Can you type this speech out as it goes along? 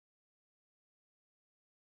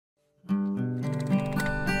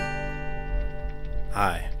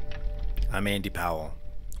Hi, I'm Andy Powell.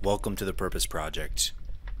 Welcome to the Purpose Project.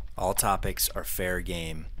 All topics are fair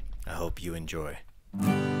game. I hope you enjoy.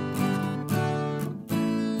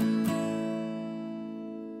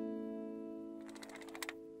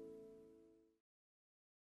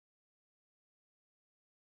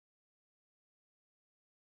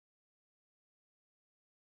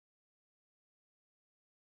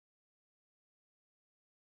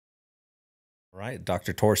 All right,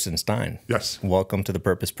 Dr. Torsten Stein. Yes. Welcome to the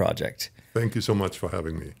Purpose Project. Thank you so much for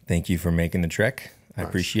having me. Thank you for making the trek. I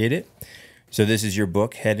appreciate it. So this is your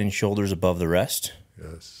book, Head and Shoulders Above the Rest.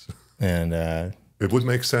 Yes. And it would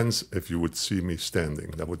make sense if you would see me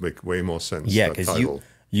standing. That would make way more sense. yeah, because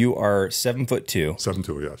you are 7'2".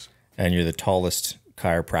 7'2", yes. And you're the tallest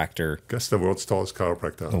chiropractor. Guess the world's tallest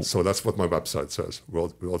chiropractor. Oh. So that's what my website says,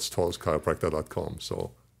 world's tallest chiropractor.com.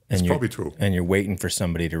 So it's probably true. And you're waiting for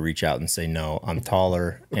somebody to reach out and say, no, I'm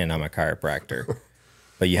taller and I'm a chiropractor.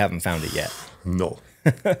 But you haven't found it yet. No.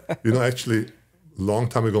 Actually, a long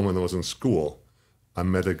time ago when I was in school, I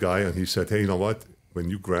met a guy and he said, hey, you know what? When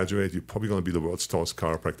you graduate, you're probably going to be the world's tallest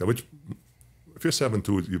chiropractor, which if you're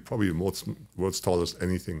 7'2", you're probably the world's tallest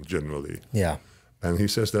anything generally. Yeah. And he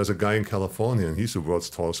says, there's a guy in California and he's the world's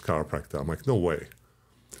tallest chiropractor. I'm like, no way.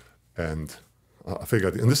 And I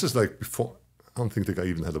figured, and this is like before, I don't think the guy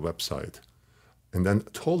even had a website. And then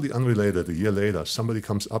totally unrelated, a year later, somebody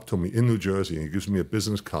comes up to me in New Jersey and he gives me a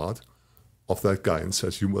business card of that guy and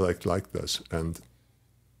says, you will like this. And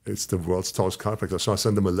it's the world's tallest chiropractor. So I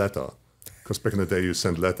send him a letter, because back in the day you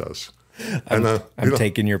sent letters. I'm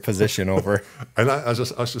taking your position over. And I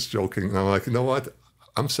was just joking. And I'm like, you know what?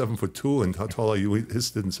 I'm 7'2", and how tall are you? His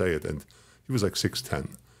didn't say it. And he was like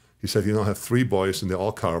 6'10". He said, I have 3 boys and they're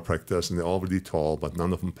all chiropractors and they're all really tall, but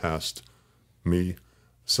none of them passed me.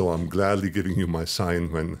 So I'm gladly giving you my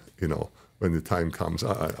sign when the time comes.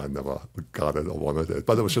 I never got it or wanted it,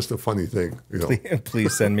 but it was just a funny thing.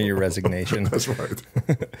 Please send me your resignation. That's right.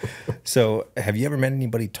 So have you ever met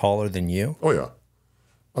anybody taller than you? Oh, yeah.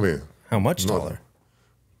 I mean. How much taller?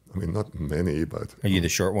 Not many, but. Are you the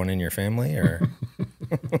short one in your family, or?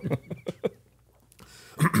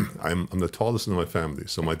 I'm the tallest in my family.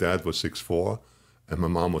 So my dad was 6'4", and my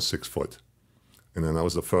mom was 6 foot. And then I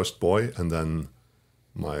was the first boy, and then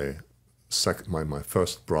my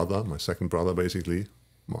first brother, my second brother, basically,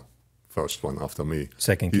 first one after me.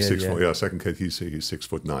 Second he's kid, 6'4", yeah, second kid. He's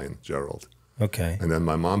 6'9", Gerald. Okay. And then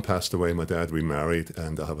my mom passed away. My dad remarried,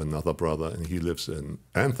 and I have another brother, and he lives in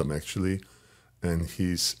Anthem actually, and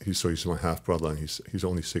he's my half brother, and he's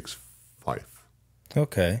only 6'5".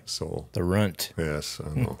 Okay. So the runt. Yes,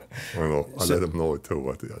 I know. I let him know it too,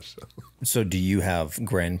 but yes. So do you have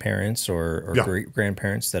grandparents or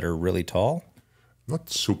great-grandparents that are really tall? Not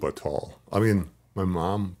super tall. I mean, my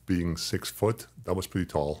mom being 6 foot, that was pretty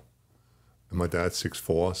tall. And my dad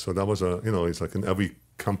 6'4", so that was he's like in every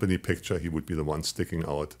company picture, he would be the one sticking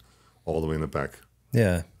out all the way in the back.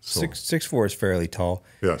 Yeah, so, 6'4" is fairly tall.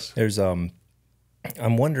 Yes. There's I'm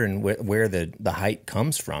wondering where the height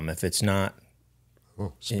comes from, if it's not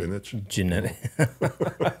spinach. Genetic.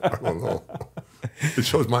 I don't know. It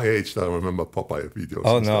shows my age that I remember Popeye videos.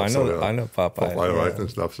 Oh no, I know Popeye. Popeye, right, and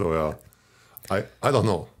stuff. So yeah, I don't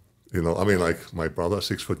know. Like my brother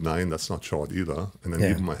 6'9", that's not short either, and then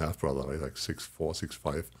even my half brother, right, like 6'4",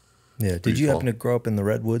 6'5". Yeah. Did you happen to grow up in the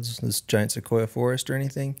redwoods, this giant sequoia forest, or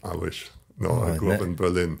anything? I wish. No, I grew up in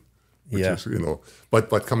Berlin. Which is,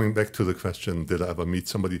 but coming back to the question, did I ever meet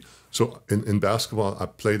somebody? So in basketball, I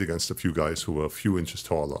played against a few guys who were a few inches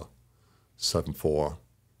taller, 7'4",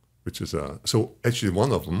 which is so actually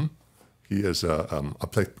one of them, he is I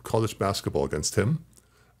played college basketball against him,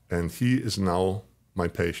 and he is now my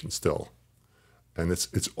patient still. And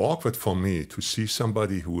it's awkward for me to see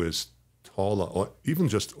somebody who is taller or even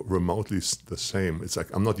just remotely the same. It's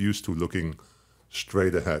like I'm not used to looking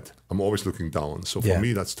straight ahead. I'm always looking down. So for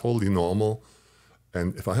me, that's totally normal.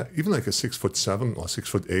 And if I even like a 6'7" or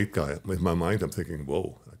 6'8" guy, in my mind, I'm thinking,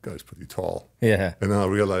 whoa, that guy's pretty tall. Yeah. And then I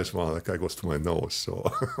realize, wow, that guy goes to my nose. So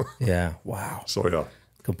yeah, wow. So yeah.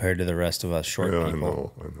 Compared to the rest of us short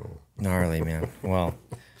people. I know. Gnarly, man. Well,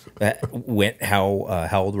 how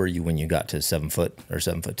old were you when you got to 7 foot or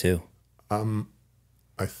 7'2"?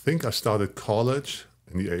 I think I started college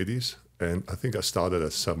in the 80s, and I think I started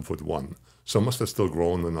at 7'1". So I must have still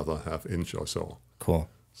grown another half inch or so. Cool.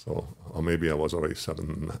 So, or maybe I was already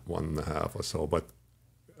 7'1.5" or so, but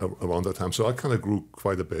around that time. So I kind of grew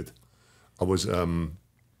quite a bit. I was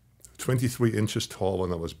 23 inches tall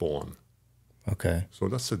when I was born. Okay. So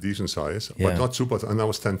that's a decent size, but not super. And I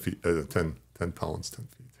was 10 pounds.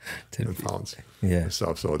 10 pounds. Yeah.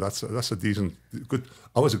 So that's a decent, good.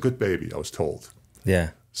 I was a good baby, I was told.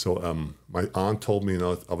 Yeah. So my aunt told me,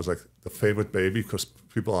 I was like the favorite baby, because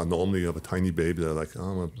people are normally, you have a tiny baby, they're like,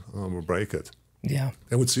 I'm gonna break it. Yeah.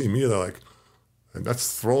 They would see me, they're like, and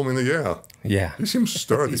let's throw him in the air. Yeah. He seems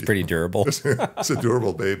sturdy. He's pretty durable. It's a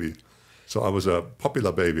durable baby. So I was a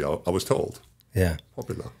popular baby, I was told. Yeah.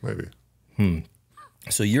 Popular, maybe.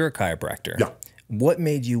 So you're a chiropractor. Yeah. What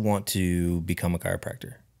made you want to become a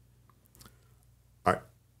chiropractor?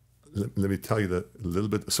 Let me tell you that a little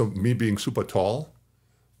bit. So me being super tall,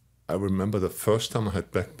 I remember the first time I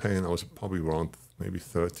had back pain, I was probably around maybe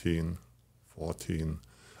 13, 14.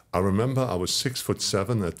 I remember I was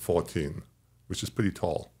 6'7" at 14, which is pretty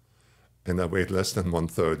tall. And I weighed less than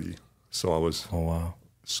 130. So I was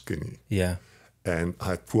skinny. Yeah. And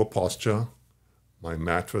I had poor posture. My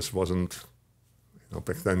mattress wasn't,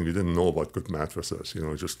 back then we didn't know about good mattresses.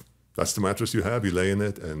 Just that's the mattress you have, you lay in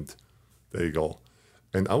it, and there you go.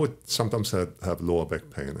 And I would sometimes have lower back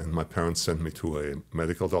pain. And my parents sent me to a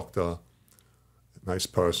medical doctor, a nice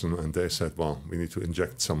person, and they said, well, we need to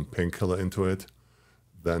inject some painkiller into it.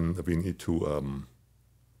 Then we need to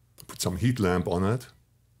put some heat lamp on it.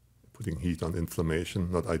 Putting heat on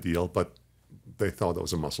inflammation, not ideal, but they thought it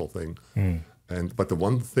was a muscle thing. But the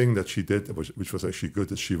one thing that she did, which was actually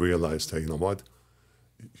good, is she realized, hey, you know what?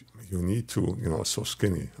 You need to, I was so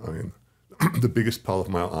skinny. I mean, the biggest part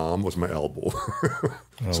of my arm was my elbow.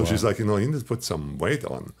 So she's like, you need to put some weight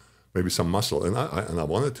on, maybe some muscle. And I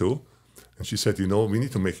wanted to. And she said, we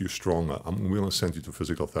need to make you stronger. We're going to send you to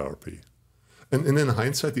physical therapy. And in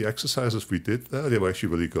hindsight, the exercises we did there, they were actually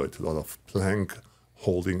really good. A lot of plank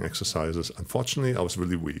holding exercises. Unfortunately, I was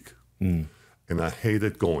really weak. And I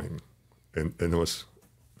hated going. And it was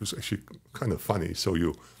actually kind of funny. So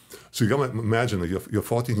you got to imagine that you're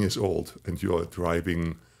 14 years old and you're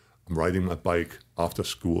I'm riding my bike after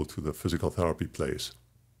school to the physical therapy place.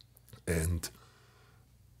 And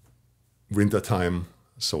wintertime,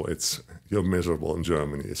 so you're miserable in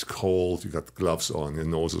Germany. It's cold, you got gloves on, your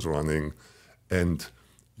nose is running, and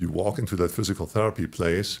you walk into that physical therapy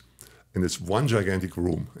place, and it's one gigantic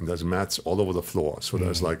room, and there's mats all over the floor. So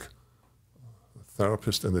there's like a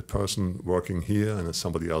therapist and a person working here, and there's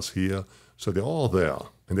somebody else here. So they're all there,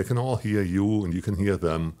 and they can all hear you, and you can hear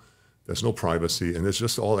them. There's no privacy, and it's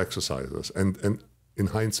just all exercises. And in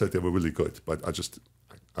hindsight, they were really good, but I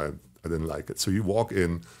didn't like it. So you walk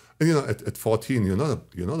in, and at 14, you're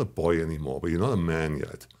not a boy anymore, but you're not a man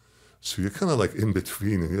yet. So you're kind of like in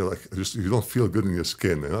between, and you're like you don't feel good in your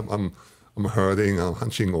skin. And I'm hurting, I'm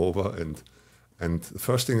hunching over, and the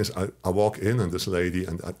first thing is I walk in, and this lady,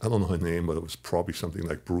 and I don't know her name, but it was probably something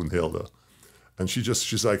like Brunhilde, and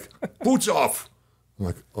she's like, boots off. I'm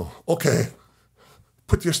like, oh, okay.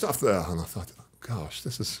 Put your stuff there. And I thought, oh, gosh,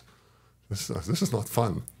 this is not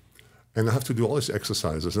fun. And I have to do all these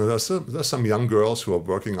exercises. And there's some young girls who are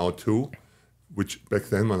working out too, which back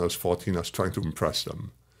then when I was 14, I was trying to impress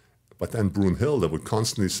them. But then Brunhilde would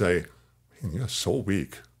constantly say, man, you're so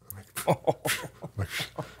weak. I'm like,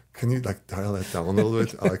 can you dial that down a little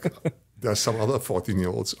bit? There's some other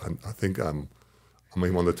 14-year-olds, and I think I may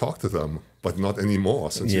want to talk to them, but not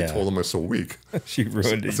anymore since you told them I'm so weak. She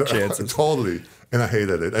ruined his chances. Totally. And I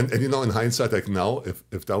hated it. And in hindsight, like now,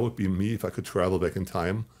 if that would be me, if I could travel back in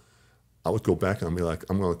time, I would go back and I'd be like,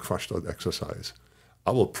 I'm going to crush that exercise.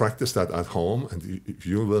 I will practice that at home, and if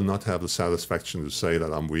you will not have the satisfaction to say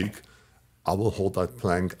that I'm weak, I will hold that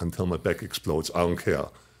plank until my back explodes. I don't care.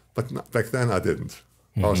 But back then, I didn't.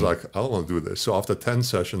 I was like, I don't want to do this. So after 10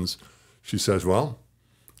 sessions, she says, well,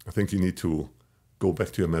 I think you need to go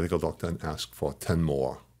back to your medical doctor and ask for 10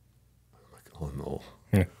 more. I'm like, oh no.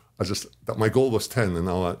 My goal was 10, and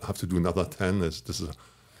now I have to do another 10. I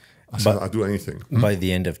said, I'll do anything. By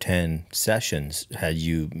the end of 10 sessions, had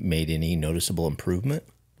you made any noticeable improvement?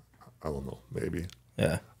 I don't know, maybe.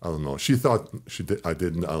 Yeah. I don't know. She thought she did. I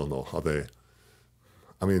didn't. I don't know how they.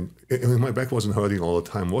 I mean, my back wasn't hurting all the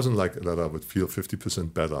time. It wasn't like that I would feel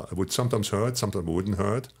 50% better. It would sometimes hurt, sometimes it wouldn't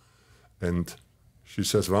hurt. And she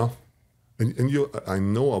says, well, I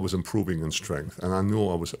know I was improving in strength, and I knew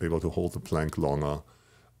I was able to hold the plank longer,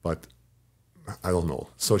 but I don't know.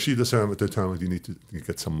 So she determined you need to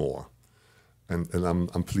get some more. And I'm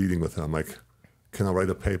pleading with her. I'm like, can I write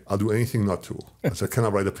a paper? I'll do anything not to. I said, can I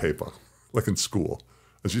write a paper? Like in school.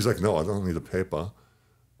 And she's like, no, I don't need a paper.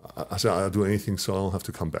 I said, I'll do anything so I don't have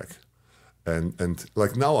to come back. And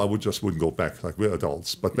like now I wouldn't go back. Like we're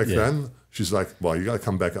adults. But back then, she's like, well, you got to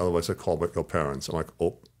come back. Otherwise I call back your parents. I'm like,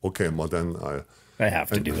 oh, okay. Well, then I have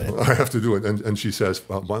to do it. I have to do it. And she says,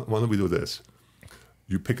 well, why don't we do this?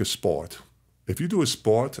 You pick a sport. If you do a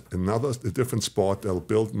sport, a different sport, they'll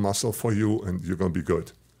build muscle for you and you're going to be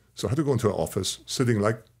good. So I had to go into her office, sitting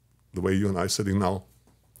like the way you and I are sitting now.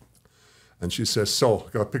 And she says, so,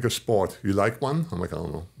 I got to pick a sport. You like one? I'm like, I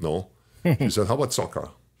don't know. No. She said, how about soccer?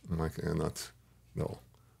 I'm like, no.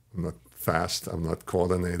 I'm not fast. I'm not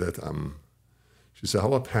coordinated. She said, how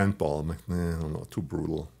about handball? I'm like, nah, I don't know, too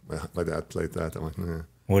brutal. My dad played that. I'm like, nah.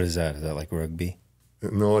 What is that? Is that like rugby?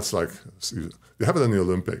 No, it's like, you have it in the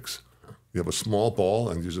Olympics. You have a small ball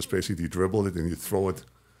and you just basically dribble it and you throw it.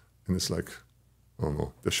 And it's like, I don't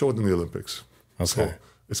know. They show it in the Olympics. Okay. So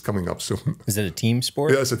it's coming up soon. Is it a team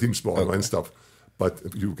sport? Yeah, it's a team sport and stuff.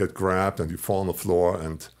 But you get grabbed and you fall on the floor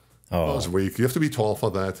and I was weak. You have to be tall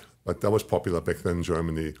for that. But that was popular back then in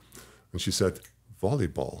Germany. And she said,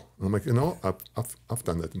 volleyball. And I'm like, I've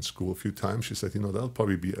done that in school a few times. She said, that'll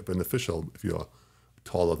probably be beneficial if you're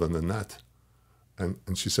taller than the net.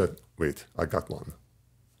 And she said, wait, I got one.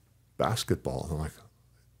 Basketball. And I'm like,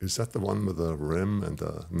 is that the one with the rim and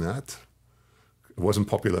the net? It wasn't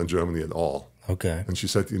popular in Germany at all. Okay. And she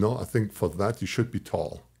said, I think for that you should be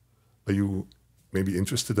tall. Are you maybe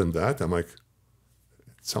interested in that? I'm like,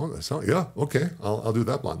 yeah, okay, I'll do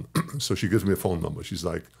that one. So she gives me a phone number. She's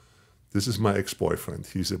like, this is my ex-boyfriend.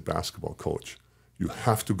 He's a basketball coach. You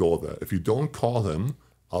have to go there. If you don't call him,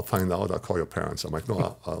 I'll find out. I'll call your parents. I'm like,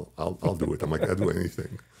 no, I'll do it. I'm like, I'll do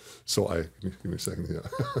anything. So give me a second here.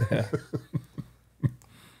 Yeah.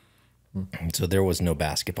 So there was no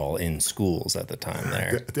basketball in schools at the time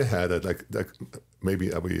there. They had it like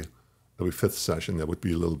maybe every fifth session there would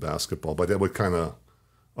be a little basketball, but they would kind of,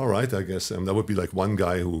 all right, I guess. And there would be like one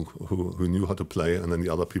guy who knew how to play, and then the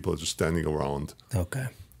other people are just standing around. Okay.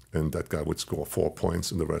 And that guy would score 4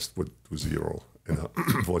 points, and the rest would do 0. And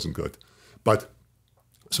it wasn't good. But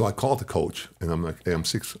so I called the coach, and I'm like, hey, I'm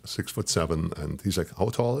 6'7", and he's like, how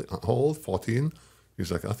tall? How old? 14?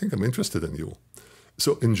 He's like, I think I'm interested in you.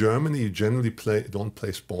 So in Germany, you generally don't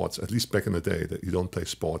play sports, at least back in the day, that you don't play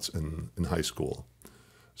sports in high school.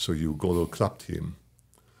 So you go to a club team.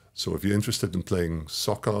 So if you're interested in playing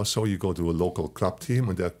soccer or so, you go to a local club team,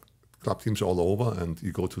 and there are club teams all over, and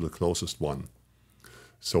you go to the closest one.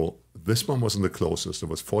 So this one wasn't the closest. It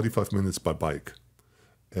was 45 minutes by bike.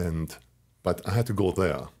 But I had to go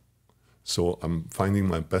there. So I'm finding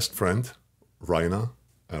my best friend, Rainer.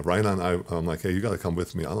 Rainer and I'm like, hey, you got to come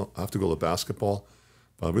with me. I have to go to basketball,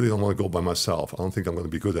 but I really don't want to go by myself. I don't think I'm going to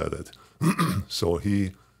be good at it. So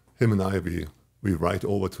him and I, we ride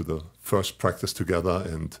over to the first practice together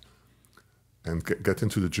and get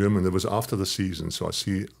into the gym. And it was after the season. So I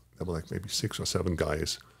see there were like maybe 6 or 7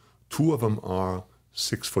 guys. 2 of them are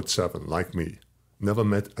 6'7", like me.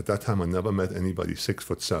 At that time, I never met anybody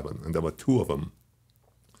 6'7", and there were 2 of them.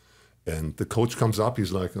 And the coach comes up,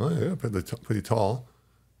 he's like, oh yeah, pretty tall.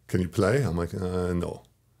 Can you play? I'm like, no.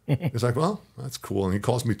 He's like, well, that's cool. And he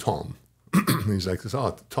calls me Tom. He's like,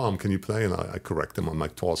 oh, Tom, can you play? And I correct him. I'm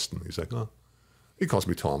like, Torsten. He's like, oh. He calls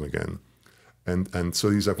me Tom again. And so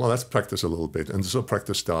he's like, well, let's practice a little bit. And so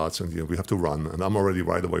practice starts, and we have to run. And I'm already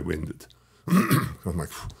right away winded. I'm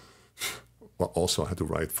like, well, also I had to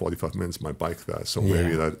ride 45 minutes my bike there. So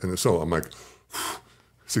maybe that, and so I'm like,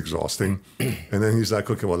 it's exhausting. And then he's like,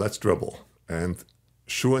 okay, well, let's dribble. And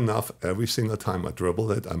sure enough, every single time I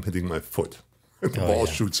dribble it, I'm hitting my foot. And the ball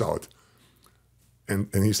shoots out. And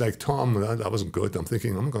he's like, Tom, that wasn't good. I'm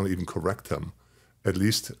thinking, I'm going to even correct him. At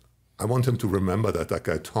least I want him to remember that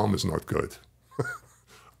guy Tom is not good.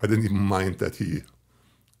 I didn't even mind that he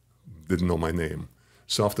didn't know my name.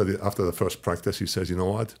 So after the first practice, he says, you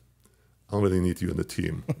know what? I don't really need you in the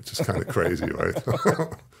team, which is kind of crazy, right?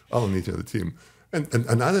 I don't need you in the team.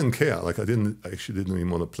 And I didn't care. Like I actually didn't even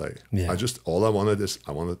want to play. Yeah. All I wanted is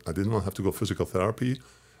I didn't want to have to go physical therapy.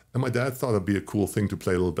 And my dad thought it'd be a cool thing to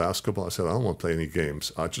play a little basketball. I said, I don't want to play any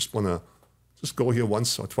games. I just want to just go here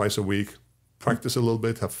once or twice a week, practice a little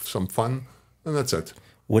bit, have some fun, and that's it.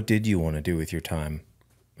 What did you want to do with your time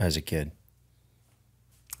as a kid?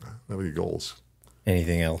 I don't have any goals.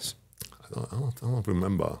 Anything else? I don't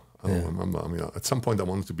remember. I don't remember. I mean, at some point I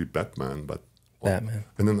wanted to be Batman, and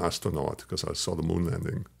then astronaut because I saw the moon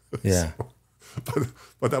landing. Yeah.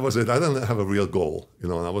 But that was it. I didn't have a real goal,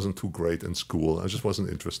 and I wasn't too great in school. I just wasn't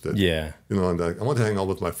interested. Yeah. And I wanted to hang out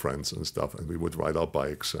with my friends and stuff, and we would ride our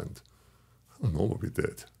bikes, and I don't know what we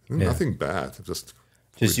did. Nothing bad. Just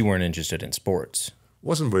you weren't interested in sports.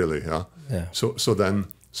 Wasn't really, yeah. Yeah.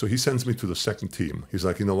 So he sends me to the second team. He's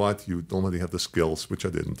like, you know what? You don't really have the skills, which I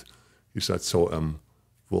didn't. He said, so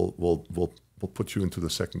we'll put you into the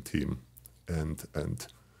second team, and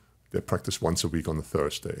they practice once a week on a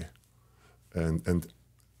Thursday, and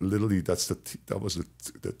literally that was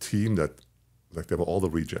the team that, like, they were all the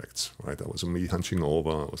rejects, right? That was me hunching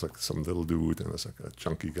over. It was like some little dude, and it was like a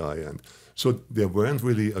chunky guy, and so they weren't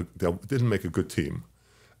really they didn't make a good team.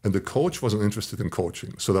 And the coach wasn't interested in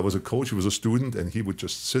coaching. So there was a coach who was a student, and he would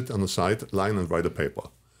just sit on the sideline and write a paper.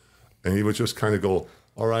 And he would just kind of go,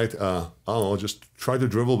 all right, I don't know, just try to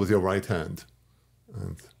dribble with your right hand.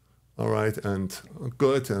 And all right, and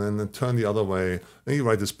good, and then turn the other way. And he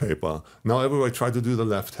write this paper. Now everybody try to do the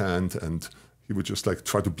left hand, and he would just like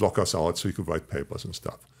try to block us out so he could write papers and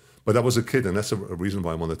stuff. But that was a kid, and that's a reason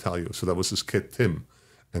why I want to tell you. So there was this kid, Tim,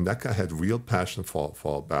 and that guy had real passion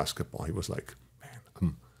for basketball. He was like,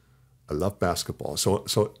 man, I love basketball.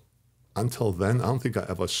 So until then, I don't think I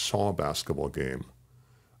ever saw a basketball game.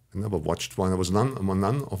 I never watched one. There was none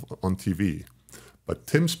on TV. But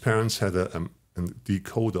Tim's parents had a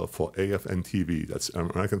decoder for AFN TV. That's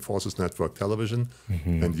American Forces Network Television.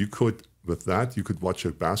 And you could, with that, you could watch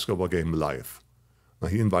a basketball game live. Now,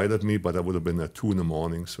 he invited me, but I would have been at 2 in the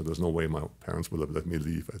morning, so there's no way my parents would have let me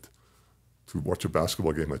leave to watch a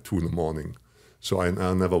basketball game at 2 in the morning. So I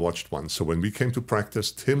never watched one. So when we came to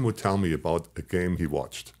practice, Tim would tell me about a game he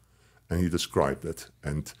watched, and he described it,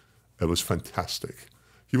 and it was fantastic.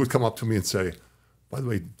 He would come up to me and say, by the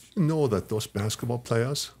way, do you know that those basketball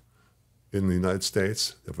players in the United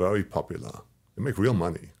States, they're very popular. They make real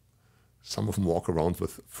money. Some of them walk around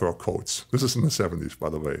with fur coats. This is in the 70s, by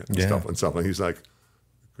the way, and stuff. And he's like,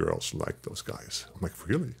 girls like those guys. I'm like,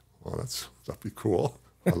 really? Oh, that'd be cool.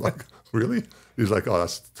 I like, really? He's like, oh,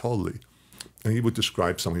 that's totally. And he would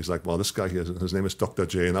describe something. He's like, well, this guy here, his name is Dr.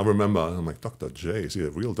 J. And I remember, I'm like, Dr. J, is he a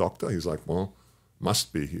real doctor? He's like, well,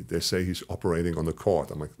 must be. They say he's operating on the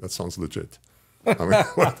court. I'm like, that sounds legit. I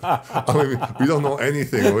mean, we don't know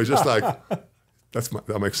anything. We're just like,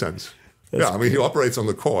 that makes sense. I mean, he operates on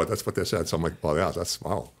the court. That's what they said. So I'm like, well, yeah,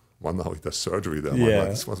 wow. Wonder how he does surgery there. Like,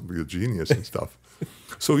 this must be a genius and stuff.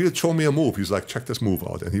 So he would show me a move. He's like, check this move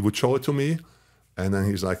out. And he would show it to me. And then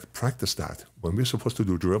he's like, practice that. When we're supposed to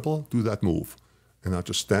do dribble, do that move. And I'd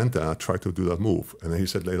just stand there and try to do that move. And then he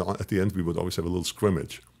said later on, at the end, we would always have a little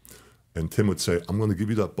scrimmage. And Tim would say, I'm going to give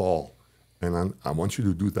you that ball. And I want you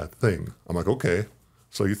to do that thing. I'm like, okay.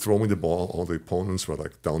 So he'd throw me the ball. All the opponents were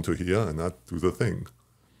like down to here, and I'd do the thing.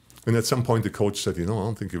 And at some point, the coach said, I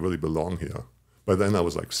don't think you really belong here. But then I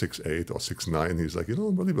was like 6'8" or 6'9". He's like, you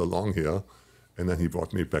don't really belong here. And then he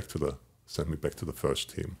sent me back to the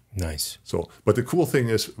first team. Nice. So, but the cool thing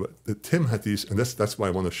is that Tim had these, and that's why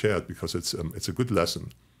I want to share it, because it's a good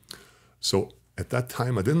lesson. So at that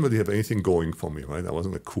time, I didn't really have anything going for me, right? I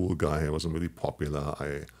wasn't a cool guy. I wasn't really popular.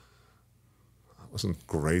 I wasn't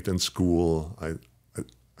great in school. I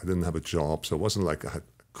didn't have a job, so it wasn't like I had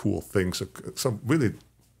cool things. So really,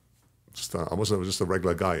 I was just a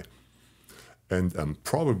regular guy. And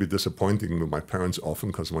probably disappointing with my parents often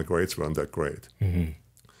because my grades weren't that great.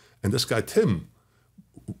 And this guy, Tim,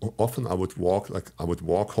 often I would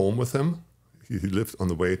walk home with him. He lived on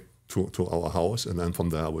the way to our house, and then from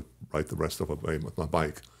there I would ride the rest of the way with my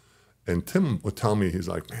bike. And Tim would tell me, he's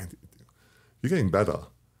like, man, you're getting better.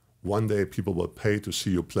 One day people will pay to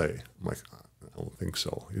see you play. I'm like, I don't think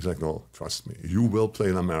so. He's like, no, trust me. You will play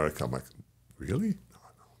in America. I'm like, really?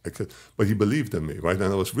 No. But he believed in me, right?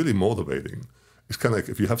 And it was really motivating. It's kind of like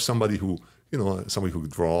if you have somebody who, somebody who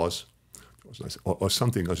draws or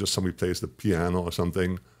something, or just somebody plays the piano or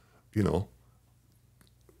something, to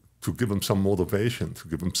give him some motivation, to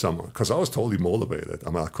give him some, because I was totally motivated.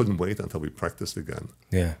 I mean, I couldn't wait until we practiced again.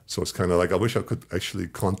 Yeah. So it's kind of like, I wish I could actually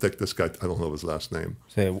contact this guy. I don't know his last name.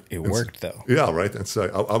 So it worked though. Yeah, right. And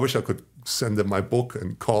so I wish I could send him my book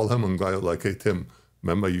and call him and go like, hey, Tim,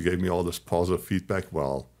 remember you gave me all this positive feedback?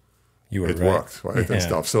 Well, it worked, right? And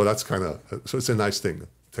stuff. So that's kind of, so it's a nice thing.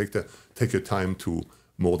 Take your time to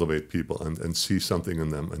motivate people and see something in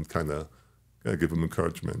them and kind of give them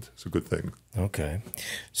encouragement. It's a good thing. Okay.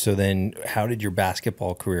 So then how did your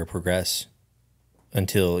basketball career progress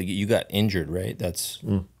until you got injured, right? I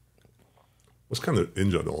was kind of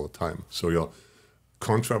injured all the time. So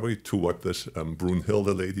contrary to what this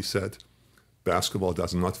Brunhilde lady said, basketball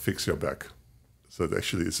does not fix your back. So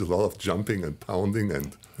actually it's a lot of jumping and pounding,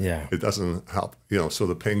 and it doesn't help. So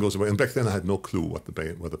the pain goes away. And back then I had no clue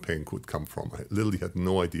where the pain could come from. I literally had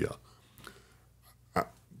no idea.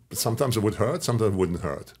 Sometimes it would hurt, sometimes it wouldn't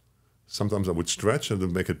hurt. Sometimes I would stretch and it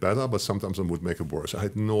would make it better, but sometimes it would make it worse. I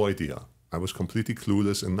had no idea. I was completely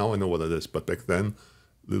clueless, and now I know what it is. But back then,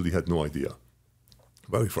 literally had no idea.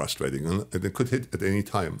 Very frustrating, and it could hit at any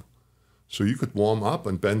time. So you could warm up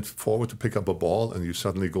and bend forward to pick up a ball, and you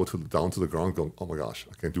suddenly go down to the ground going, oh my gosh,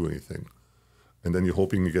 I can't do anything. And then you're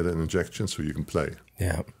hoping you get an injection so you can play.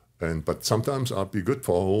 Yeah. But sometimes I'd be good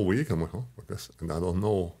for a whole week. I'm like, oh, I guess, and I don't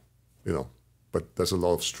know, but there's a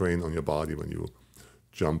lot of strain on your body when you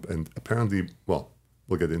jump. And apparently, well,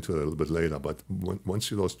 we'll get into it a little bit later, but once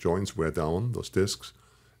those joints wear down, those discs,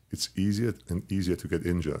 it's easier and easier to get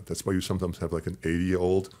injured. That's why you sometimes have like an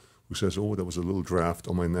 80-year-old who says, oh, there was a little draft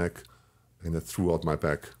on my neck and it threw out my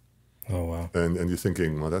back. Oh, wow. And you're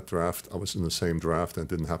thinking, well, that draft, I was in the same draft and it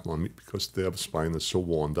didn't happen on me because their spine is so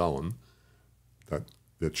worn down that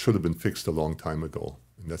it should have been fixed a long time ago.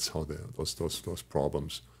 And that's how those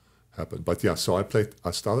problems happen. But yeah, so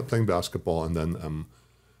I started playing basketball, and then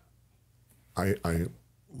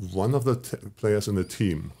one of the players in the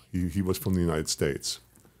team, he was from the United States,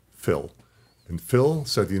 Phil. And Phil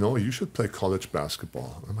said, you should play college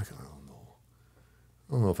basketball. I'm like, I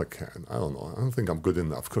don't know if I can. I don't know. I don't think I'm good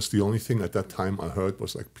enough. Because the only thing at that time I heard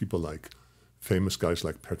was like people like famous guys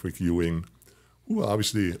like Patrick Ewing, who are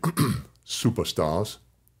obviously superstars.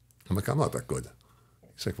 I'm like, I'm not that good.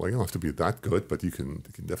 He's like, well, you don't have to be that good, but you can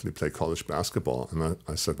definitely play college basketball. And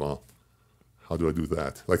I said, well, how do I do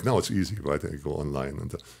that? Like now it's easy, right? I go online.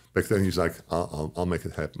 And back then he's like, I'll make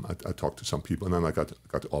it happen. I talked to some people, and then I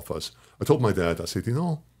got offers. I told my dad, I said,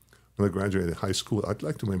 when I graduated high school, I'd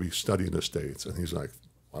like to maybe study in the States. And he's like,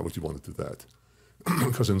 why would you want to do that?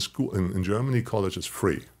 Because in school, in Germany, college is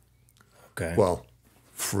free. Okay. Well,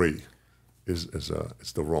 free is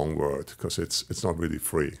the wrong word, because it's not really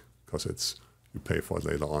free, because you pay for it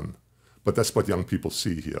later on. But that's what young people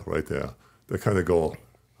see here, right there. They kind of go,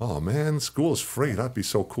 oh man, school's free. That'd be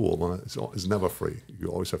so cool. Well, it's never free. You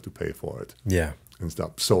always have to pay for it. Yeah. And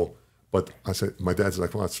stuff. So, but I said, my dad's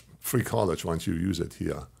like, well, it's free college. Why don't you use it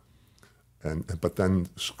here? But then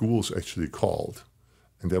schools actually called,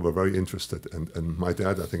 and they were very interested. And my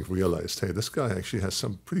dad, I think, realized, hey, this guy actually has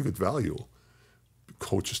some pretty good value.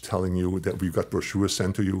 Coaches telling you that we've got brochures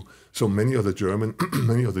sent to you. So many of the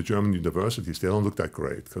German universities, they don't look that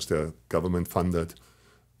great because they're government funded.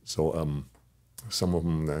 So some of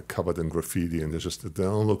them are covered in graffiti, and they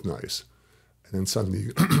don't look nice. And then suddenly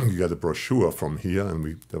you get a brochure from here,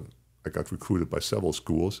 and I got recruited by several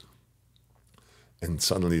schools. And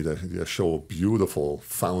suddenly they show a beautiful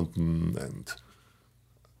fountain, and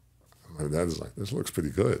my dad is like, this looks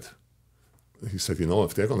pretty good. He said,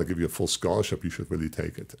 if they're going to give you a full scholarship, you should really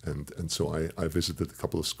take it. And so I visited a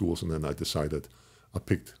couple of schools, and then I decided, I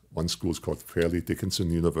picked one school called Fairleigh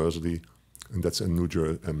Dickinson University, and that's in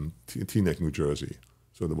Teaneck, New Jersey.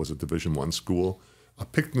 So there was a Division I school. I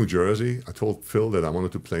picked New Jersey. I told Phil that I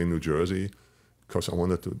wanted to play in New Jersey because I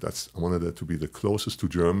wanted it to be the closest to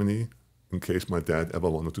Germany in case my dad ever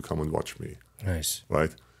wanted to come and watch me. Nice.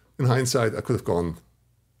 Right? In hindsight, I could have gone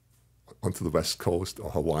onto the West Coast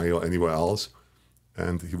or Hawaii or anywhere else,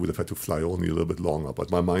 and he would have had to fly only a little bit longer.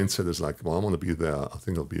 But my mindset is like, well, I want to be there. I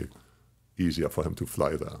think it'll be easier for him to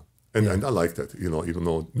fly there. And I liked it, even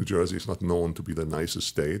though New Jersey is not known to be the nicest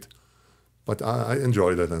state. But I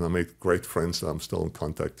enjoyed it, and I made great friends that I'm still in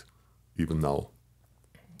contact even now.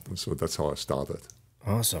 And so that's how I started.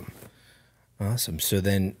 Awesome. So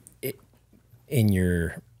then in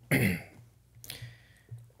your...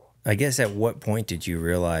 I guess at what point did you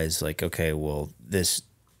realize, like, okay, well, this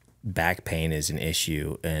back pain is an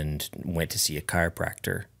issue, and went to see a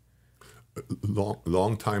chiropractor?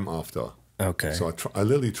 Long time after. Okay. So I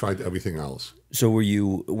literally tried everything else. So were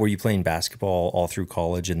you playing basketball all through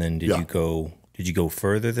college, and then did you go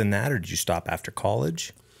further than that, or did you stop after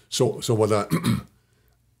college? So what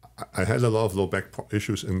I had a lot of low back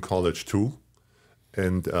issues in college too,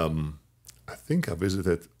 and I think I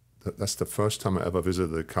visited. That's the first time I ever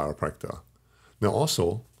visited a chiropractor. Now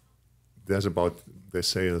also, they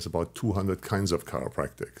say there's about 200 kinds of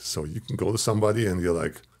chiropractic. So you can go to somebody and you're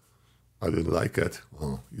like, I didn't like it.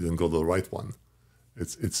 Well, you didn't go to the right one.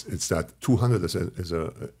 It's that 200 is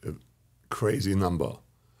a crazy number.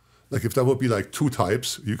 Like if there would be like 2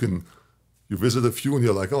 types, you visit a few and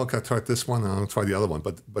you're like, oh, okay, I tried this one and I'll try the other one.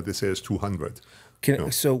 But they say it's 200.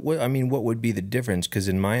 So what would be the difference? Because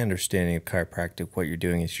in my understanding of chiropractic, what you're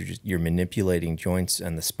doing is you're manipulating joints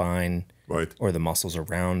and the spine, right, or the muscles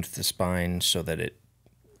around the spine, so that it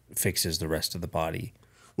fixes the rest of the body.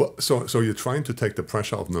 Well, so you're trying to take the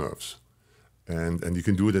pressure off nerves, and you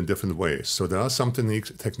can do it in different ways. So there are some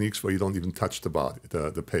techniques where you don't even touch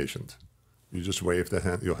the patient. You just wave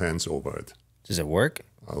your hands over it. Does it work?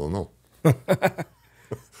 I don't know. Okay.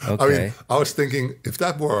 I mean, I was thinking, if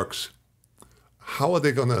that works, how are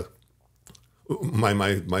they gonna?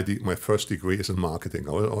 My first degree is in marketing.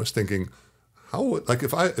 I was thinking, like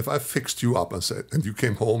if I fixed you up and you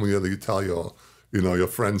came home and you tell your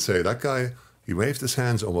friend, say, that guy, he waved his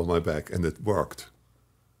hands over my back and it worked.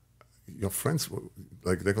 Your friends,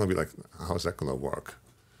 they're gonna be like, how's that gonna work?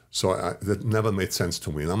 So that never made sense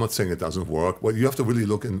to me. And I'm not saying it doesn't work. Well, you have to really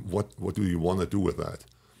look in what do you want to do with that.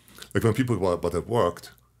 Like when people go, but it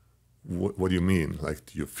worked. What do you mean? Like,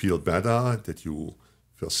 do you feel better? Did you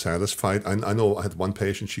feel satisfied. I know I had one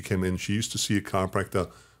patient, she came in, she used to see a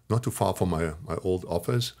chiropractor not too far from my old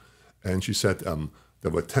office, and she said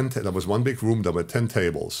there were there was one big room, there were 10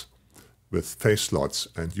 tables with face slots,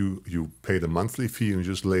 and you paid a monthly fee and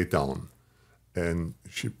you just laid down. And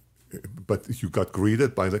but you got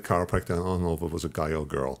greeted by the chiropractor, I don't know if it was a guy or a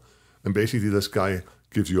girl. And basically this guy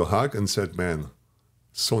gives you a hug and said, man,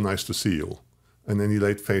 so nice to see you. And then he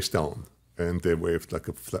laid face down and they waved like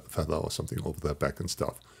a feather or something over their back and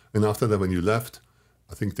stuff. And after that, when you left,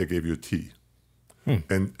 I think they gave you tea.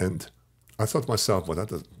 And I thought to myself, well,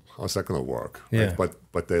 how's that going to work? Yeah. Right?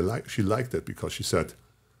 But she liked it because she said,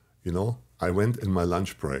 you know, I went in my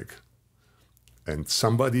lunch break and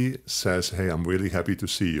somebody says, hey, I'm really happy to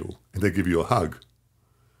see you. And they give you a hug.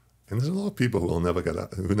 And there's a lot of people who never get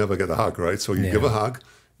a hug, right? So you give a hug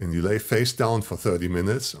and you lay face down for 30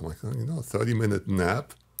 minutes. I'm like, oh, you know, a 30-minute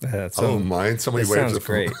nap. I don't mind. Somebody waves sounds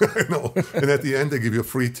great. I know. And at the end, they give you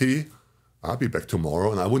free tea. I'll be back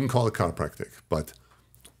tomorrow. And I wouldn't call it chiropractic, but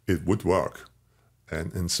it would work.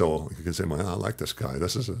 And so you can say, well, I like this guy.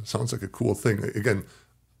 Sounds like a cool thing. Again,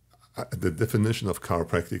 the definition of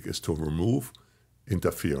chiropractic is to remove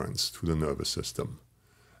interference to the nervous system.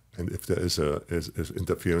 And if there is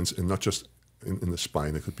interference, and not just in the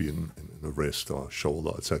spine, it could be in the wrist or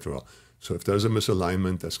shoulder, etc. So if there's a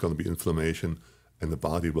misalignment, there's going to be inflammation, and the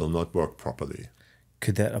body will not work properly.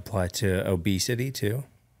 Could that apply to obesity too?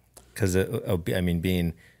 Because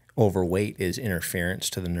being overweight is interference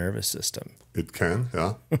to the nervous system. It can,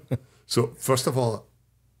 yeah. So first of all,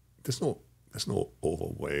 there's no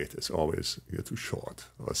overweight. It's always you're too short.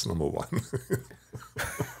 That's number one.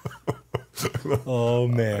 Oh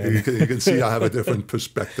man, you can see I have a different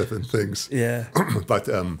perspective in things. Yeah, but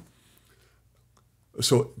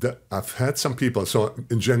I've had some people. So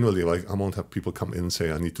in generally, like I won't have people come in and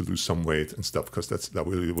say I need to lose some weight and stuff because that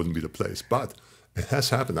really wouldn't be the place. But it has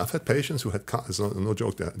happened. I've had patients who had it's no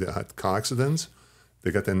joke. They had car accidents.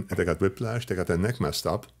 They got whiplash. They got their neck messed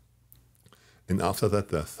up, and after that,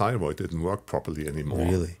 their thyroid didn't work properly anymore.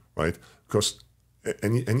 Really? Right? Because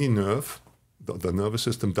any nerve. The nervous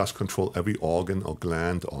system does control every organ or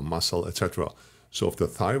gland or muscle, etc. So if the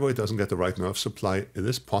thyroid doesn't get the right nerve supply, it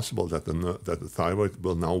is possible that the thyroid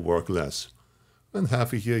will now work less. And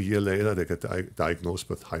half a year later, they get diagnosed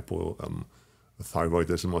with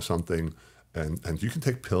hypothyroidism or something, and you can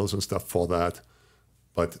take pills and stuff for that.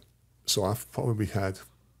 But so I've probably had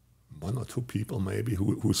one or two people maybe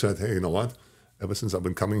who said, hey, you know what? Ever since I've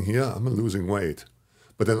been coming here, I'm losing weight.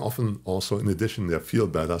 But then often also, in addition, they feel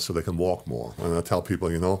better so they can walk more. And I tell people,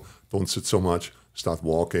 don't sit so much, start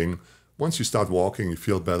walking. Once you start walking, you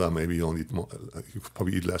feel better. Maybe you don't eat more, you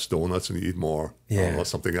probably eat less donuts and you eat more or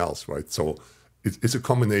something else, right? So it's a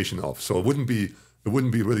combination of. So it wouldn't be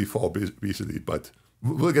really for obesity, but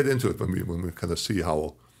we'll get into it when we kind of see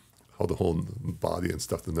how the whole body and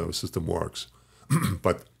stuff, the nervous system works.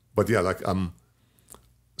 but yeah, like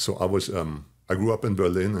so I grew up in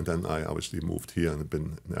Berlin, and then I obviously moved here and have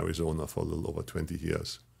been in Arizona for a little over 20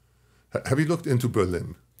 years. Have you looked into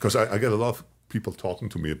Berlin? Because I get a lot of people talking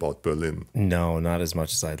to me about Berlin. No, not as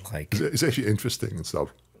much as I'd like. It's actually interesting and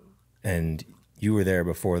stuff. And you were there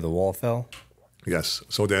before the wall fell? Yes.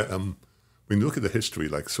 So there, when you look at the history,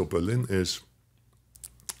 so Berlin is,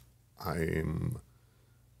 in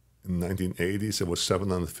 1980s, it was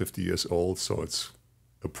 750 years old, so it's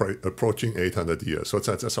approaching 800 years. So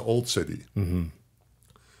that's an old city. Mm-hmm.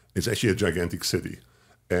 It's actually a gigantic city.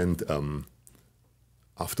 And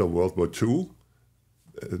after World War II,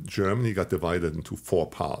 Germany got divided into 4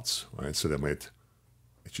 parts, right? So they made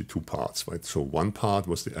actually 2 parts, right? So one part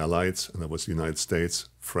was the Allies, and that was the United States,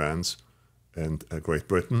 France, and Great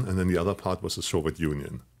Britain. And then the other part was the Soviet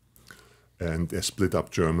Union. And they split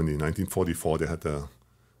up Germany. In 1944, they had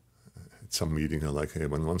some meeting, they're like, hey,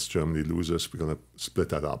 once Germany loses, we're going to split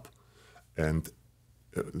that up. And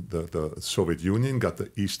the Soviet Union got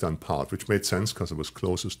the eastern part, which made sense because it was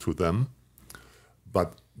closest to them.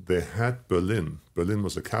 But they had Berlin. Berlin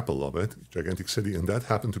was the capital of it, gigantic city, and that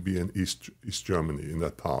happened to be in East Germany, in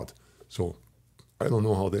that part. So I don't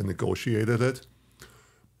know how they negotiated it,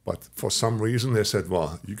 but for some reason they said,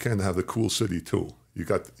 well, you can't have the cool city too. You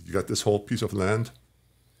got this whole piece of land,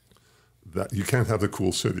 that you can't have the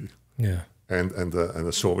cool city. Yeah. And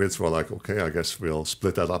the Soviets were like, okay, I guess we'll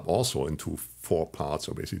split that up also into 4 parts,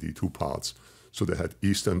 or basically 2 parts. So they had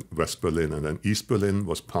East and West Berlin, and then East Berlin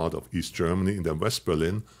was part of East Germany, and then West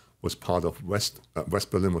Berlin was part of West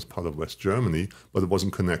Berlin was part of West Germany, but it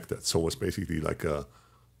wasn't connected. So it was basically like you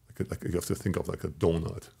have to think of like a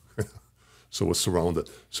donut. So it was surrounded.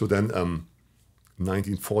 So then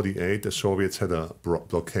 1948, the Soviets had a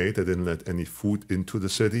blockade. They didn't let any food into the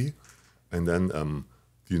city. And then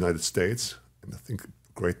the United States, and I think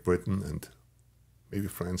Great Britain and maybe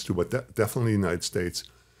France too, but definitely the United States,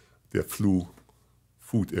 they flew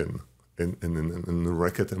food in a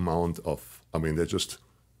record amount of, I mean, they're just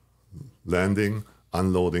landing,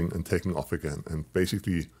 unloading, and taking off again. And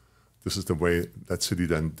basically, this is the way that city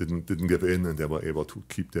then didn't give in, and they were able to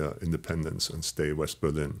keep their independence and stay West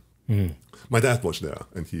Berlin. Mm. My dad was there,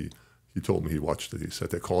 and he told me he watched it. He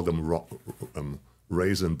said they called them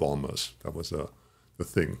raisin bombers. That was the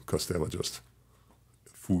thing, because they were just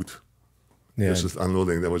food. Yeah. Just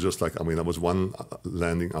unloading. They were just like, I mean, there was one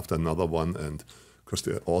landing after another one, and because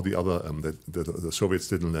all the other, the Soviets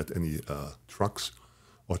didn't let any trucks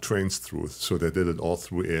or trains through, so they did it all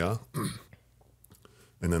through air.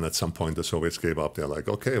 And then at some point, the Soviets gave up. They're like,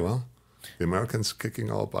 okay, well, the Americans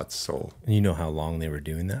kicking our butts, so. And you know how long they were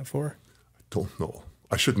doing that for? I don't know.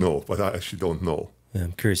 I should know, but I actually don't know. Yeah,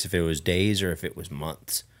 I'm curious if it was days or if it was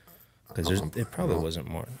months. Because it probably wasn't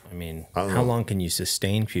more. I mean, how long can you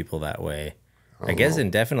sustain people that way? I guess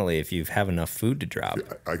indefinitely if you have enough food to drop.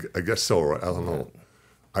 I guess so, right? I don't know.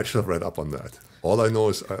 I should have read up on that. All I know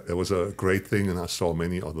is it was a great thing, and I saw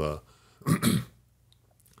many other.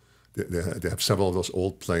 They have several of those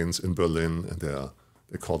old planes in Berlin, and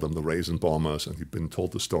they call them the Raisin Bombers. And you've been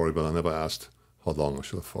told the story, but I never asked how long. I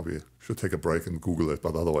should take a break and Google it,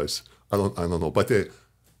 but otherwise I don't know. But it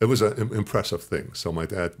was an impressive thing. So my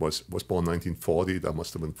dad was born 1940. That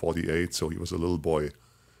must have been 48. So he was a little boy,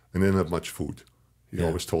 and didn't have much food. He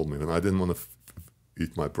always told me, and I didn't want to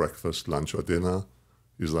eat my breakfast, lunch, or dinner.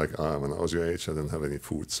 He's like, when I was your age, I didn't have any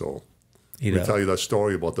food. So we tell you that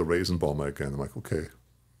story about the Raisin Bomber again. I'm like, okay.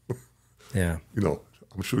 Yeah. You know,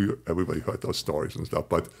 I'm sure everybody heard those stories and stuff.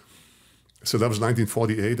 But so that was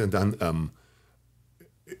 1948, and then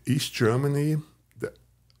East Germany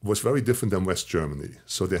was very different than West Germany.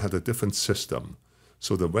 So they had a different system.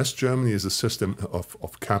 So the West Germany is a system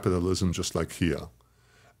of capitalism, just like here.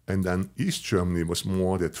 And then East Germany was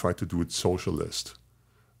more, they tried to do it socialist.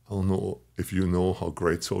 I don't know if you know how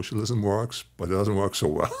great socialism works, but it doesn't work so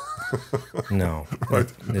well. No,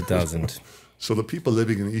 right? It doesn't. So the people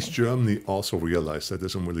living in East Germany also realized that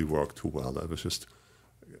doesn't really work too well. That was just,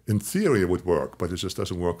 in theory it would work, but it just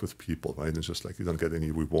doesn't work with people, right? It's just like you don't get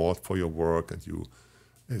any reward for your work.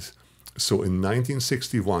 So in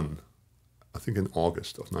 1961, I think in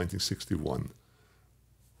August of 1961,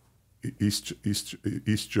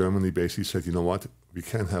 East Germany basically said, you know what, we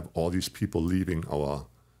can't have all these people leaving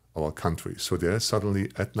our country. So they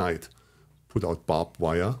suddenly at night put out barbed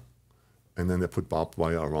wire, and then they put barbed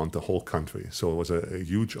wire around the whole country. So it was a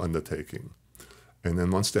huge undertaking. And then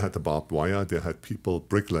once they had the barbed wire, they had people,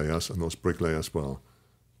 bricklayers, and those bricklayers were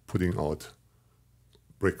putting out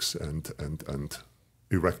bricks and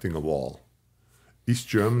erecting a wall. East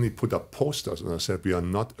Germany put up posters, and I said, we are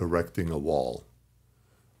not erecting a wall.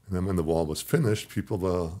 And then when the wall was finished, people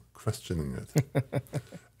were questioning it.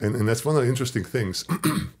 and that's one of the interesting things.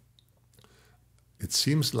 It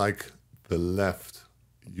seems like the left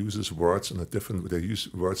uses words in a different, they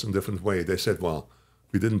use words in a different way. They said, well,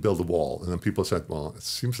 we didn't build a wall. And then people said, well,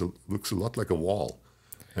 looks a lot like a wall.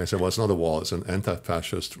 And I said, well, it's not a wall, it's an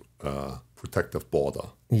anti-fascist protective border.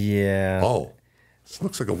 Yeah. Oh, it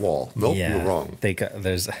looks like a wall. Nope, you're wrong.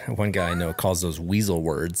 There's one guy I know calls those weasel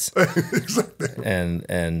words. Exactly.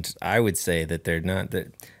 And I would say that they're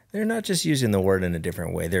not just using the word in a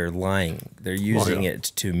different way. They're lying. They're using it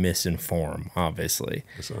to misinform, obviously.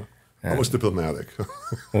 Yes, I was diplomatic.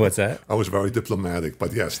 What's that? I was very diplomatic,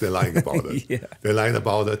 but yes, they're lying about it. Yeah. They lied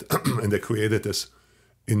about it, and they created this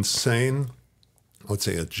insane, I would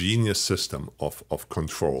say a genius system of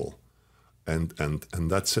control. And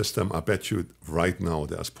that system, I bet you right now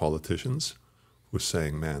there's politicians who are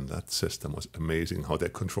saying, man, that system was amazing, how they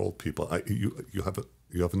controlled people. You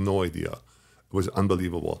have no idea. It was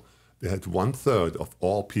unbelievable. They had 1/3 of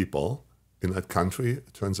all people in that country.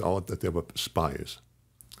 It turns out that they were spies.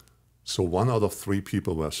 So 1 out of 3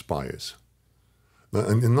 people were spies.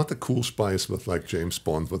 And not the cool spies with like James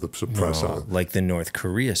Bond with a suppressor. No, like the North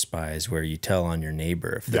Korea spies where you tell on your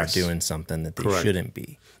neighbor if they're doing something that they shouldn't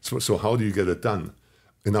be. So how do you get it done?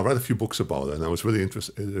 And I read a few books about it, and I was really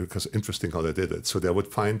interesting how they did it. So they would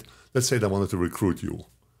find, let's say they wanted to recruit you,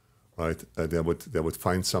 right? They would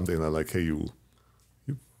find something like, hey, you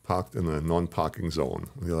parked in a non-parking zone.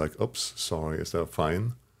 And you're like, oops, sorry, is there a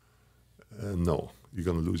fine? No, you're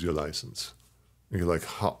going to lose your license. And you're like,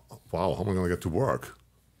 how am I going to get to work?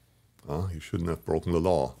 You shouldn't have broken the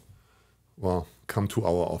law. Well, come to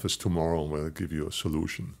our office tomorrow and we'll give you a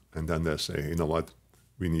solution. And then they say, you know what?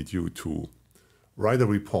 We need you to write a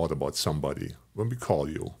report about somebody when we call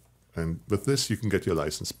you. And with this, you can get your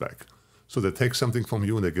license back. So they take something from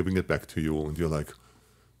you and they're giving it back to you. And you're like,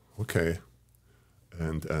 okay.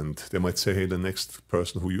 And they might say, hey, the next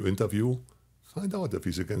person who you interview, find out if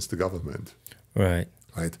he's against the government. Right.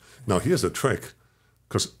 Right. Now, here's the trick,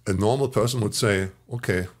 because a normal person would say,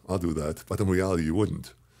 okay, I'll do that. But in reality, you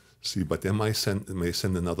wouldn't. See, but they may send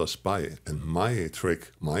another spy. And my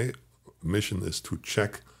mission is to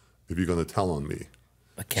check if you're going to tell on me.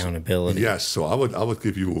 Accountability. So, yes. So I would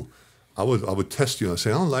give you, I would test you and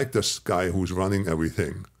say, I don't like this guy who's running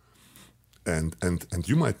everything. And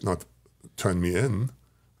you might not turn me in,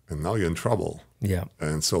 and now you're in trouble. Yeah.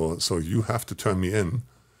 And so you have to turn me in.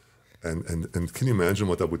 And can you imagine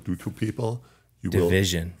what that would do to people?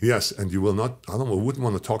 Division. Yes, and you will not, wouldn't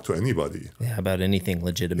want to talk to anybody. Yeah, about anything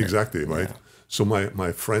legitimate. Exactly, right? Yeah. So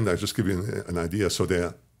my friend, I just give you an idea. So they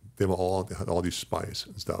had all these spies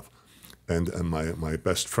and stuff. And my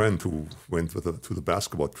best friend who went to the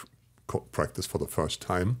basketball practice for the first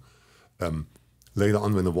time, later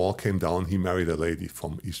on when the wall came down, he married a lady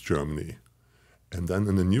from East Germany. And then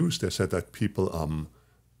in the news, they said that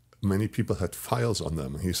many people had files on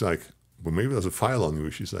them. And he's like, well, maybe there's a file on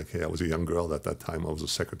you. She's like, hey, I was a young girl at that time. I was a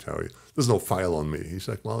secretary. There's no file on me. He's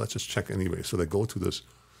like, well, let's just check anyway. So they go to this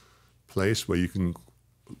place where you can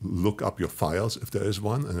look up your files if there is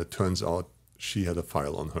one. And it turns out she had a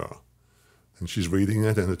file on her. And she's reading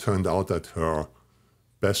it. And it turned out that her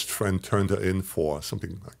best friend turned her in for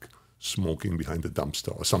something like smoking behind the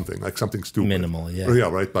dumpster or something, like something stupid. Minimal, yeah. Yeah,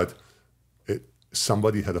 right. But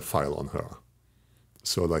somebody had a file on her.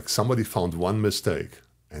 So like somebody found one mistake,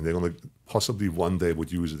 and they're going to possibly one day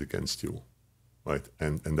would use it against you, right?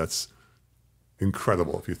 And that's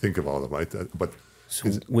incredible if you think about it, right? But so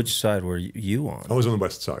which side were you on? I was on the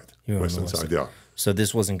west side. You were Western on the west side, side. yeah. So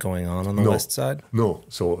this wasn't going on the west side? No.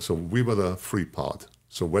 So we were the free part.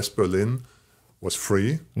 So West Berlin was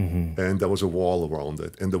free, and there was a wall around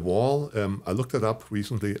it. And the wall, I looked it up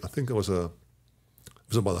recently. I think it was about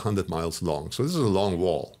 100 miles long. So this is a long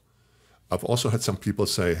wall. I've also had some people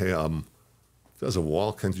say, hey, there's a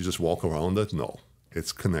wall, can't you just walk around it? No,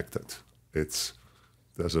 it's connected. There's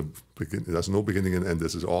no beginning and end.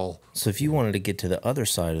 This is all. So if you wanted to get to the other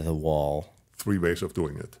side of the wall, 3 ways of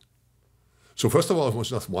doing it. So first of all, it was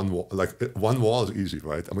just one wall. Like one wall is easy,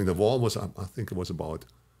 right? I mean, the wall was, I think it was about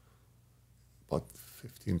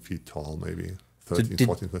 15 feet tall, maybe 13,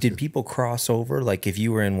 14, 15. Did people cross over? Like if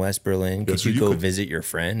you were in West Berlin, could you go visit your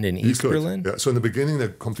friend in East Berlin? Yeah. So in the beginning, they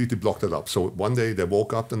completely blocked it up. So one day they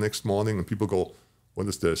woke up the next morning and people go, what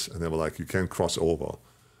is this? And they were like, you can't cross over.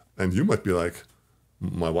 And you might be like,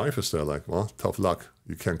 my wife is there, like, well, tough luck.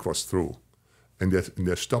 You can't cross through. And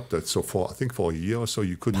they stopped it. So I think for a year or so,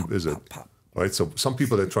 you couldn't visit. Right. So some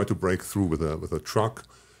people, they tried to break through with a truck,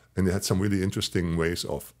 and they had some really interesting ways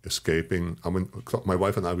of escaping. I mean, my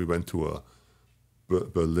wife and I, we went to a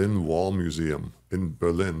Berlin Wall Museum in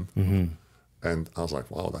Berlin. And I was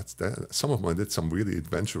like, wow, that's that. Some of them did some really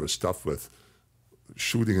adventurous stuff with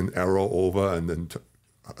shooting an arrow over and then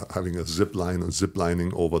having a zip line and zip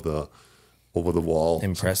lining over the wall.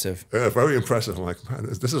 Impressive. Very impressive. I'm like, man,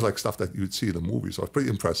 this is like stuff that you'd see in the movies. So it's pretty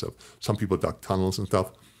impressive. Some people dug tunnels and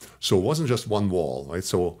stuff. So it wasn't just one wall, right?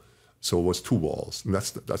 So it was 2 walls. And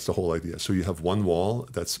that's the whole idea. So you have one wall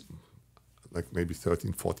that's like maybe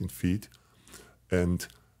 13, 14 feet, and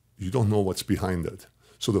you don't know what's behind it.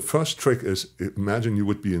 So the first trick is, imagine you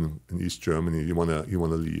would be in East Germany. You wanna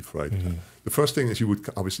leave, right? The first thing is you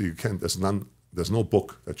can't. There's no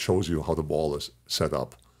book that shows you how the wall is set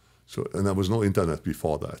up. So, and there was no internet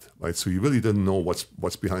before that, right? So you really didn't know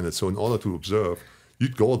what's behind it. So in order to observe,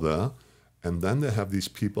 you'd go there, and then they have these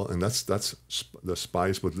people, and that's the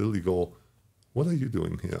spies would literally go, "What are you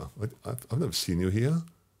doing here? I've never seen you here.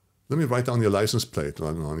 Let me write down your license plate."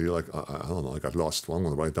 And you're like, I don't know, I got lost. Well, I'm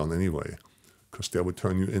going to write down anyway, because they would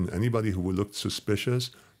turn you in. Anybody who looked suspicious,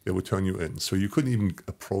 they would turn you in. So you couldn't even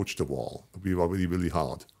approach the wall. It would be really, really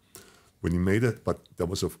hard when you made it. But there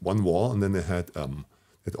was one wall, and then they had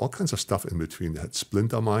all kinds of stuff in between. They had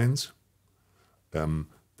splinter mines.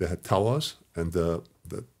 They had towers, and the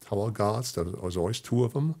tower guards, there was always 2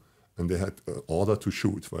 of them, and they had order to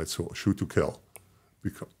shoot, right? So shoot to kill.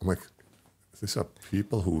 Because I'm like, these are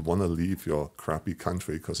people who want to leave your crappy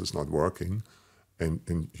country because it's not working,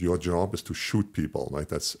 and your job is to shoot people, right?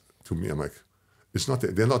 That's, to me, I'm like, it's not,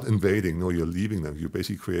 they're not invading. No, you're leaving them. You're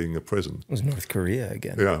basically creating a prison. It was North Korea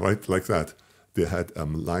again. Yeah, right, like that. They had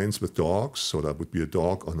lions with dogs, so that would be a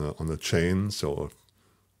dog on a chain. So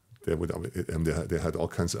they would, and they had all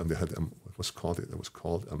kinds of. They had what was called it? It was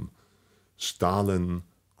called Stalin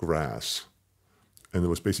grass, and it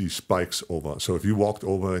was basically spikes over. So if you walked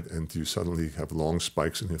over it and you suddenly have long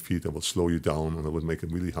spikes in your feet, that will slow you down, and it would make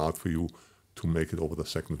it really hard for you to make it over the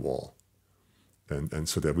second wall. And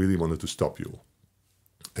so they really wanted to stop you.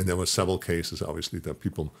 And there were several cases, obviously, that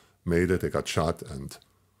people made it, they got shot, and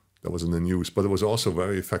that was in the news. But it was also a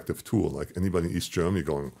very effective tool. Like anybody in East Germany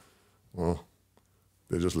going, well,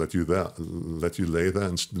 they just let you lay there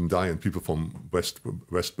and die. And people from West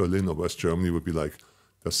Berlin or West Germany would be like,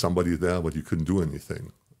 there's somebody there, but you couldn't do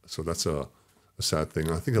anything. So that's a sad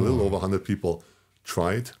thing. I think a little over 100 people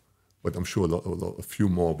tried, but I'm sure a few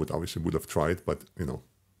more would have tried, but you know.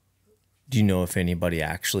 Do you know if anybody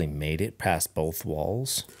actually made it past both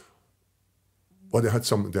walls? Well, they had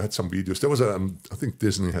some videos. There was I think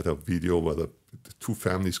Disney had a video where the two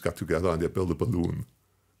families got together and they built a balloon.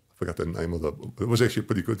 I forgot the name of it was actually a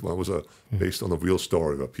pretty good one. It was based on a real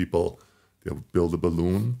story where people, they build a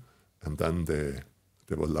balloon and then they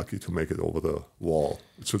were lucky to make it over the wall.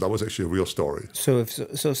 So that was actually a real story. So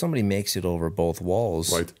if somebody makes it over both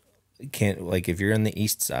walls, right? Can't, like if you're on the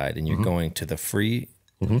east side and you're going to the free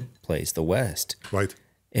place, the west, right?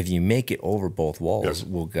 If you make it over both walls,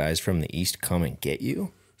 will guys from the east come and get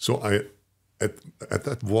you? So at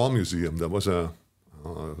that war museum, there was I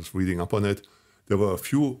was reading up on it. There were a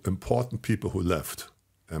few important people who left,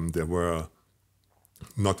 and they were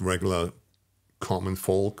not regular common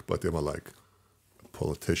folk, but they were like a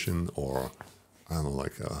politician or I don't know,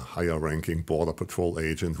 like a higher-ranking border patrol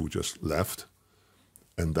agent who just left.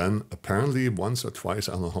 And then apparently once or twice,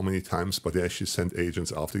 I don't know how many times, but they actually sent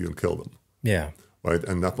agents after you and killed them. Yeah. Right,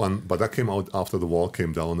 and that came out after the wall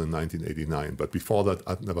came down in 1989. But before that,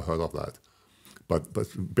 I'd never heard of that.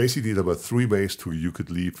 But basically, there were three ways you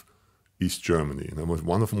could leave East Germany. And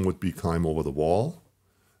one of them would be climb over the wall.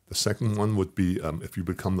 The second one would be if you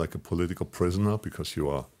become like a political prisoner because you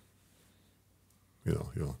are, you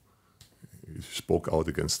spoke out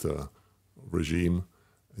against the regime,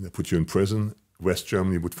 and they put you in prison. West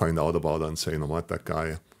Germany would find out about it and say, you know what, that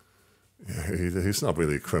guy, he's not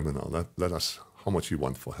really a criminal. Let us. How much you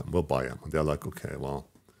want for him? We'll buy him. And they're like, okay, well,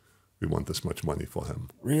 we want this much money for him.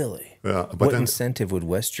 Really? Yeah. But what incentive would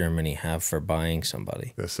West Germany have for buying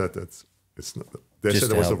somebody? They said it's not. They said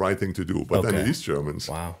it was the right thing to do. But then the East Germans,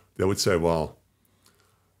 they would say, well,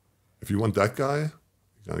 if you want that guy,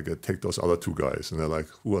 you're gonna take those other two guys. And they're like,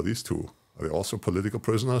 who are these two? Are they also political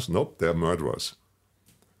prisoners? Nope, they're murderers.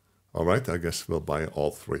 All right, I guess we'll buy all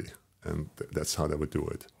three. And that's how they would do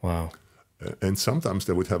it. Wow. And sometimes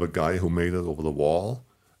they would have a guy who made it over the wall,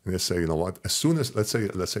 and they say, you know what? As soon as let's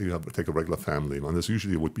say you have to take a regular family, and this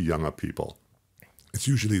usually would be younger people. It's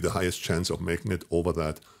usually the highest chance of making it over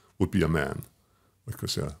that would be a man,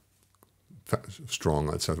 because they're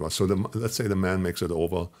strong, etc. So let's say the man makes it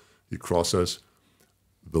over, he crosses,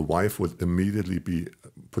 the wife would immediately be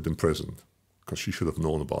put in prison because she should have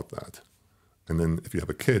known about that. And then if you have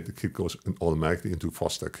a kid, the kid goes automatically into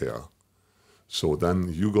foster care. So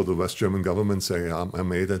then you go to the West German government, say, I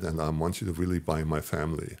made it, and I want you to really buy my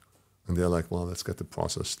family. And they're like, well, let's get the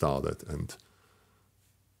process started. And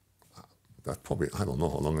that probably, I don't know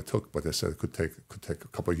how long it took, but they said it could take a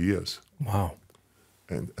couple of years. Wow.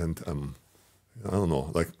 And I don't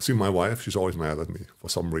know, like, see, my wife, she's always mad at me for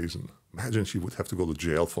some reason. Imagine she would have to go to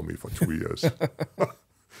jail for me for 2 years.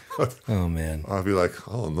 Oh, man. I'd be like,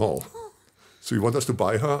 I don't know. So you want us to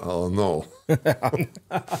buy her? Oh, no.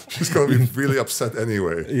 She's going to be really upset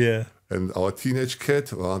anyway. Yeah. And our teenage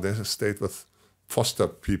kid, well, they stayed with foster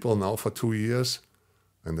people now for 2 years.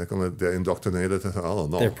 And they're indoctrinated. I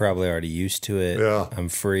don't know. They're probably already used to it. Yeah. I'm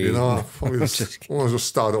free. You know, we'll just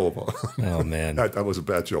start over. Oh, man. That was a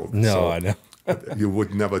bad joke. No, so I know. you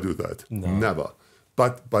would never do that. No. Never.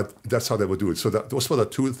 But that's how they would do it. So those were the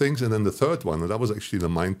two things. And then the third one, and that was actually the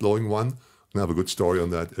mind-blowing one, and I have a good story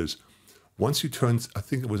on that, is once you turned, I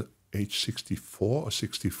think it was age 64 or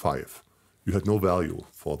 65, you had no value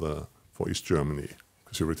for East Germany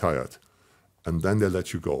because you retired. And then they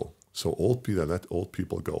let you go. So they let old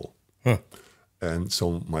people go. Huh. And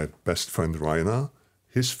so my best friend Rainer,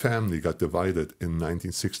 his family got divided in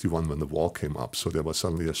 1961 when the wall came up. So they were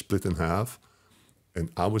suddenly a split in half. And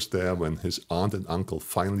I was there when his aunt and uncle,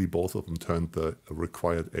 finally both of them turned the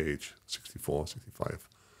required age, 64, 65.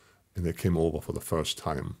 And they came over for the first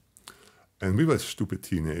time. And we were stupid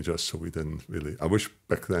teenagers, so we didn't really. I wish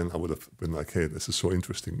back then I would have been like, hey, this is so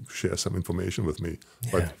interesting, share some information with me.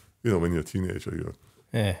 Yeah. But, when you're a teenager,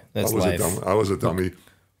 that's life. I was a dummy.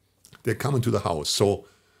 They come into the house. So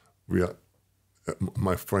we are,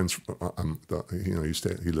 my friends,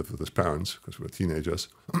 he lived with his parents because we were teenagers.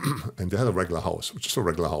 And they had a regular house, just a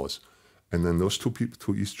regular house. And then those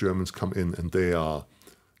two East Germans come in and they're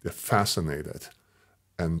fascinated.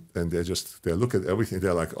 And they look at everything.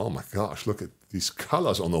 They're like, oh my gosh, look at these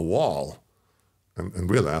colors on the wall. And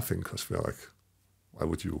we're laughing because we're like, why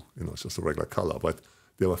would you? It's just a regular color. But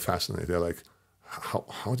they were fascinated. They're like,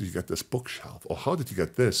 how did you get this bookshelf? Or how did you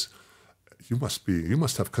get this? You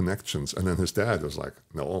must have connections. And then his dad was like,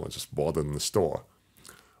 no, I just bought it in the store.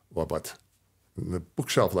 Well, but the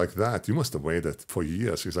bookshelf like that, you must have waited for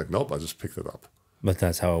years. He's like, nope, I just picked it up. But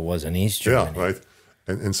that's how it was in East Germany. Yeah, right.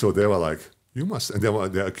 And so they were like, you must, and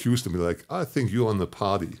they accused him, like, I think you're on the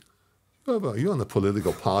party. You're on a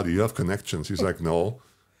political party. You have connections. He's like, no,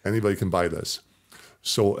 anybody can buy this.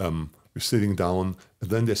 So we're sitting down, and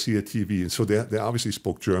then they see a TV. And so they obviously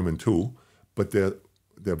spoke German too, but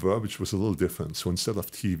their verbiage was a little different. So instead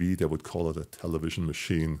of TV, they would call it a television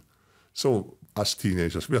machine. So us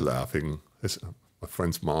teenagers, we're laughing. My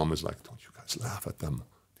friend's mom is like, don't you guys laugh at them.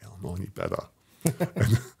 They don't know any better.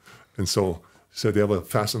 and so they were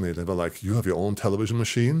fascinated. They were like, you have your own television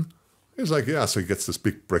machine? He's like, yeah. So he gets this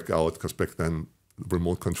big brick out, because back then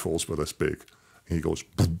remote controls were this big. And he goes,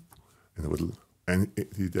 boom,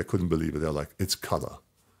 they couldn't believe it. They're like, it's color.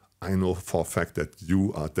 I know for a fact that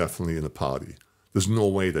you are definitely in a party. There's no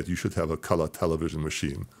way that you should have a color television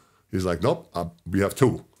machine. He's like, nope, we have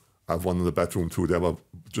two. I have one in the bedroom too. They were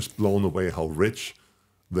just blown away how rich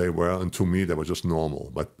they were. And to me, they were just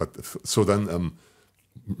normal. But so then,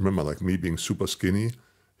 remember, like me being super skinny,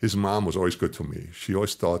 his mom was always good to me. She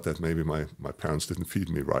always thought that maybe my parents didn't feed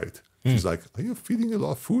me right. She's like, are you feeding a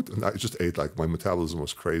lot of food? And I just ate, like my metabolism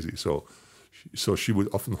was crazy. So she would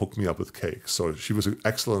often hook me up with cakes. So she was an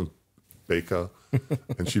excellent baker,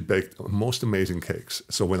 and she baked most amazing cakes.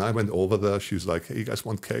 So when I went over there, she was like, hey, you guys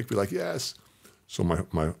want cake? We're like, yes. So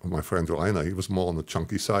my friend Rainer, he was more on the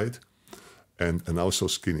chunky side, and I was so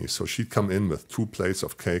skinny. So she'd come in with 2 plates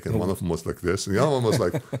of cake, and one of them was like this, and the other one was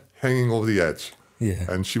like hanging over the edge. Yeah.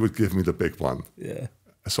 And she would give me the big one. Yeah.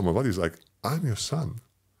 So my buddy's like, I'm your son.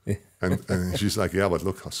 Yeah. And she's like, yeah, but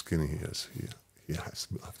look how skinny he is. He has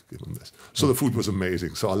to have to give him this. So the food was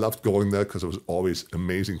amazing. So I loved going there because it was always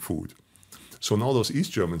amazing food. So now those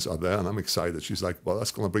East Germans are there, and I'm excited. She's like, well,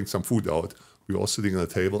 that's going to bring some food out. We're all sitting at a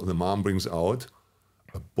table, and the mom brings out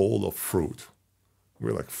a bowl of fruit.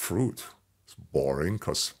 We're like, fruit? It's boring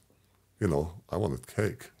because, I wanted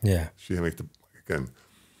cake. Yeah. She made again.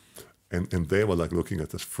 And they were like looking at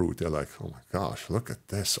this fruit. They're like, oh my gosh, look at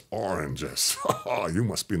this, oranges. You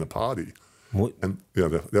must be in a party. What? And they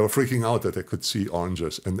were freaking out that they could see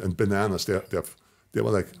oranges and bananas. They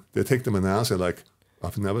were like, they take the bananas, they're like,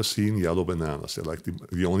 I've never seen yellow bananas. They're like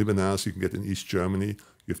the only bananas you can get in East Germany.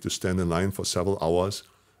 You have to stand in line for several hours,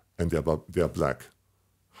 and they're black.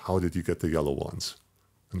 How did you get the yellow ones?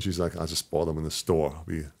 And she's like, I just bought them in the store.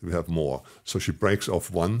 We have more. So she breaks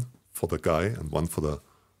off one for the guy and one for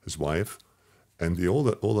his wife. And the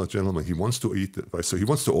older gentleman, he wants to eat it, right? So he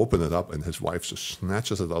wants to open it up, and his wife just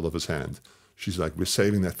snatches it out of his hand. She's like, we're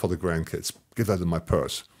saving that for the grandkids. Give that in my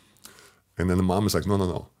purse. And then the mom is like,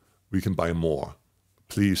 no. We can buy more.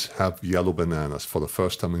 Please have yellow bananas for the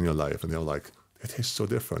first time in your life. And they're like, they taste so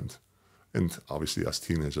different. And obviously, as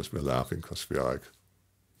teenagers, we're laughing because we're like,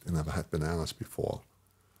 they never had bananas before.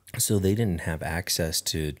 So they didn't have access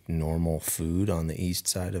to normal food on the east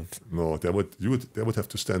side of... No, they would have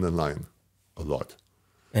to stand in line a lot.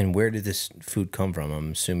 And where did this food come from?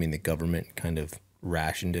 I'm assuming the government kind of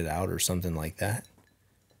rationed it out or something like that?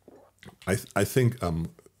 I think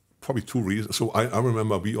probably 2 reasons. So I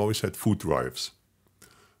remember we always had food drives.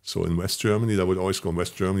 So in West Germany, I would always go in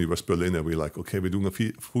West Germany, West Berlin, and we're like, okay, we're doing a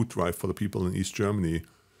food drive for the people in East Germany.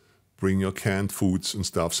 Bring your canned foods and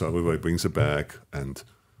stuff. So everybody brings a bag and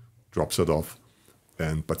drops it off.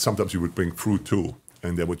 But sometimes you would bring fruit too.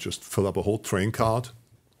 And they would just fill up a whole train cart.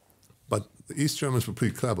 But the East Germans were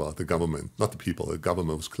pretty clever, the government, not the people. The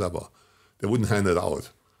government was clever. They wouldn't hand it out.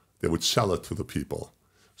 They would sell it to the people.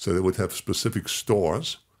 So they would have specific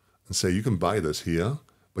stores and say, you can buy this here,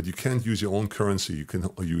 but you can't use your own currency. You can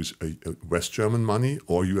use a West German money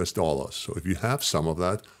or US dollars. So if you have some of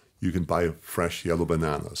that, you can buy fresh yellow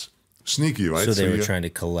bananas. Sneaky, right? So they were trying to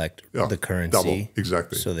collect the currency. Double,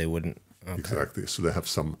 exactly. So they wouldn't... Okay. Exactly. So they have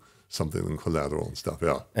something in collateral and stuff,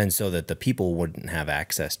 yeah. And so that the people wouldn't have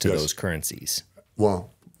access to those currencies.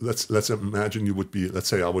 Well, let's imagine you would be, let's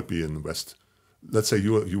say I would be in West, let's say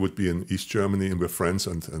you would be in East Germany and we're friends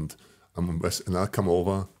and I'm in West, and I come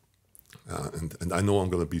over and I know I'm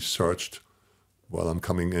going to be searched while I'm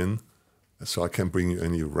coming in, so I can't bring you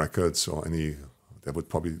any records or any, they would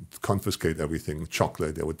probably confiscate everything,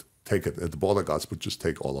 chocolate, they would take it, the border guards would just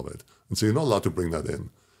take all of it. And so you're not allowed to bring that in.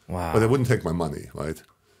 Wow. But they wouldn't take my money, right?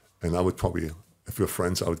 And I would probably, if we're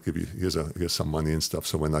friends, I would give you, here's some money and stuff.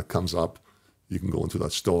 So when that comes up, you can go into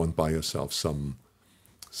that store and buy yourself some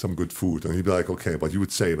good food. And you'd be like, okay, but you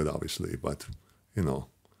would save it, obviously. But,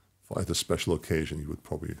 for at a special occasion, you would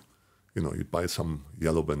probably you'd buy some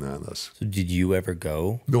yellow bananas. So did you ever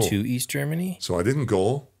go to East Germany? So I didn't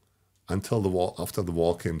go until after the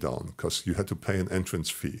wall came down, because you had to pay an entrance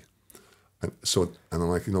fee. And I'm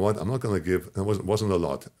like, you know what? I'm not going to give. And it wasn't a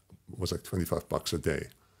lot. It was like $25 a day.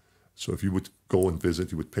 So if you would go and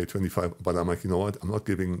visit, you would pay 25. But I'm like, you know what? I'm not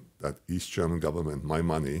giving that East German government my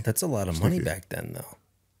money. That's a lot of money back then, though.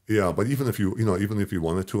 Yeah, but even if you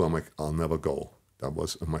wanted to, I'm like, I'll never go.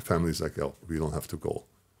 And my family's like, oh, we don't have to go,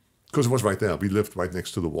 because it was right there. We lived right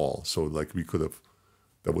next to the wall, so like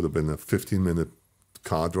that would have been a 15-minute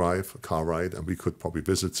car ride, and we could probably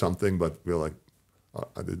visit something. But we're like,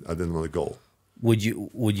 I didn't want to go. Would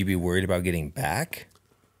you be worried about getting back?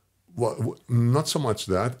 Well, not so much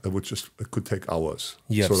that. It could take hours.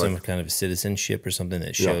 You have some kind of citizenship or something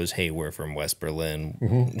that shows, hey, we're from West Berlin.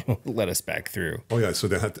 Mm-hmm. Let us back through. Oh yeah, so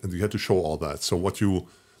you had to show all that. So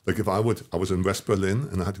if I was in West Berlin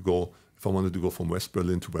and I had to go, if I wanted to go from West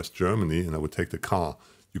Berlin to West Germany, and I would take the car,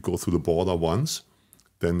 you go through the border once,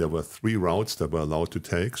 then there were 3 routes that were allowed to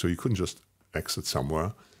take, so you couldn't just exit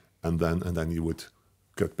somewhere, and then you would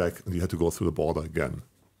get back and you had to go through the border again.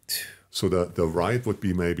 So the ride would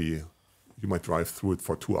be maybe, you might drive through it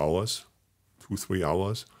for 2 hours, 3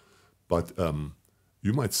 hours, but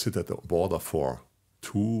you might sit at the border for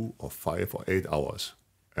 2 or 5 or 8 hours.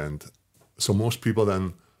 And so most people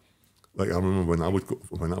then, like I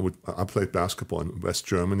remember I played basketball in West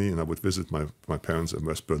Germany, and I would visit my parents in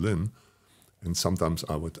West Berlin, and sometimes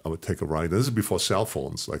I would take a ride. This is before cell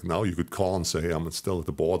phones. Like now you could call and say, hey, I'm still at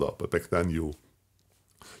the border, but back then you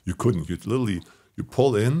couldn't. You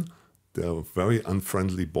pull in. There were very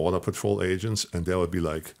unfriendly border patrol agents, and they would be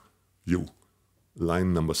like,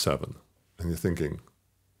 line number 7. And you're thinking,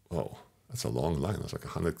 oh, that's a long line. That's like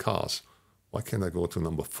 100 cars. Why can't I go to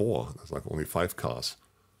number 4? There's like only 5 cars.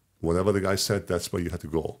 Whatever the guy said, that's where you had to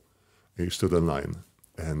go. And you stood in line.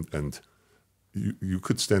 And you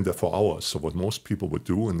could stand there for hours. So what most people would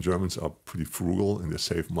do, and Germans are pretty frugal and they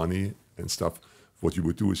save money and stuff, what you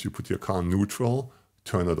would do is you put your car in neutral,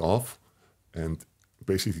 turn it off, and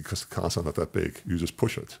basically, because the cars are not that big, you just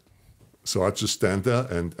push it. So I'd just stand there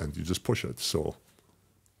and you just push it. So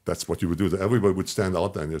that's what you would do. Everybody would stand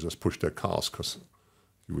out there and they just push their cars, because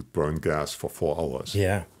you would burn gas for 4 hours.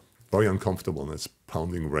 Yeah. Very uncomfortable, and it's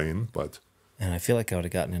pounding rain, but... And I feel like I would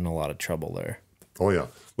have gotten in a lot of trouble there. Oh, yeah.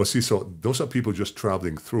 Well, see, so those are people just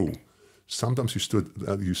traveling through. Sometimes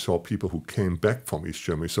you saw people who came back from East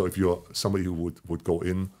Germany. So if you're somebody who would go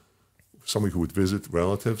in, somebody who would visit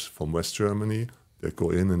relatives from West Germany, they'd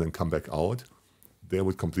go in and then come back out, they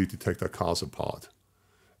would completely take their cars apart.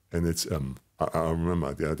 And it's, I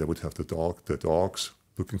remember they would have the dogs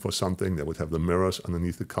looking for something. They would have the mirrors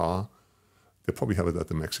underneath the car. They probably have it at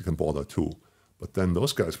the Mexican border too. But then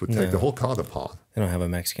those guys would take the whole car apart. They don't have a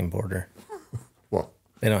Mexican border. Well,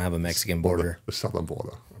 they don't have a Mexican border. The southern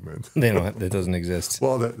border, I mean. They don't. That doesn't exist.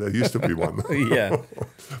 Well, there used to be one. Yeah.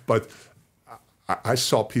 But I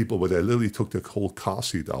saw people where they literally took the whole car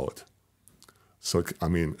seat out. So, I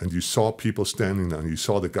mean, and you saw people standing there, and you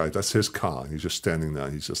saw the guy, that's his car, and he's just standing there,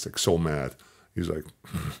 and he's just like so mad. He's like,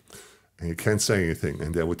 and he can't say anything,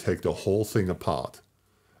 and they would take the whole thing apart,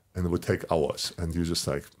 and it would take hours, and you're just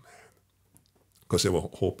like, man, because they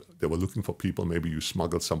were looking for people, maybe you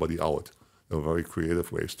smuggled somebody out. There were very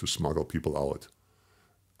creative ways to smuggle people out.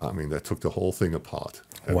 I mean, they took the whole thing apart.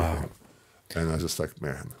 Everything. Wow. And I was just like,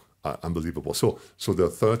 man, unbelievable. So the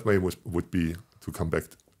third way would be to come back.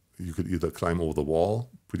 You could either climb over the wall,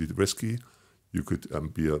 pretty risky. You could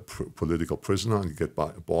be a political prisoner and you get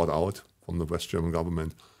bought out from the West German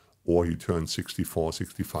government, or you turn 64,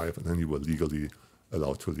 65, and then you were legally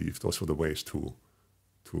allowed to leave. Those were the ways to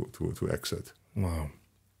exit. Wow.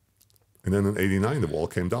 And then in 89, the wall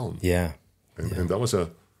came down. Yeah. And that was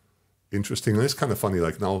interesting. And it's kind of funny.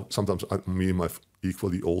 Like now, sometimes me and my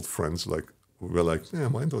equally old friends, like we're like, yeah,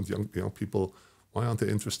 why don't young people? Why aren't they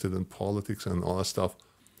interested in politics and all that stuff?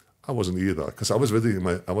 I wasn't either, because I was visiting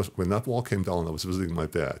when that wall came down. I was visiting my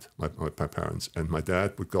dad, my parents, and my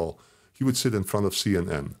dad would go. He would sit in front of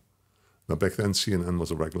CNN. Now back then, CNN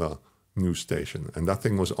was a regular news station, and that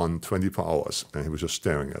thing was on 24 hours, and he was just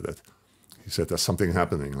staring at it. He said, "There's something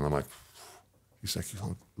happening," and I'm like, he's like, "You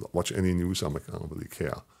don't watch any news?" I'm like, "I don't really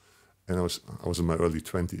care." And I was in my early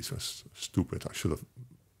 20s. I was stupid. I should have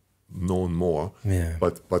known more. Yeah.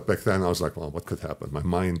 But back then, I was like, well, what could happen? My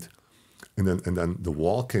mind. And then the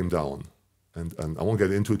wall came down, and I won't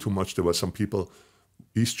get into it too much. There were some people,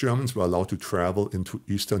 East Germans were allowed to travel into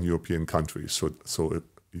Eastern European countries. So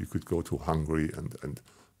you could go to Hungary and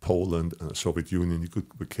Poland and the Soviet Union. You could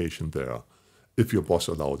vacation there if your boss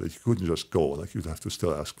allowed it. You couldn't just go. Like you'd have to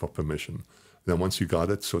still ask for permission. Then once you got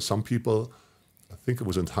it, so some people, think it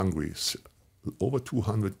was in Hungary, over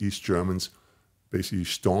 200 East Germans basically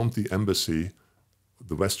stormed the embassy,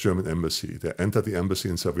 the West German embassy. They entered the embassy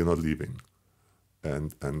and said, we're not leaving.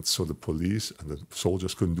 And so the police and the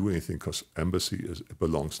soldiers couldn't do anything because embassy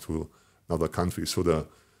belongs to another country. So the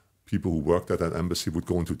people who worked at that embassy would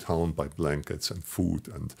go into town, buy blankets and food,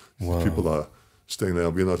 and people are staying there,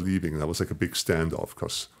 we're not leaving. And that was like a big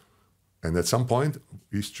standoff. And at some point,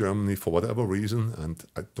 East Germany, for whatever reason, and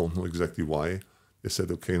I don't know exactly why, they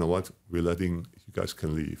said, okay, you know what, we're letting, you guys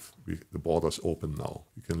can leave. The border's open now,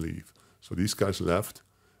 you can leave. So these guys left,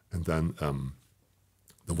 and then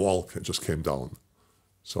the wall just came down.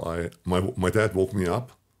 So my dad woke me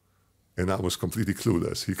up, and I was completely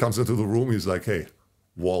clueless. He comes into the room, he's like, hey,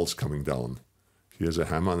 wall's coming down. Here's a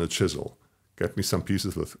hammer and a chisel. Get me some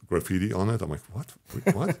pieces with graffiti on it. I'm like, what?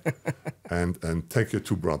 What? and take your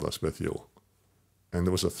two brothers with you. And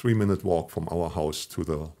there was a 3-minute walk from our house to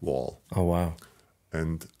the wall. Oh, wow.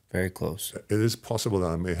 And very close. It is possible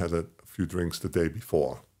that I may have had a few drinks the day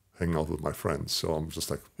before, hanging out with my friends. So I'm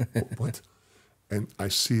just like, what? And I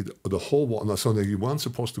see the whole wall. Now, so you weren't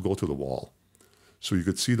supposed to go to the wall. So you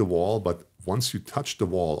could see the wall, but once you touched the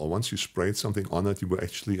wall or once you sprayed something on it, you were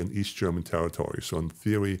actually in East German territory. So in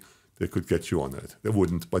theory, they could get you on it. They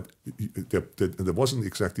wouldn't, but there wasn't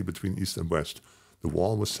exactly between East and West. The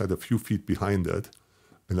wall was set a few feet behind it,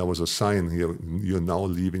 and there was a sign here, you're now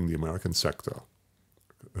leaving the American sector.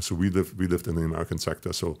 So we lived in the American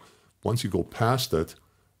sector. So once you go past it,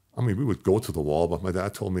 I mean, we would go to the wall, but my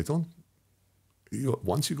dad told me,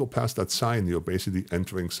 once you go past that sign, you're basically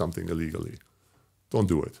entering something illegally. Don't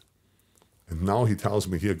do it. And now he tells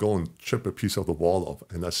me, here, go and chip a piece of the wall off.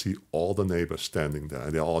 And I see all the neighbors standing there,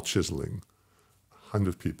 and they're all chiseling.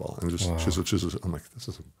 100 people, and just chisel. I'm like, this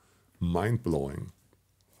is mind-blowing.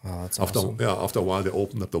 Wow, that's awesome. After a while, they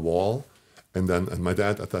opened up the wall. And my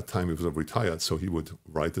dad at that time, he was retired, so he would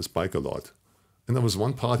ride his bike a lot. And there was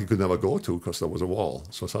one part he could never go to because there was a wall.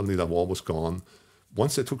 So suddenly that wall was gone.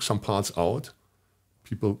 Once they took some parts out,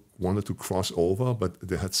 people wanted to cross over, but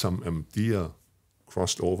they had some deer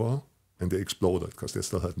crossed over, and they exploded because they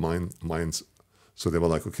still had mines. So they were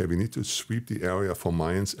like, okay, we need to sweep the area for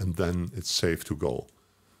mines, and then it's safe to go.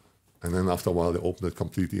 And then after a while, they opened it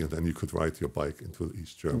completely, and then you could ride your bike into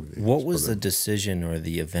East Germany. What was the decision or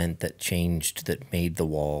the event that changed that made the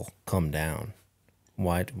wall come down?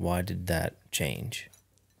 Why did that change?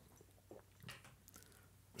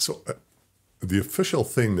 So the official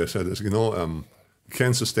thing they said is, you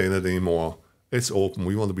can't sustain it anymore. It's open.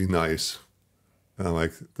 We want to be nice. And I'm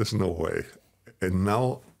like, there's no way. And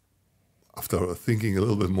now, after thinking a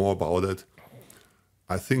little bit more about it,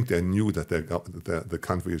 I think they knew that the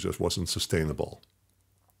country just wasn't sustainable.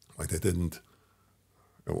 Like it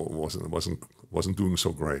wasn't doing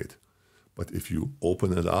so great. But if you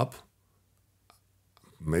open it up,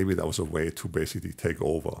 maybe that was a way to basically take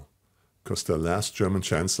over. Because the last German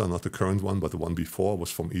chancellor, not the current one, but the one before,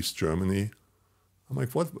 was from East Germany. I'm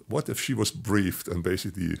like, what if she was briefed and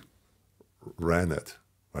basically ran it,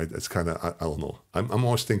 right? It's kind of, I don't know. I'm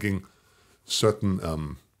always thinking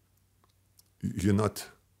certain, you're not,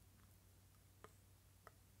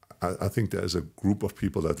 I think there's a group of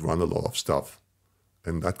people that run a lot of stuff.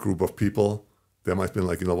 And that group of people, they might have been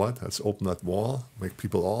like, you know what, let's open that wall, make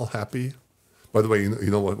people all happy. By the way, you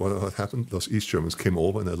know what happened? Those East Germans came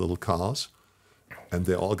over in their little cars, and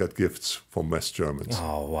they all got gifts from West Germans.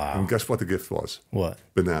 Oh, wow. And guess what the gift was? What?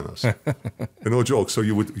 Bananas. No joke. So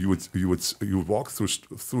you would walk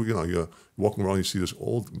through, you're walking around, you see these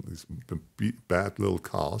bad little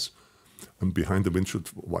cars, and behind the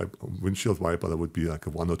windshield wiper, there would be like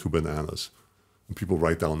 1 or 2 bananas. And people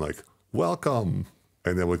write down like, welcome.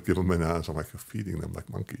 And they would give them bananas. I'm like, feeding them like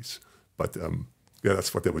monkeys. But yeah,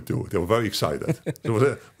 that's what they would do. They were very excited. It was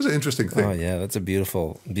an interesting thing. Oh, yeah, that's a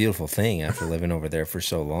beautiful, beautiful thing after living over there for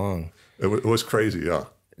so long. It was crazy, yeah.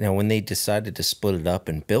 Now, when they decided to split it up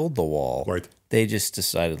and build the wall, right, they just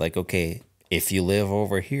decided, like, okay, if you live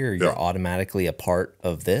over here, you're automatically a part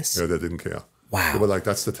of this? Yeah, they didn't care. Wow. They were like,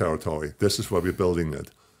 that's the territory. This is where we're building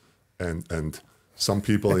it. And some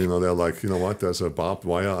people, they're like, you know what, there's a barbed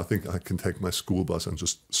wire. I think I can take my school bus and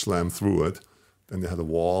just slam through it. Then they had a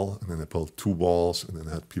wall, and then they built 2 walls, and then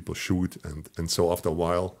they had people shoot. And so after a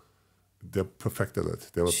while, they perfected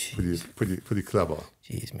it. They were pretty clever.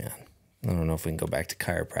 Jeez, man. I don't know if we can go back to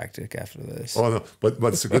chiropractic after this. Oh, no,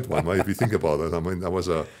 but it's a good one, right? If you think about it. I mean, that was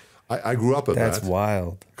I grew up at that. That's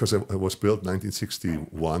wild. Because it was built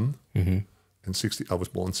 1961, and I was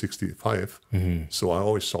born 65, so I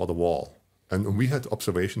always saw the wall. And we had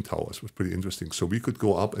observation towers. It was pretty interesting. So we could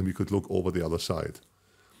go up and we could look over the other side.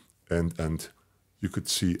 And you could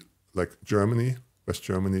see, like Germany, West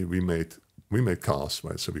Germany, we made we make cars,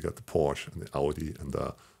 right? So we got the Porsche and the Audi and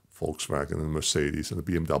the Volkswagen and the Mercedes and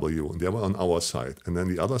the BMW, and they were on our side. And then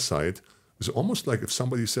the other side is almost like if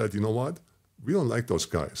somebody said, you know what, we don't like those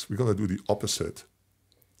guys. We're going to do the opposite.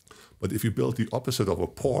 But if you build the opposite of a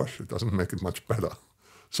Porsche, it doesn't make it much better.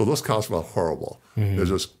 So those cars were horrible. They're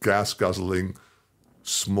just gas guzzling,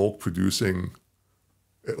 smoke producing.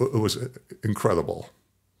 It was incredible.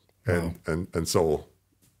 And so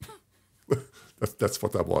that's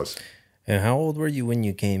what that was. And how old were you when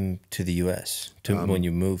you came to the U.S., when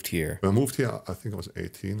you moved here? When I moved here, I think I was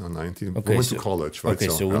 18 or 19. Okay, we went to college, right? Okay,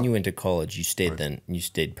 so when you went to college, you stayed then? You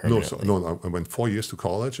stayed permanently? No, I went 4 years to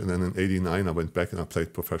college, and then in '89, I went back and I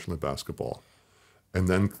played professional basketball. And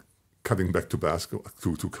then cutting back to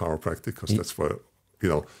basketball, to chiropractic, because that's where,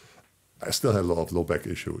 I still had a lot of low back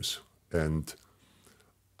issues. And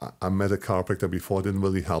I met a chiropractor before, didn't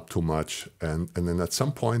really help too much. And then at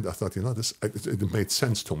some point, I thought, it made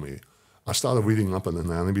sense to me. I started reading up on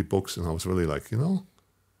anatomy books, and I was really like,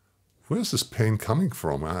 where's this pain coming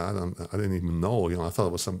from? I didn't even know. I thought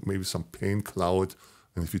it was maybe some pain cloud,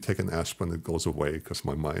 and if you take an aspirin, it goes away. Because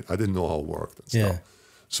my mind, I didn't know how it worked and stuff.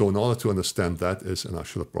 So in order to understand that and I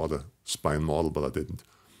should have brought a spine model, but I didn't.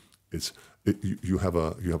 You have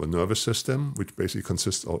a nervous system which basically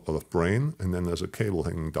consists of brain, and then there's a cable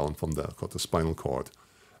hanging down from there called the spinal cord,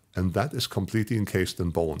 and that is completely encased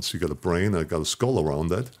in bones. You got a brain, I got a skull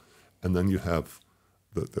around it. And then you have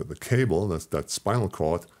the cable, that spinal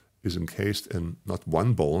cord, is encased in not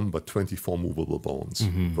one bone, but 24 movable bones,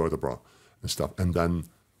 vertebra and stuff. And then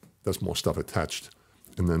there's more stuff attached.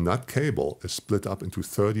 And then that cable is split up into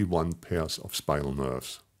 31 pairs of spinal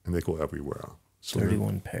nerves, and they go everywhere. So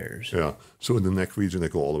 31 pairs. Yeah. So in the neck region, they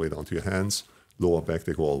go all the way down to your hands. Lower back,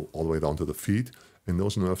 they go all the way down to the feet. And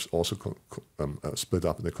those nerves also split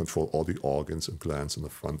up, and they control all the organs and glands in the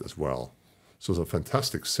front as well. So it's a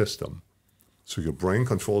fantastic system. So your brain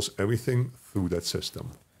controls everything through that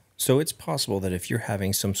system. So it's possible that if you're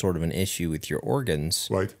having some sort of an issue with your organs,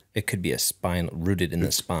 right, it could be rooted in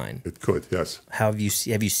the spine. It could, yes. Have you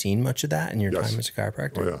seen much of that in your time as a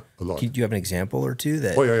chiropractor? Oh yeah, a lot. Do you have an example or two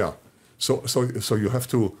that? Oh yeah. So you have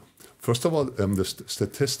to. First of all, the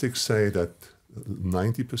statistics say that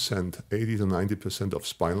 90%, 80 to 90% of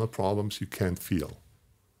spinal problems you can't feel.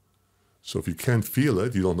 So if you can't feel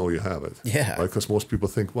it, you don't know you have it. Yeah. Right? Because most people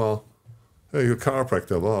think, well, hey, you're a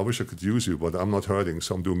chiropractor. Well, I wish I could use you, but I'm not hurting,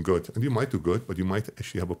 so I'm doing good. And you might do good, but you might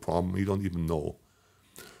actually have a problem you don't even know.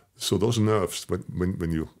 So those nerves,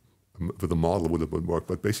 when you, with a model would have worked,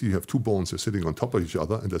 but basically you have two bones, they're sitting on top of each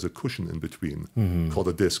other, and there's a cushion in between called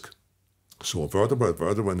a disc. So a vertebra,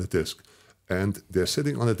 and a disc. And they're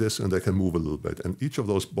sitting on a disc, and they can move a little bit. And each of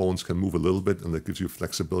those bones can move a little bit, and that gives you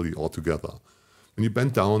flexibility altogether. When you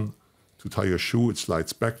bend down to tie your shoe, it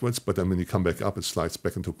slides backwards, but then when you come back up, it slides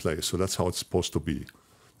back into place. So that's how it's supposed to be.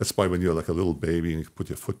 That's why when you're like a little baby and you put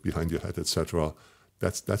your foot behind your head, etc.,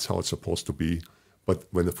 that's how it's supposed to be. But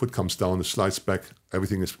when the foot comes down, it slides back,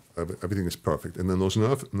 everything is perfect. And then those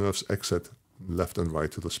nerves exit left and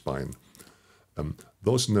right to the spine.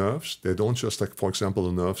 Those nerves, they don't just, like, for example,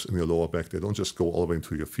 the nerves in your lower back, they don't just go all the way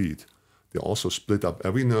into your feet. They also split up.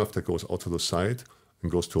 Every nerve that goes out to the side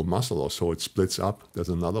and goes to a muscle or so, it splits up. There's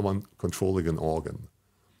another one controlling an organ.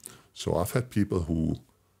 So I've had people who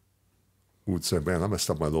would say, man, I messed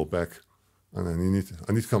up my low back, and I need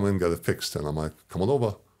to come in and get it fixed. And I'm like, come on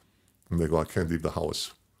over. And they go, I can't leave the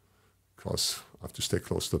house because I have to stay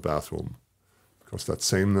close to the bathroom. Because that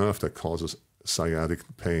same nerve that causes sciatic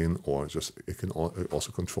pain, or just it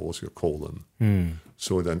also controls your colon.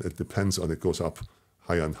 So then it depends on, it goes up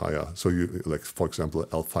higher and higher. So you, like, for example,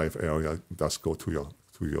 L5 area does go to your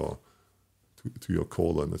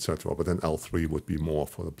colon, etc. But then L3 would be more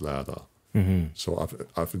for the bladder. So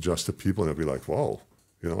I've adjusted people, and they'd be like, "Whoa,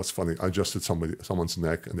 it's funny. I adjusted someone's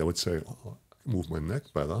neck, and they would say, oh, I can move my neck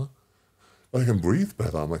better, but I can breathe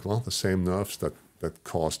better." I'm like, well, the same nerves that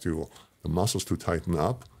caused the muscles to tighten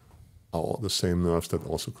up are the same nerves that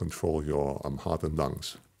also control your heart and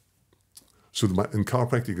lungs. So in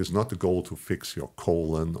chiropractic, is not the goal to fix your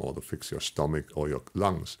colon or to fix your stomach or your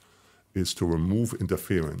lungs. It's to remove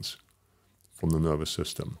interference from the nervous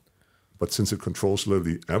system. But since it controls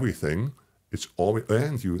literally everything, it's always,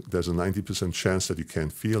 there's a 90% chance that you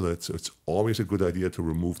can't feel it. So it's always a good idea to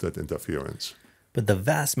remove that interference. But the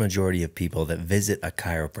vast majority of people that visit a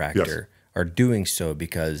chiropractor are doing so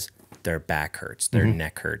because their back hurts, their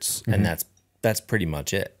neck hurts, and that's pretty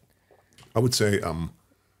much it. I would say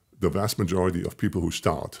the vast majority of people who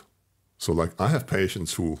start. So, like, I have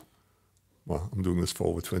patients who, well, I'm doing this for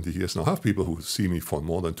over 20 years now. I have people who see me for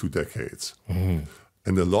more than 2 decades.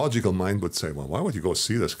 And the logical mind would say, well, why would you go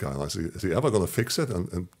see this guy? Like, is he ever going to fix it?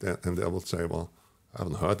 And they would say, well, I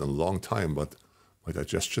haven't heard in a long time, but my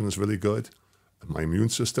digestion is really good. And my immune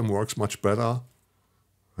system works much better.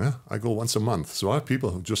 Yeah, I go once a month. So I have people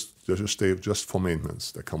who just stay just for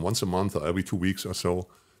maintenance. They come once a month or every 2 weeks or so.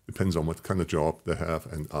 Depends on what kind of job they have.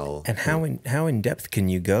 And how in depth can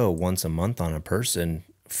you go once a month on a person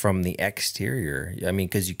from the exterior? I mean,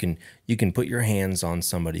 because you can put your hands on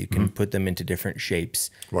somebody, you can put them into different shapes,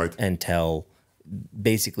 right, and tell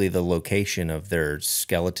basically the location of their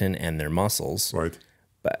skeleton and their muscles. Right.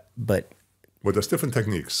 But well, there's different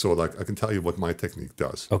techniques. So like I can tell you what my technique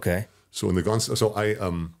does. Okay. So in the Gonstead, so I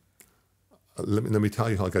let me tell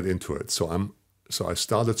you how I got into it. So I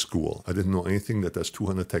started school. I didn't know anything that there's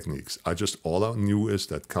 200 techniques. All I knew is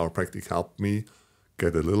that chiropractic helped me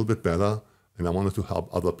get a little bit better, and I wanted to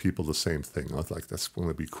help other people the same thing. I was like, that's going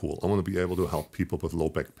to be cool. I want to be able to help people with low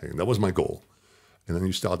back pain. That was my goal. And then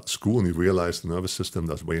you start school and you realize the nervous system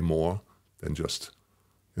does way more than just,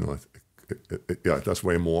 it does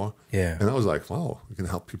way more. Yeah. And I was like, wow, you can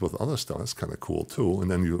help people with other stuff. That's kind of cool too.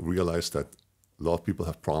 And then you realize that a lot of people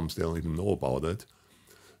have problems. They don't even know about it.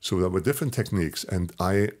 So there were different techniques, and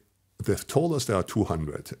they've told us there are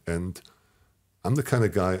 200, and I'm the kind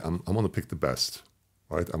of guy, I want to pick the best,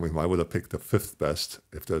 right? I mean, why would I pick the 5th best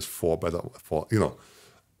if there's 4 better,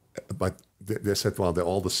 but they said, well, they're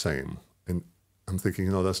all the same. And I'm thinking,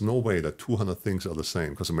 there's no way that 200 things are the same,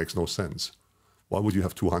 because it makes no sense. Why would you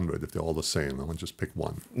have 200 if they're all the same? I want to just pick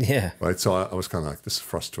one. Yeah. Right, so I was kind of like, this is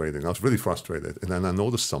frustrating. I was really frustrated. And then I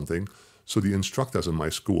noticed something. So the instructors in my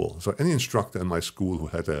school, so any instructor in my school who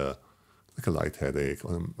had a light headache,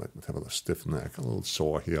 or might have a stiff neck, a little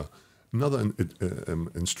sore here, another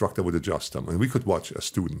instructor would adjust them. And we could watch as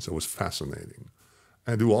students. It was fascinating.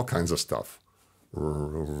 And do all kinds of stuff.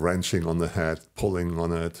 Wrenching on the head, pulling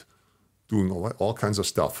on it, doing all kinds of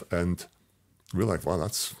stuff. And we're like, wow,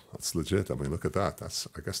 that's legit. I mean, look at that.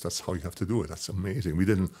 I guess that's how you have to do it. That's amazing.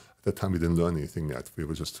 At that time, we didn't learn anything yet. We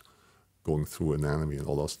were just going through anatomy and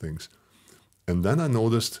all those things. And then I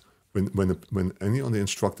noticed when any of the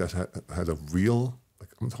instructors had a real,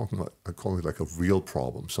 I call it like a real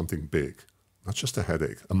problem, something big, not just a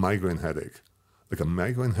headache, a migraine headache, like a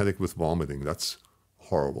migraine headache with vomiting, that's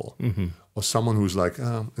horrible. Mm-hmm. Or someone who's like,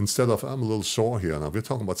 instead of, I'm a little sore here. Now we're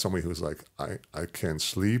talking about somebody who's like, I can't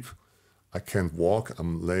sleep, I can't walk,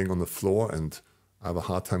 I'm laying on the floor and I have a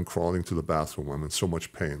hard time crawling to the bathroom, I'm in so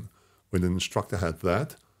much pain. When an instructor had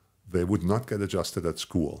that, they would not get adjusted at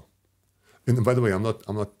school. And by the way, I'm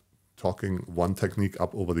not talking one technique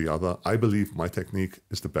up over the other. I believe my technique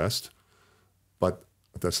is the best, but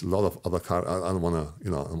there's a lot of other. I don't want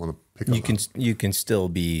to pick up. You can still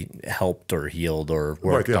be helped or healed or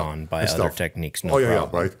worked on by other techniques. No problem. Yeah,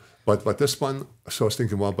 right. But this one, so I was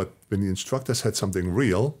thinking, well, but when the instructors had something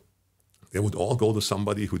real, they would all go to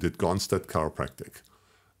somebody who did Gonstead chiropractic.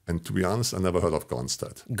 And to be honest, I never heard of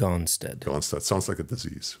Gonstead. Gonstead sounds like a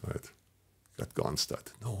disease, right? Got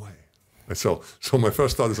Gonstead. No way. And so my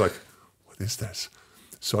first thought is like, what is this?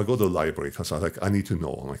 So I go to the library because I need to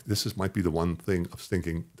know. I'm like, might be the one thing I was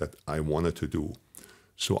thinking that I wanted to do.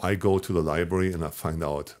 So I go to the library and I find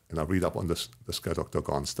out, and I read up on this guy, Dr.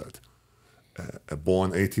 Gonstead.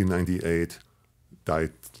 Born 1898,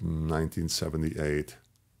 died 1978.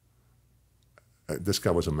 This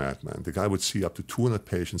guy was a madman. The guy would see up to 200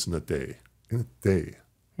 patients in a day.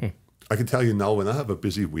 I can tell you now, when I have a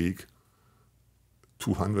busy week,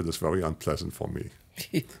 200 is very unpleasant for me.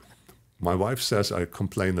 My wife says I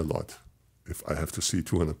complain a lot if I have to see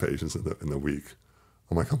 200 patients in a week.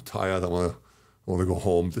 I'm like, I'm tired. I want to go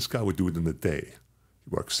home. This guy would do it in a day. He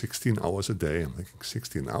works 16 hours a day. I'm thinking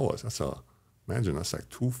 16 hours. Imagine that's like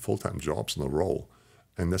 2 full-time jobs in a row.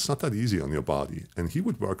 And that's not that easy on your body. And he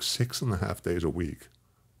would work 6.5 days a week.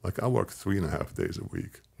 Like I work 3.5 days a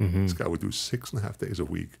week. Mm-hmm. This guy would do 6.5 days a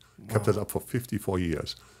week. Wow. Kept it up for 54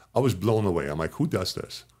 years. I was blown away. I'm like, who does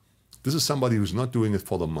this? This is somebody who's not doing it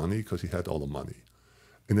for the money because he had all the money.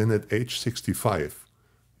 And then at age 65,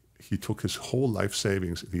 he took his whole life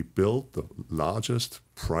savings. He built the largest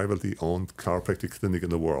privately owned chiropractic clinic in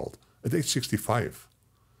the world. At age 65.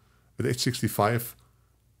 At age 65,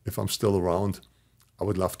 if I'm still around, I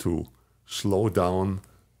would love to slow down,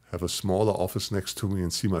 have a smaller office next to me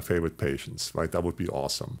and see my favorite patients, right? That would be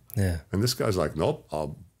awesome. Yeah. And this guy's like, nope,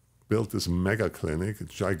 I'll build this mega clinic, a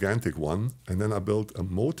gigantic one, and then I built a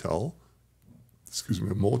motel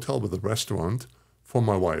with a restaurant for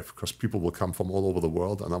my wife, because people will come from all over the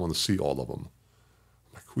world and I want to see all of them.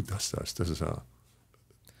 I'm like, who does this? This is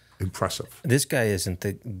impressive. This guy isn't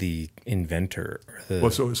the inventor. Well,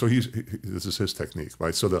 so this is his technique,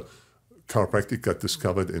 right? So the chiropractic got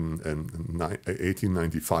discovered in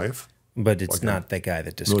 1895. But it's not the guy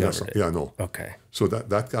that discovered it. Yeah, no. Okay. So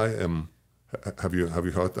that guy, have you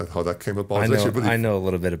heard how that came about? I know a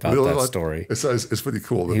little bit about that story. It's pretty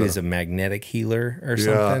cool. He was a magnetic healer or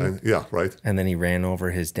something. Yeah, right. And then he ran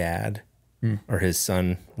over his dad, or his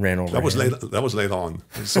son ran over. That was late on.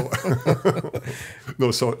 So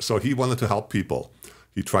so he wanted to help people.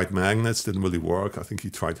 He tried magnets, didn't really work. I think he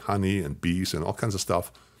tried honey and bees and all kinds of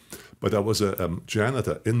stuff. But there was a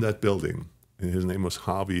janitor in that building, and his name was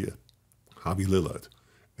Harvey Lillard.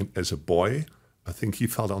 And as a boy, I think he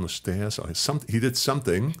fell down the stairs or he did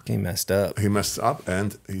something. He messed up. He messed up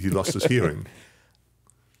and he lost his hearing.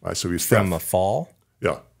 Right, so he's from a fall.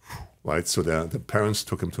 Yeah, right. So the parents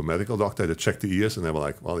took him to a medical doctor to check the ears, and they were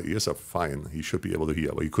like, "Well, the ears are fine. He should be able to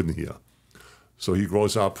hear," but he couldn't hear. So he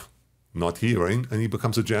grows up not hearing, and he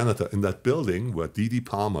becomes a janitor in that building where D.D.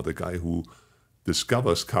 Palmer, the guy who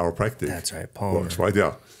discovers chiropractic, that's right, Palmer, works, right?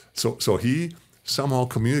 Yeah. So he somehow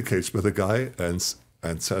communicates with the guy and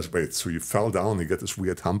says, "Wait, so you fell down, you get this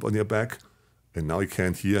weird hump on your back, and now you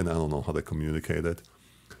can't hear," and I don't know how they communicated.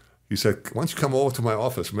 He said, "Why don't you come over to my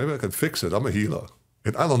office? Maybe I can fix it. I'm a healer."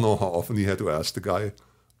 And I don't know how often he had to ask the guy.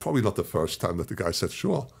 Probably not the first time that the guy said,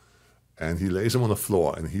 "Sure." And he lays him on the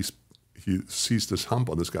floor, and he sees this hump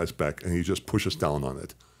on this guy's back, and he just pushes down on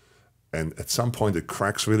it. And at some point, it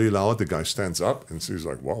cracks really loud. The guy stands up, and so he's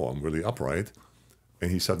like, "Wow, I'm really upright."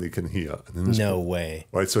 And he suddenly can hear. And no way.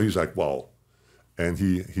 Right, so he's like, "Wow." And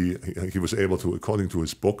he was able to, according to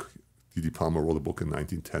his book, D.D. Palmer wrote a book in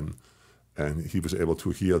 1910, and he was able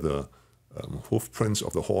to hear the hoof prints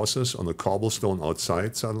of the horses on the cobblestone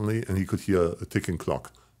outside suddenly, and he could hear a ticking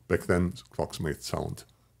clock. Back then, clocks made sound,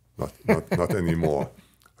 not anymore,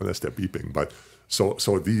 unless they're beeping. But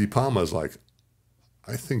so D.D. Palmer is like,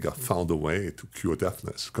 "I think I found a way to cure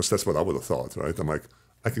deafness," because that's what I would have thought, right? I'm like,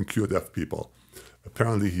 I can cure deaf people.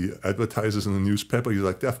 Apparently, he advertises in the newspaper. He's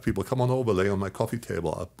like, "Deaf people, come on over, lay on my coffee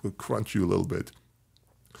table. I'll crunch you a little bit."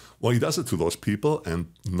 Well, he does it to those people,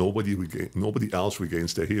 and nobody else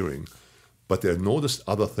regains their hearing. But they noticed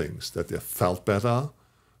other things, that they felt better,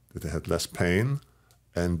 that they had less pain,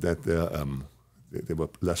 and that they were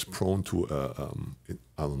less prone to,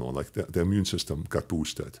 I don't know, like their immune system got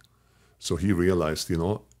boosted. So he realized,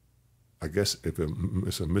 I guess if a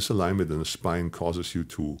misalignment in the spine causes you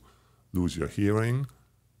to lose your hearing,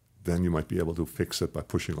 then you might be able to fix it by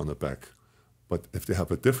pushing on the back. But if they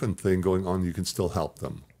have a different thing going on, you can still help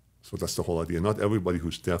them. So that's the whole idea. Not everybody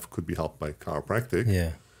who's deaf could be helped by chiropractic.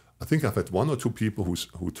 Yeah. I think I've had one or two people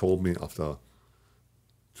who told me after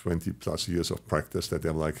 20 plus years of practice that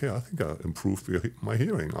they're like, "Hey, I think I improved my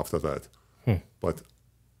hearing after that." But,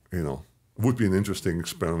 it would be an interesting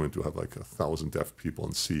experiment to have like 1,000 deaf people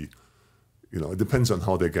and see. It depends on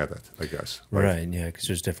how they get it, I guess. Right, yeah, because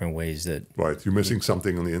there's different ways that... Right, you're missing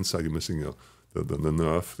something on the inside, you're missing the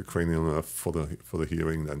nerve, the cranial nerve for the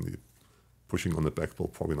hearing, then pushing on the back will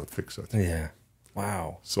probably not fix it. Yeah,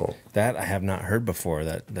 wow. So that I have not heard before,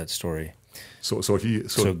 that story. So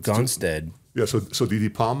Gonstead... So D.D.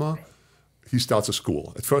 Palmer, he starts a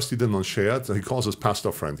school. At first he didn't want to share it, so he calls his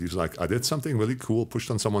pastor friend. He's like, "I did something really cool,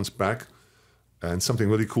 pushed on someone's back, and something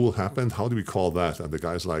really cool happened. How do we call that?" And the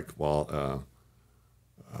guy's like, "Well,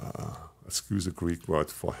 let's use a Greek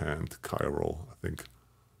word for hand, chiro, I think.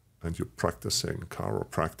 And you're practicing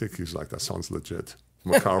chiropractic." He's like, "That sounds legit.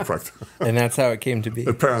 I'm a chiropractor." And that's how it came to be?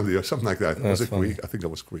 Apparently, or something like that. That's was it funny. Greek? I think that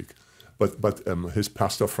was Greek. But his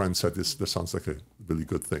pastor friend said, this sounds like a really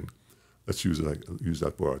good thing. Let's use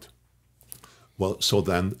that word. Well, so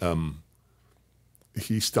then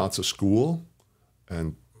he starts a school,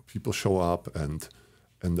 and people show up, and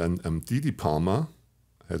then D.D. Palmer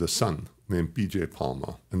had a son named B.J.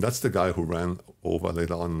 Palmer, and that's the guy who ran over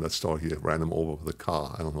later on in that story. He ran him over with a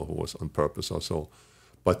car. I don't know if it was on purpose or so,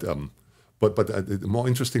 but the more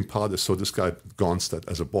interesting part is, so this guy Gonstead,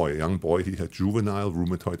 as a young boy, he had juvenile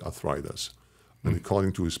rheumatoid arthritis, and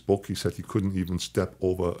according to his book, he said he couldn't even step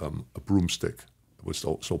over a broomstick. It was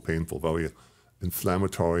so painful, very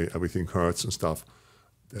inflammatory. Everything hurts and stuff.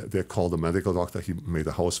 They called a medical doctor. He made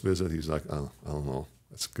a house visit. He's like, I don't know.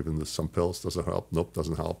 Let's give him some pills. Does it help? Nope,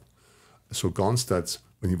 doesn't help. So Gonstead,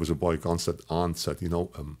 when he was a boy, Gonstead's aunt said,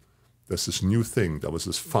 there's this new thing. There was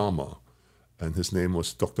this farmer, and his name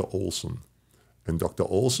was Dr. Olson. And Dr.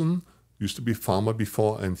 Olson used to be a farmer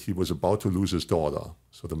before, and he was about to lose his daughter.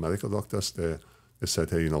 So the medical doctors, they said,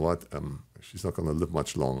 "Hey, you know what? She's not going to live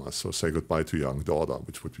much longer. So say goodbye to your young daughter,"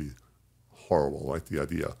 which would be horrible, right? The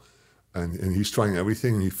idea. And he's trying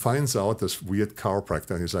everything, and he finds out this weird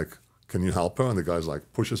chiropractor, and he's like, "Can you help her?" And the guy's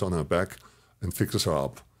like, pushes on her back and fixes her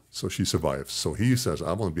up. So she survives. So he says,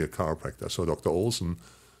 "I want to be a chiropractor." So Dr. Olson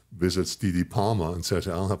visits D.D. Palmer and says,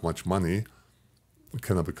 I don't have much money.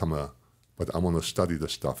 Can I become but I want to study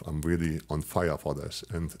this stuff. I'm really on fire for this.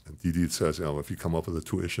 And D.D. says, if you come up with a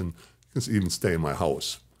tuition, you can even stay in my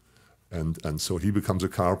house. And so he becomes a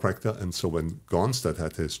chiropractor. And so when Gonstead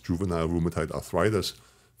had his juvenile rheumatoid arthritis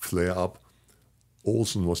flare up,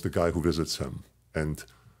 Olson was the guy who visits him. And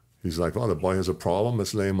he's like, well, the boy has a problem.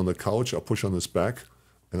 Let's lay him on the couch. I'll push on his back.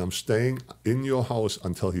 And I'm staying in your house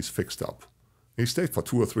until he's fixed up. He stayed for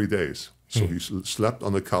 2 or 3 days. So he slept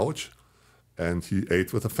on the couch and he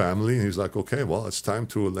ate with the family. And he's like, okay, well, it's time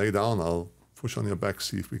to lay down. I'll push on your back,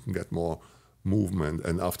 see if we can get more movement.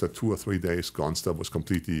 And after 2 or 3 days, Gonstead was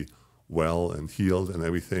completely well and healed and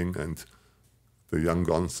everything. And the young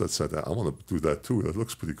Gonstead said, I want to do that too. It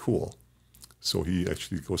looks pretty cool. So he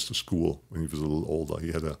actually goes to school when he was a little older.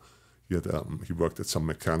 He worked at some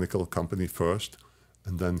mechanical company first,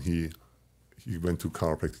 and then he went to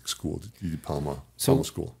chiropractic school, D.D. Palmer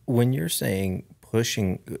School. When you're saying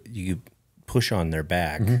you push on their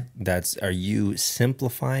back, are you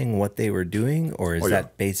simplifying what they were doing, or is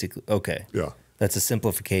that basically okay? Yeah. That's a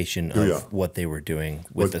simplification of what they were doing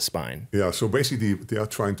with the spine. Yeah, so basically they are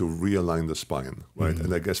trying to realign the spine, right?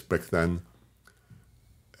 And I guess back then,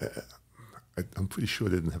 I'm pretty sure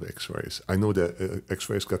they didn't have x-rays. I know that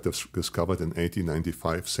x-rays got discovered in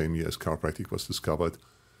 1895, same year as chiropractic was discovered.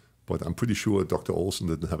 But I'm pretty sure Dr. Olson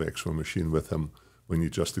didn't have an x-ray machine with him when he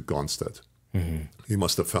adjusted Gonstead. He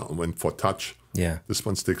must have went for touch. Yeah. This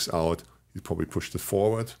one sticks out. He probably pushed it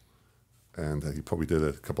forward, and he probably did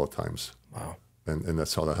it a couple of times. Wow. And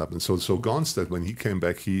that's how that happened. So Gonstead, when he came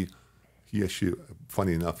back, he actually,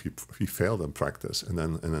 funny enough, he failed in practice. And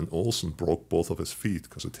then Olson broke both of his feet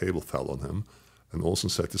because a table fell on him. And Olson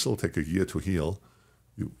said, this will take a year to heal.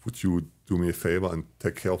 Would you do me a favor and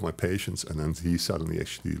take care of my patients? And then he suddenly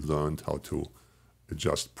actually learned how to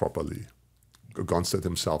adjust properly. Gonstead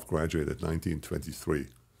himself graduated in 1923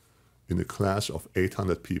 in a class of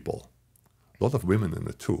 800 people. A lot of women in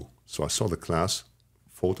it too. So I saw the class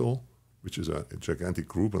photo, which is a gigantic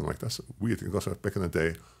group, and I'm like, that's weird, because back in the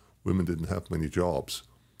day, women didn't have many jobs.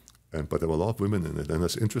 But there were a lot of women in it. And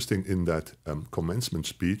it's interesting, in that commencement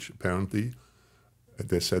speech, apparently,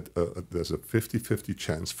 they said there's a 50-50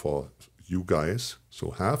 chance for you guys,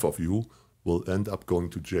 so half of you will end up going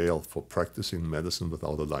to jail for practicing medicine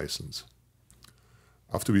without a license.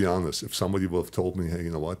 I have to be honest, if somebody would have told me, hey,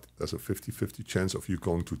 you know what, there's a 50-50 chance of you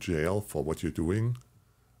going to jail for what you're doing,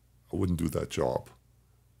 I wouldn't do that job.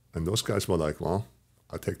 And those guys were like, well,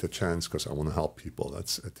 I take the chance because I want to help people.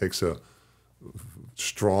 It takes a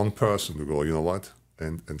strong person to go, you know what?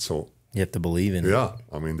 And so... You have to believe in it. Yeah.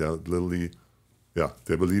 I mean, they're literally... Yeah,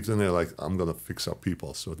 they believed in it, like, I'm going to fix up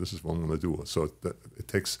people, so this is what I'm going to do. So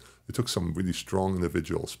it took some really strong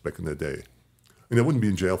individuals back in the day. And they wouldn't be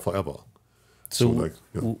in jail forever. So like,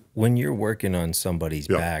 when you're working on somebody's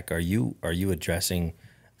back, are you addressing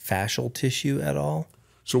fascial tissue at all?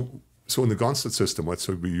 So in the Gonstead system, what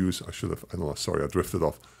we use, I drifted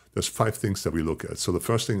off. There's 5 things that we look at. So the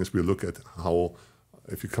first thing is we look at how,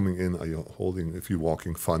 if you're coming in, if you're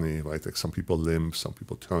walking funny, right? Like some people limp, some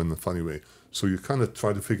people turn in a funny way. So you kind of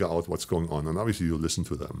try to figure out what's going on. And obviously you listen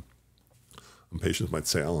to them. And patients might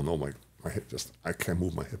say, I don't know, my hip I can't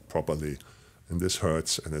move my hip properly. And this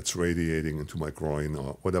hurts and it's radiating into my groin,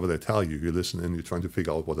 or whatever they tell you. You listen and you're trying to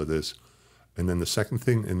figure out what it is. And then the second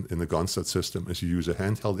thing in the Gonstead system is you use a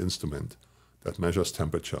handheld instrument that measures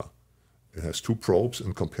temperature. It has 2 probes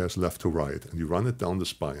and compares left to right. And you run it down the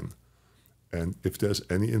spine. And if there's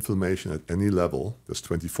any inflammation at any level, there's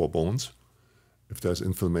 24 bones. If there's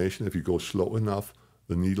inflammation, if you go slow enough,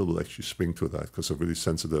 the needle will actually swing to that because it's a really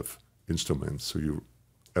sensitive instrument. So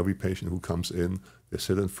every patient who comes in, they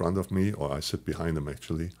sit in front of me, or I sit behind them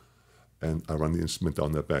actually, and I run the instrument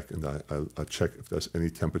down their back, and I check if there's any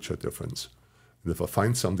temperature difference. And if I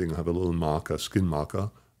find something, I have a little marker, skin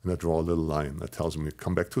marker, and I draw a little line that tells me,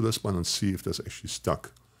 come back to this one and see if there's actually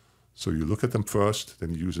stuck. So you look at them first,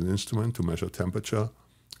 then you use an instrument to measure temperature,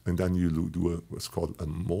 and then you do what's called a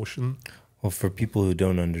motion. Well, for people who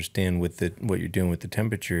don't understand what you're doing with the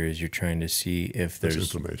temperature is you're trying to see if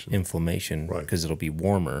there's inflammation, right? Because it'll be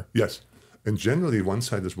warmer. Yes, and generally one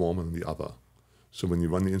side is warmer than the other. So when you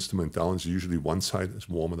run the instrument down, it's usually one side is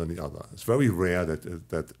warmer than the other. It's very rare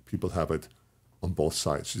that people have it on both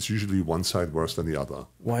sides. It's usually one side worse than the other.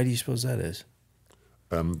 Why do you suppose that is?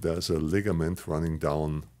 There's a ligament running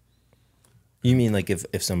down. You mean like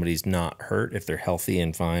if somebody's not hurt, if they're healthy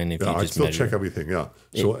and fine? If you I just still check everything, yeah.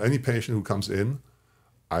 So any patient who comes in,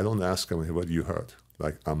 I don't ask them, hey, what do you hurt?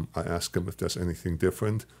 Like I ask them if there's anything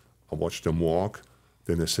different. I watch them walk.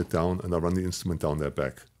 Then they sit down and I run the instrument down their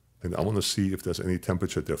back. And I want to see if there's any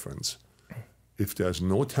temperature difference. if there's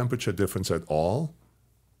no temperature difference at all,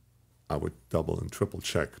 I would double and triple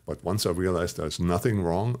check. But once I realized there's nothing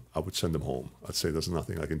wrong, I would send them home. I'd say there's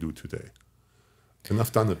nothing I can do today. And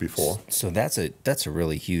I've done it before. So that's a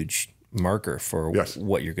really huge marker for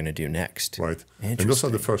what you're going to do next. Right. And those are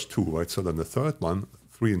the first two, right? So then the third one,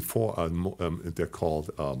 3 and 4, are they're called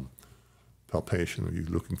palpation. You're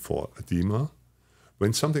looking for edema.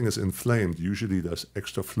 When something is inflamed, usually there's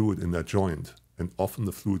extra fluid in that joint. And often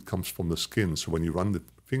the fluid comes from the skin. So when you run the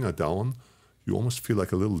finger down, you almost feel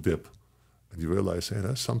like a little dip. And you realize, hey,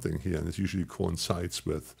 there's something here. And it usually coincides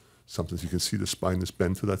with something. So you can see the spine is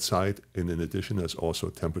bent to that side. And in addition, there's also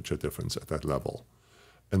a temperature difference at that level.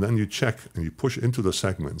 And then you check and you push into the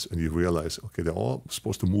segments and you realize, okay, they're all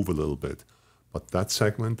supposed to move a little bit. But that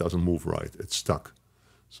segment doesn't move right. It's stuck.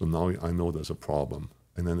 So now I know there's a problem.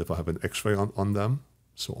 And then if I have an x-ray on them,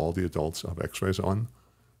 so all the adults have x-rays on,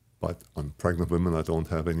 but on pregnant women I don't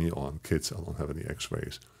have any, or on kids I don't have any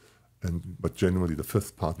x-rays. But generally the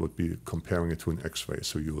fifth part would be comparing it to an x-ray.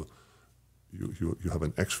 So you have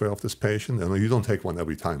an x-ray of this patient, and you don't take one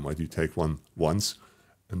every time, right? You take one once,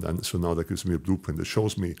 and then so now that gives me a blueprint. It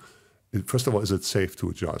shows me, first of all, is it safe to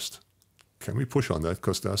adjust? Can we push on that?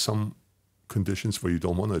 Because there are some conditions where you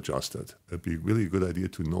don't want to adjust it. It'd be really a good idea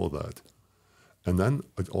to know that. And then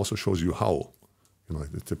it also shows you how.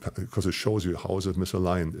 Because it shows you how is it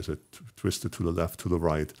misaligned. Is it twisted to the left, to the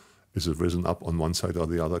right? Is it risen up on one side or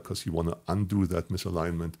the other? Because you want to undo that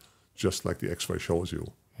misalignment just like the x-ray shows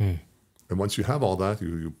you. And once you have all that,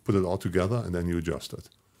 you put it all together and then you adjust it.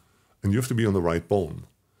 And you have to be on the right bone.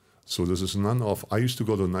 So this is none of, I used to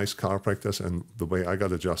go to nice chiropractors, and the way I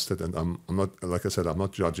got adjusted, and I'm not, like I said, I'm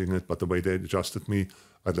not judging it, but the way they adjusted me,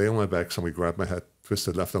 I'd lay on my back, somebody grabbed my head,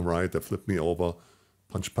 twisted left and right, they flipped me over,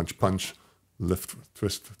 punch, punch, punch, lift,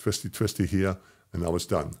 twist, twisty, twisty here, and I was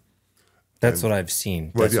done. That's what I've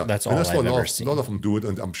seen. That's all I've ever seen. A lot of them do it,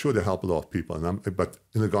 and I'm sure they help a lot of people. But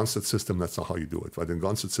in the Gonstead system, that's not how you do it. Right? In the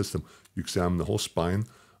Gonstead system, you examine the whole spine,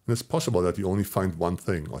 and it's possible that you only find one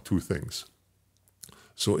thing or two things.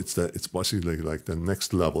 So it's basically like the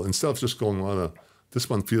next level. Instead of just going, well, this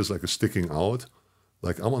one feels like it's sticking out,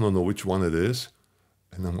 like I want to know which one it is,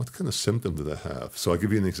 and then what kind of symptom do they have? So I'll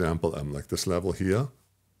give you an example. Like this level here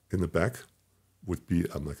in the back would be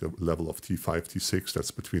like a level of T5, T6,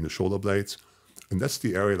 that's between the shoulder blades. And that's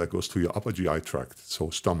the area that goes to your upper GI tract, so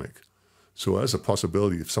stomach. So there's a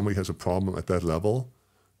possibility if somebody has a problem at that level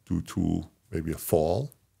due to maybe a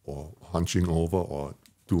fall or hunching over or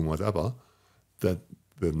doing whatever, that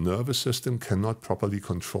the nervous system cannot properly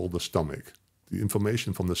control the stomach. The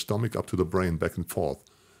information from the stomach up to the brain back and forth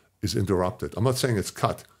is interrupted. I'm not saying it's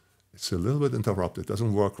cut. It's a little bit interrupted. It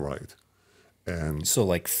doesn't work right. And so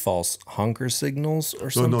like false hunger signals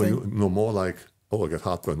or something? No, more like, oh, I get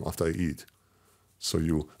heartburn after I eat. So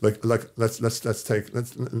you let's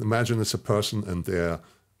imagine it's a person and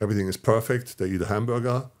everything is perfect. They eat a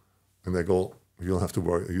hamburger and they go, you don't have to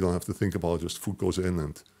worry, you don't have to think about it, just food goes in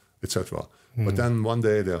and etc. But then one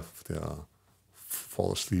day they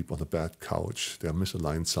fall asleep on a bad couch, they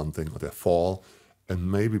misaligned something, or they fall,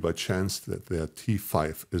 and maybe by chance that their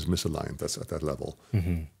T5 is misaligned, that's at that level.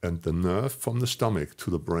 And the nerve from the stomach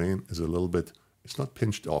to the brain is a little bit, it's not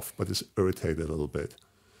pinched off, but it's irritated a little bit.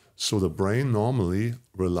 So the brain normally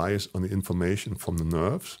relies on the information from the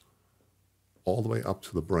nerves all the way up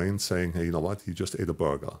to the brain saying, hey, you know what, he just ate a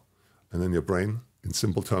burger. And then your brain, in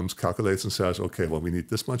simple terms, calculates and says, okay, well, we need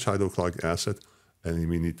this much hydrochloric acid, and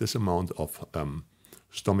we need this amount of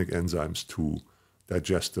stomach enzymes to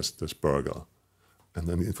digest this burger. And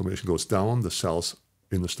then the information goes down, the cells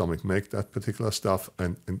in the stomach make that particular stuff,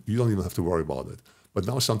 and you don't even have to worry about it. But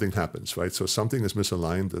now something happens, right? So something is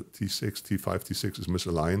misaligned, the T6, T5, T6 is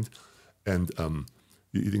misaligned, and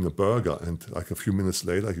you're eating a burger, and like a few minutes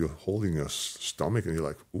later, you're holding your stomach, and you're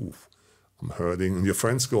like, oof, I'm hurting. And your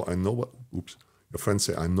friends go, your friends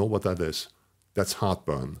say, I know what that is. That's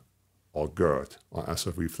heartburn, or GERD, or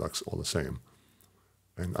acid reflux, all the same.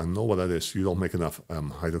 And I know what that is. You don't make enough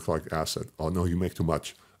hydrochloric acid, or no, you make too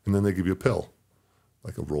much. And then they give you a pill,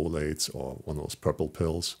 like a Rolaids or one of those purple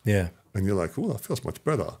pills. Yeah. And you're like, oh, that feels much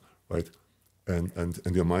better, right? And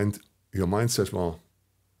your mind says, well,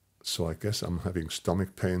 so I guess I'm having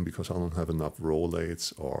stomach pain because I don't have enough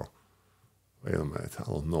Rolaids, or wait a minute, I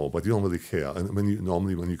don't know. But you don't really care. And when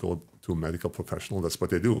you go to a medical professional, that's what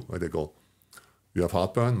they do, right? They go, you have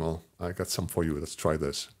heartburn? Well, I got some for you. Let's try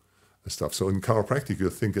this and stuff. So in chiropractic, you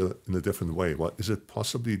think in a different way. Well, is it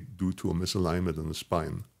possibly due to a misalignment in the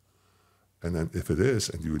spine? And then if it is,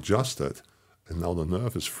 and you adjust it, and now the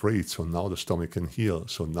nerve is freed, so now the stomach can heal.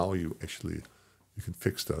 So now you can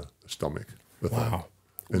fix the stomach with that.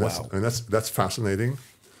 And that's fascinating.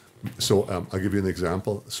 So I'll give you an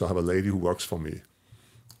example. So I have a lady who works for me,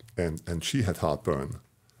 and she had heartburn,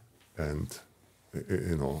 and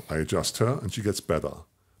I adjust her, and she gets better,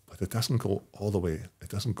 but it doesn't go all the way. It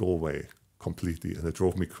doesn't go away completely, and it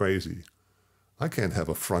drove me crazy. I can't have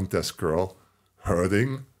a front desk girl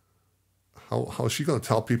hurting. How is she going to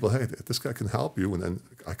tell people, hey, this guy can help you, and then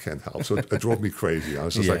I can't help? So it drove me crazy. I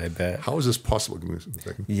was just I bet. How is this possible? Give me a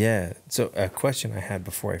second. Yeah. So a question I had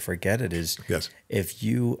before I forget it is, yes, if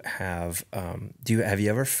you have, have you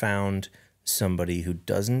ever found somebody who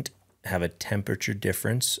doesn't have a temperature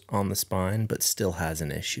difference on the spine but still has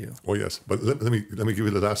an issue? Oh yes, but let me give you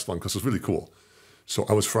the last one because it's really cool. So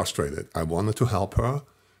I was frustrated. I wanted to help her.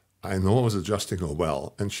 I know I was adjusting her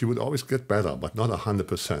well, and she would always get better, but not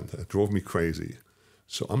 100%. It drove me crazy.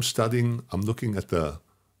 So I'm looking at the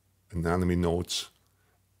anatomy notes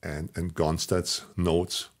and Gonstead's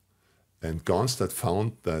notes. And Gonstead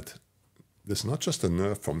found that there's not just a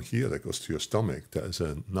nerve from here that goes to your stomach. There is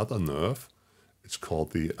another nerve. It's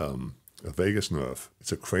called the vagus nerve.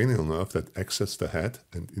 It's a cranial nerve that exits the head.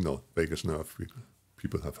 And, vagus nerve,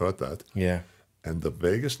 people have heard that. Yeah. And the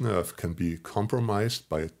vagus nerve can be compromised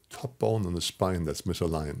by a top bone on the spine that's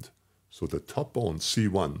misaligned. So the top bone,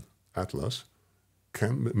 C1, atlas,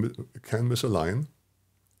 can misalign.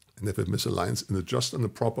 And if it misaligns just in the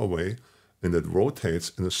proper way, and it rotates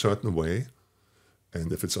in a certain way,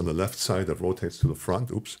 and if it's on the left side, it rotates to the front,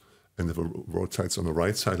 and if it rotates on the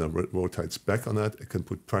right side and rotates back on that, it can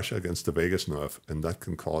put pressure against the vagus nerve, and that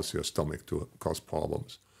can cause your stomach to cause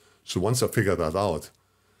problems. So once I figured that out,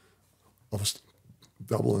 I was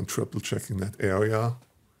double and triple checking that area,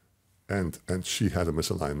 and she had a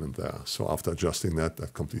misalignment there. So after adjusting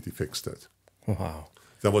that completely fixed it. Wow.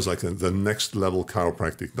 That was like the next level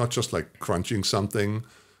chiropractic, not just like crunching something.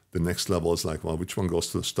 The next level is like, well, which one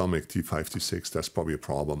goes to the stomach? T5, T6, that's probably a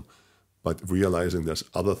problem. But realizing there's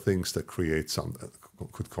other things that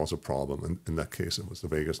could cause a problem. And in that case, it was the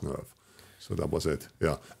vagus nerve. So that was it.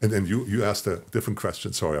 Yeah. And then you asked a different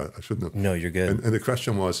question. Sorry, I shouldn't have. No, you're good. And the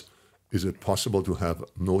question was, is it possible to have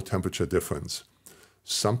no temperature difference?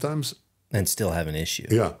 Sometimes. And still have an issue.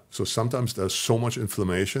 Yeah. So sometimes there's so much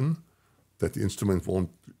inflammation that the instrument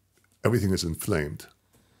everything is inflamed.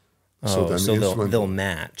 Oh, so they'll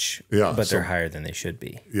match, yeah, but they're higher than they should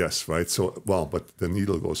be. Yes, right. So, but the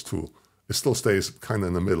needle goes it still stays kind of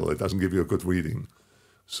in the middle. It doesn't give you a good reading.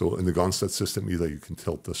 So in the Gonstead system, either you can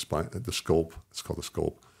tilt the scope, it's called a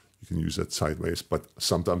scope. You can use it sideways, but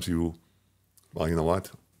sometimes you know what?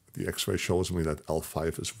 The X-ray shows me that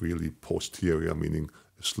L5 is really posterior, meaning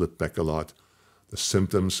it slipped back a lot. The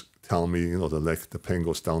symptoms tell me, the pain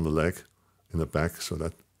goes down the leg in the back, so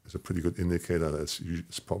that is a pretty good indicator that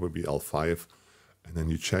it's probably L5. And then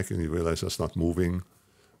you check and you realize that's not moving.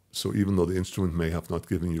 So even though the instrument may have not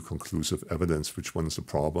given you conclusive evidence which one is the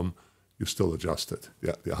problem, you still adjust it.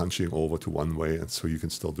 Yeah, they're hunching over to one way, and so you can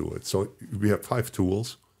still do it. So we have 5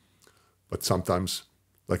 tools, but sometimes,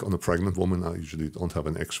 like on a pregnant woman, I usually don't have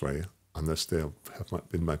an X-ray unless they have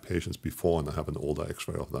been my patients before and I have an older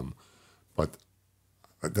X-ray of them. But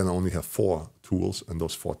then I only have 4 tools, and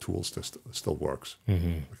those 4 tools still works.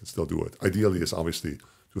 Mm-hmm. I can still do it. Ideally is obviously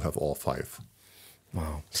to have all 5.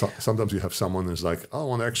 Wow. So, sometimes you have someone who's like, I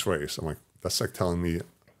want X-rays. I'm like, that's like telling me,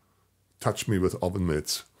 touch me with oven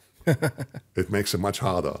mitts. It makes it much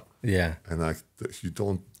harder. Yeah. And you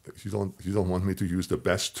don't want me to use the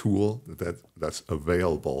best tool that's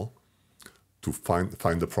available to find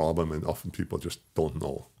the problem, and often people just don't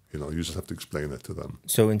know. You just have to explain it to them.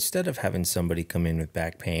 So instead of having somebody come in with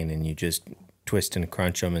back pain and you just twist and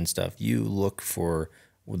crunch them and stuff, you look for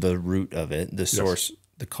the root of it, the source,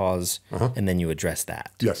 the cause, and then you address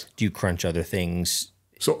that. Yes. Do you crunch other things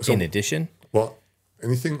so in addition? Well,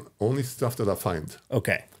 only stuff that I find.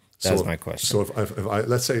 Okay. That's my question. So if I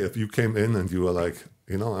let's say if you came in and you were like,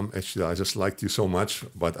 I just liked you so much,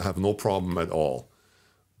 but I have no problem at all.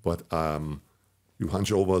 But you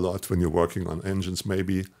hunch over a lot when you're working on engines,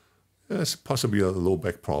 maybe. It's possibly a low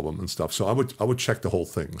back problem and stuff. So I would check the whole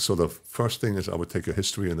thing. So the first thing is I would take your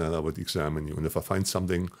history, and then I would examine you. And if I find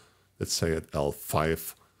something, let's say at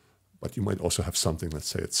L5, but you might also have something, let's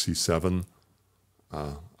say at C7,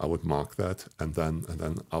 I would mark that, and then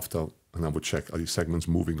I would check, are these segments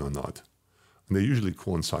moving or not? And they usually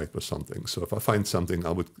coincide with something. So if I find something,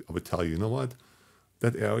 I would tell you, what,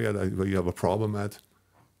 that area where you have a problem at,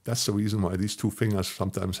 that's the reason why these 2 fingers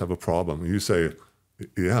sometimes have a problem. And you say,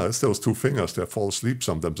 yeah, it's those 2 fingers. They fall asleep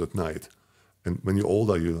sometimes at night. And when you're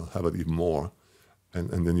older, you'll have it even more.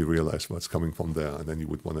 And then you realize what's coming from there, and then you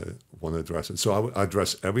would want to address it. So I would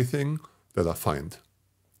address everything that I find,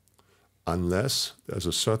 unless there's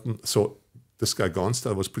a certain. So this guy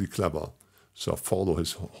Gonstead was pretty clever. So I follow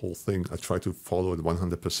his whole thing. I try to follow it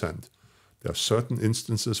 100%. There are certain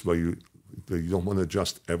instances where you don't want to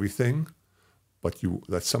adjust everything, but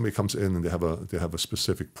that somebody comes in and they have a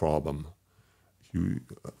specific problem.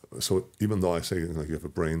 So even though I say you have a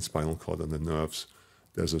brain, spinal cord, and the nerves,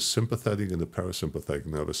 there's a sympathetic and a parasympathetic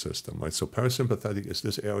nervous system, right? So parasympathetic is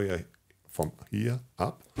this area from here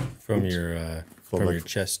up, from your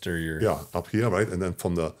chest or your up here, right? And then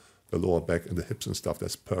from the lower back and the hips and stuff,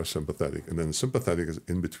 that's parasympathetic, and then the sympathetic is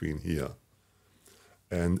in between here.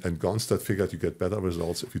 And Gonstead figured you get better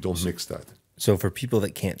results if you don't mix that. So for people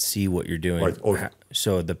that can't see what you're doing, right?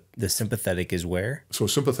 So the sympathetic is where? So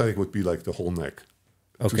sympathetic would be like the whole neck.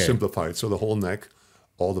 To simplify it, so the whole neck,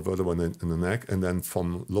 all the vertebrae in the neck, and then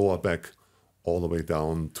from lower back all the way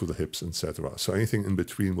down to the hips, etc. So anything in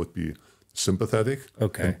between would be sympathetic.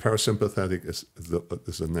 Okay. And parasympathetic is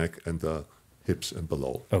the neck and the hips and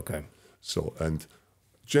below. Okay. So, and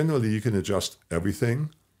generally you can adjust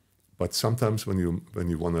everything, but sometimes when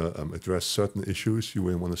you want to address certain issues, you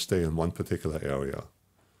will want to stay in one particular area.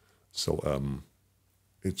 So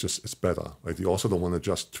it's better, right? You also don't want to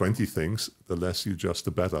adjust 20 things. The less you adjust,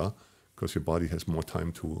 the better, because your body has more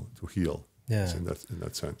time to heal. Yeah. In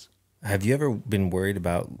that sense. Have you ever been worried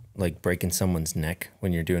about like breaking someone's neck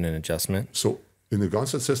when you're doing an adjustment? So in the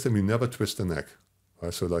Gonstead system, you never twist the neck.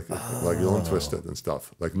 Right? So like you don't twist it and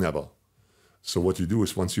stuff, like never. So what you do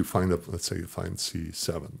is once you find let's say you find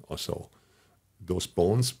C7 or so, those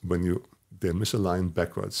bones, they're misaligned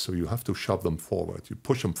backwards, so you have to shove them forward. You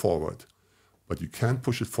push them forward, but you can't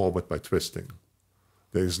push it forward by twisting.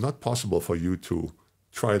 It is not possible for you to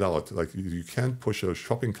try it out. Like you can't push a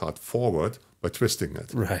shopping cart forward by twisting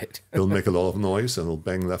it. Right. It'll make a lot of noise and it'll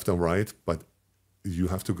bang left and right, but you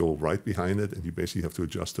have to go right behind it and you basically have to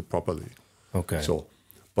adjust it properly. Okay. So,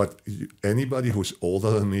 but anybody who's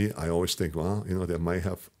older than me, I always think, well,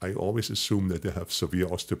 I always assume that they have severe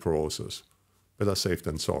osteoporosis. Better safe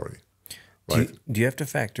than sorry. Right? Do you have to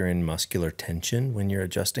factor in muscular tension when you're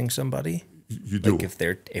adjusting somebody? You do. Like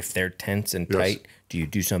if they're tense and tight, do you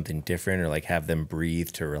do something different or like have them breathe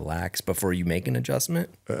to relax before you make an adjustment?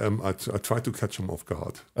 I try to catch them off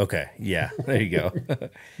guard. Okay, yeah, there you go.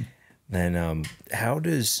 Then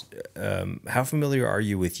how familiar are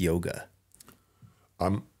you with yoga?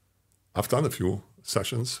 I've done a few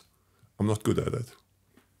sessions. I'm not good at it.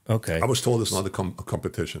 Okay. I was told it's not a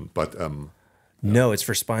competition, but no, it's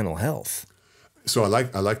for spinal health. So I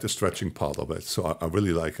like the stretching part of it. So I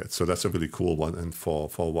really like it. So that's a really cool one. And for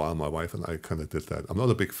a while, my wife and I kind of did that. I'm not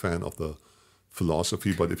a big fan of the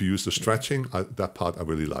philosophy, but if you use the stretching, that part I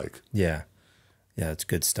really like. Yeah, it's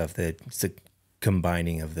good stuff. It's the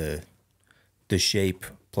combining of the shape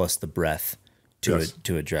plus the breath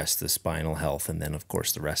to address the spinal health, and then of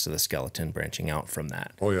course the rest of the skeleton branching out from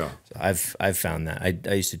that. Oh yeah, so I've found that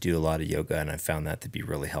I used to do a lot of yoga, and I found that to be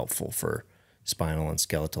really helpful for spinal and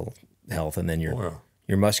skeletal health, and then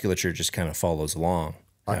your musculature just kind of follows along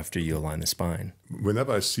after you align the spine.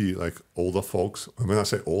 Whenever I see like older folks, when I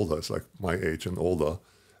say older, it's like my age and older,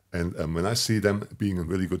 and when I see them being in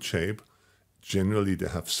really good shape, generally they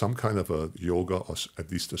have some kind of a yoga or at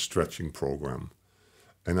least a stretching program.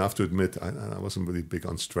 And I have to admit, I wasn't really big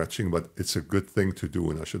on stretching, but it's a good thing to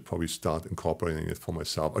do, and I should probably start incorporating it for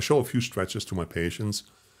myself. I show a few stretches to my patients,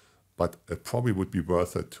 but it probably would be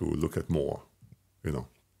worth it to look at more,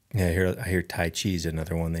 Yeah, I hear Tai Chi is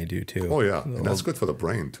another one they do too. Oh yeah, and that's good for the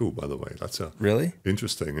brain too, by the way. That's really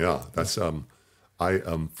interesting. Yeah, that's I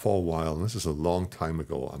for a while, and this is a long time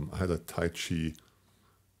ago. I had a Tai Chi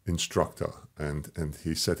instructor, and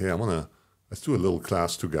he said, "Hey, let's do a little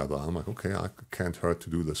class together." I'm like, "Okay, I can't hurt to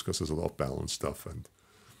do this because there's a lot of balance stuff."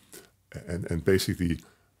 And basically,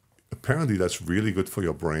 apparently that's really good for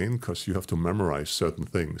your brain because you have to memorize certain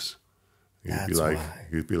things.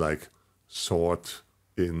 You'd be like sort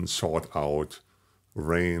in, sort out,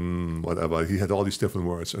 rain, whatever. He had all these different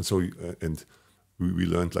words, and so we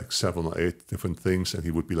learned like 7 or 8 different things. And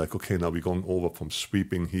he would be like, "Okay, now we're going over from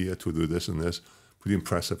sweeping here to do this and this." Pretty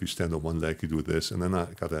impressive. You stand on one leg, you do this. And then I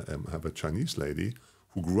got to have a Chinese lady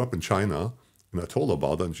who grew up in China, and I told her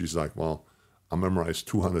about it, and she's like, "Well, I memorized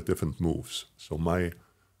 200 different moves. So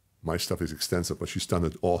my stuff is extensive, but she's done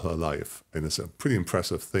it all her life." And it's a pretty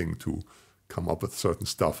impressive thing to come up with certain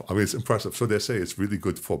stuff. I mean, it's impressive. So they say it's really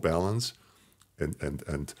good for balance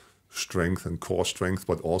and strength and core strength,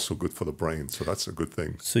 but also good for the brain. So that's a good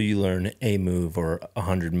thing. So you learn a move or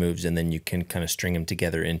 100 moves, and then you can kind of string them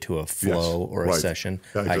together into a flow or a session.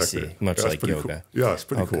 Yeah, exactly. I see. Much like yoga. Cool. Yeah, it's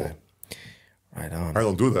pretty cool. Right on. I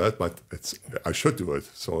don't do that, but I should do it.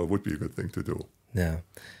 So it would be a good thing to do. Yeah.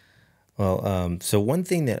 Well, so one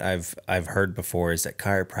thing that I've heard before is that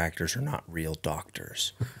chiropractors are not real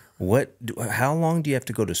doctors, How long do you have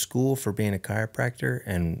to go to school for being a chiropractor,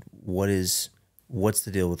 and what's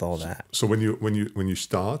the deal with all that? So when you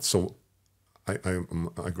start, so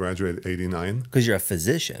I graduated '89. Because you're a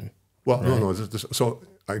physician. Well, right? No. So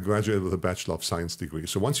I graduated with a Bachelor of Science degree.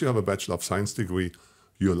 So once you have a Bachelor of Science degree,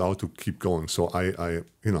 you're allowed to keep going. So I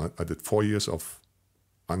did 4 years of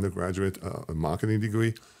undergraduate marketing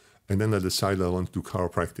degree, and then I decided I want to do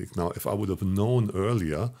chiropractic. Now, if I would have known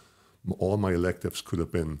earlier, all my electives could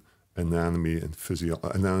have been anatomy,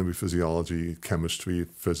 physiology, chemistry,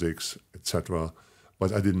 physics, etc.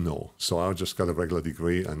 But I didn't know, so I just got a regular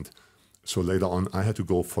degree, and so later on I had to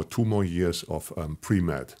go for 2 more years of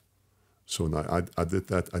pre-med. So I did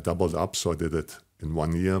that. I doubled up, so I did it in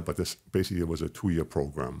 1 year, but this basically was a 2-year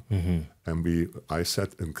program. And I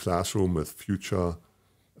sat in classroom with future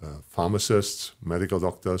pharmacists, medical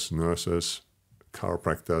doctors, nurses,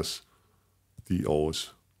 chiropractors,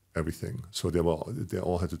 DOs, everything. So they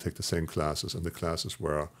all had to take the same classes, and the classes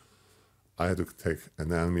were, I had to take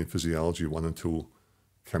anatomy and physiology 1 and 2,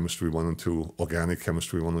 chemistry 1 and 2, organic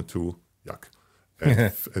chemistry 1 and 2, yuck,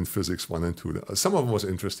 and physics 1 and 2. Some of them was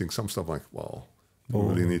interesting. Some stuff like, wow, you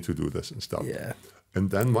really need to do this and stuff. Yeah. And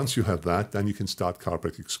then once you have that, then you can start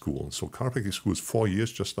chiropractic school. So chiropractic school is 4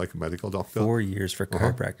 years, just like a medical doctor. 4 years for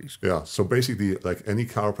chiropractic school. Yeah. So basically, like any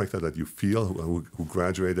chiropractor that you feel who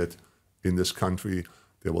graduated in this country,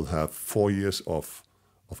 they will have 4 years of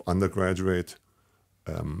undergraduate.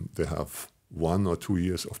 They have 1 or 2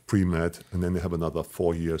 years of pre-med, and then they have another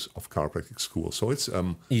 4 years of chiropractic school. So it's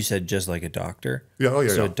You said just like a doctor? Yeah.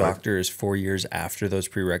 So a doctor is 4 years after those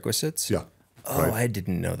prerequisites? Yeah. Oh, right. I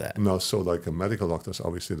didn't know that. No, so like a medical doctors,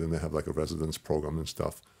 obviously, then they have like a residence program and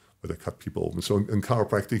stuff where they cut people open. So in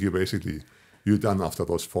chiropractic, you're done after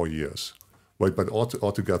those 4 years. Right, but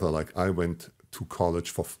altogether, like I went to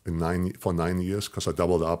college for 9 years because I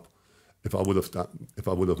doubled up. If I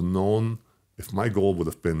would have known, if my goal would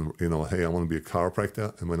have been, hey, I want to be a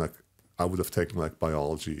chiropractor, and when I would have taken like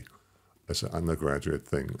biology as an undergraduate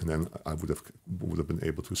thing, and then I would have been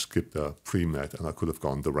able to skip the pre-med, and I could have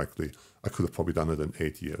gone directly. I could have probably done it in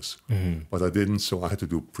 8 years, but I didn't. So I had to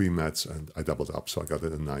do pre-meds, and I doubled up. So I got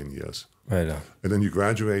it in 9 years. Right on. And then you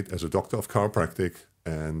graduate as a doctor of chiropractic,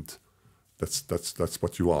 and that's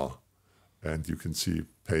what you are, and you can see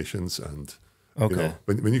patients and. Okay.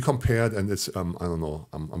 When you compared, and it's I don't know,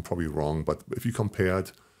 I'm probably wrong, but if you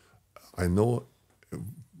compared, I know,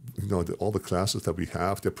 all the classes that we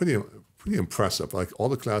have, they're pretty impressive. Like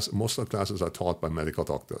most of the classes are taught by medical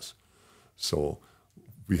doctors. So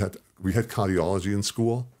we had cardiology in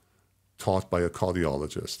school, taught by a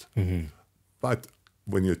cardiologist. But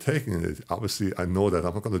when you're taking it, obviously I know that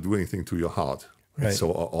I'm not going to do anything to your heart. Right.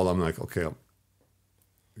 So all I'm like, okay,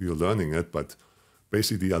 you're learning it, but.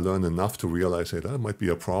 Basically, I learned enough to realize, hey, that might be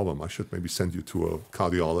a problem. I should maybe send you to a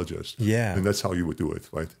cardiologist. Yeah. And that's how you would do it,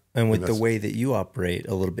 right? And with the way that you operate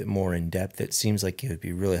a little bit more in depth, it seems like it would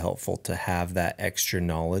be really helpful to have that extra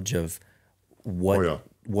knowledge of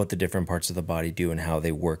what the different parts of the body do and how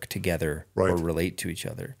they work together or relate to each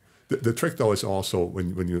other. The trick, though, is also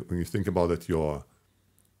when you think about it,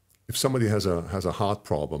 if somebody has a heart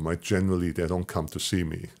problem, right? Generally, they don't come to see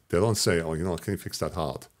me. They don't say, oh, can you fix that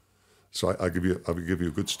heart? So I will give you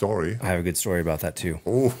a good story. I have a good story about that too.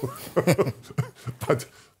 Oh,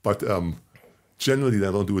 but generally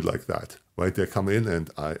they don't do it like that, right? They come in and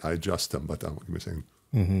I adjust them. But give me a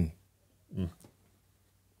second.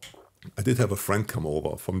 I did have a friend come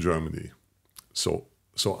over from Germany. So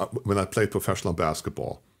when I played professional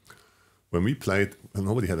basketball, when we played,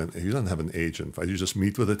 nobody you don't have an agent, right? You just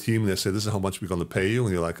meet with a team and they say, this is how much we're going to pay you.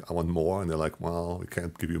 And you're like, I want more. And they're like, well, we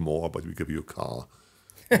can't give you more, but we give you a car.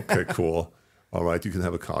 Okay, cool. All right, you can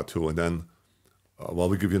have a car too. And then,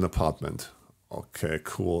 we give you an apartment. Okay,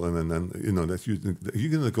 cool. And then that you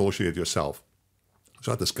can negotiate yourself. So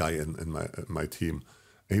I had this guy in my team,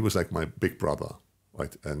 and he was like my big brother,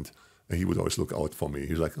 right? And he would always look out for me.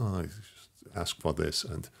 He was like, oh, just ask for this,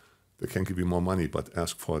 and they can't give you more money, but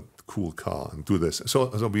ask for a cool car and do this. So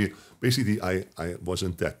I was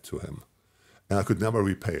in debt to him. And I could never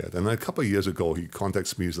repay it. And a couple of years ago, he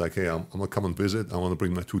contacts me. He's like, hey, I'm going to come and visit. I want to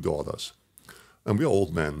bring my 2 daughters. And we're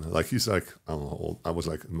old men. Like, he's like, I don't know, old. I was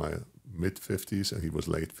like in my mid-50s, and he was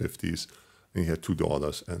late 50s. And he had 2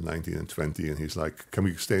 daughters, 19 and 20. And he's like, can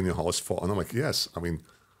we stay in your house for? And I'm like, yes. I mean,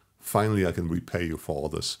 finally, I can repay you for all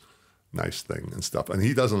this nice thing and stuff. And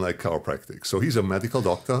he doesn't like chiropractic. So he's a medical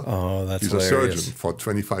doctor. Oh, that's He's hilarious. a surgeon for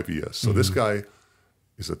 25 years. So this guy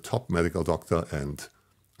is a top medical doctor, and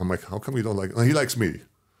I'm like, how come you don't like? And he likes me,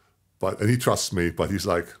 and he trusts me. But he's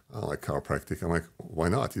like, I don't like chiropractic. I'm like, why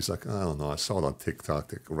not? He's like, I don't know. I saw it on TikTok.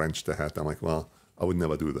 They wrenched the head. I'm like, well, I would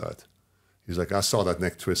never do that. He's like, I saw that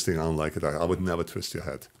neck twisting. I don't like it. I would never twist your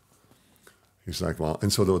head. He's like, well,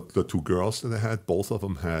 and so the two girls that I had, both of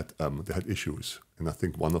them had they had issues, and I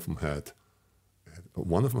think one of them had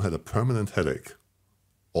a permanent headache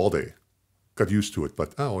all day. Got used to it,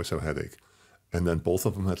 but I always have a headache. And then both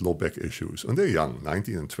of them had low back issues, and they're young,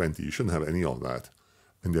 19 and 20. You shouldn't have any of that,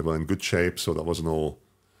 and they were in good shape, so there was no.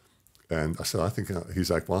 And I said, I think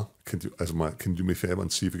he's like, well, can you do me a favor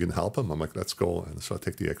and see if you can help him? I'm like, let's go. And so I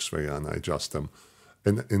take the X-ray and I adjust them,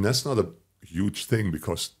 and that's not a huge thing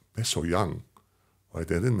because they're so young. Right?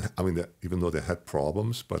 They didn't. I mean, even though they had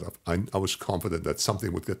problems, but I was confident that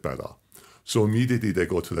something would get better. So immediately they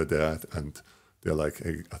go to their dad and they're like,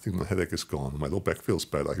 "Hey, I think my headache is gone. My low back feels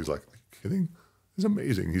better." He's like, "Are you kidding? It's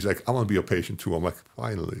amazing." He's like, "I want to be a patient too." I'm like,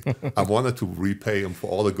 "Finally!" I wanted to repay him for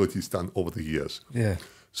all the good he's done over the years. Yeah.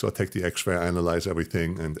 So I take the X-ray, I analyze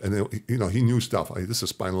everything, and he knew stuff. This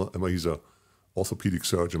is spinal. He's a orthopedic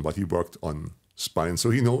surgeon, but he worked on spine,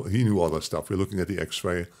 so he knew all that stuff. We're looking at the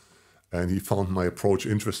X-ray. And he found my approach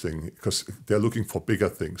interesting because they're looking for bigger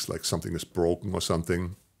things, like something is broken or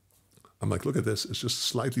something. I'm like, look at this. It's just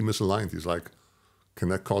slightly misaligned. He's like, can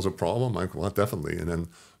that cause a problem? I'm like, well, definitely. And then,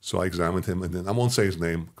 so I examined him. And then I won't say his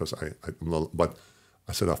name because but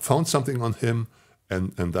I said, I found something on him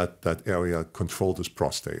and that area controlled his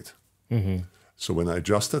prostate. Mm-hmm. So when I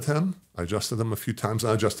adjusted him a few times.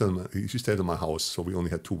 I adjusted him. He stayed in my house, so we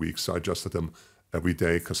only had 2 weeks. So I adjusted him every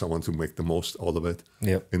day because I want to make the most out of it.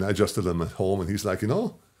 Yep. And I adjusted him at home, and he's like,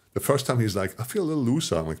 the first time he's like, I feel a little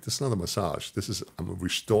looser. I'm like, this is not a massage. I'm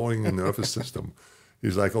restoring a nervous system.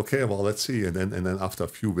 He's like, okay, well, let's see. And then after a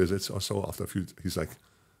few visits or so, he's like,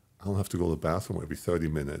 I don't have to go to the bathroom every 30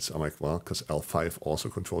 minutes. I'm like, well, because L5 also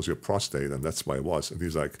controls your prostate, and that's why it was. And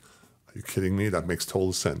he's like, are you kidding me? That makes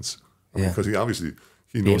total sense. Because he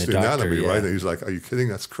knows the anatomy, right? And he's like, are you kidding?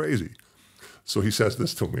 That's crazy. So he says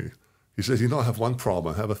this to me. He says, I have one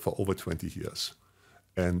problem. I have it for over 20 years.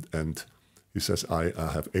 And he says, I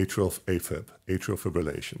have atrial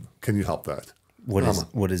fibrillation. Can you help that? What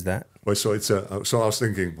is that? Well, so I was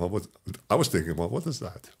thinking, well, what is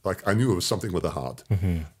that? Like, I knew it was something with the heart.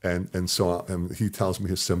 Mm-hmm. And so he tells me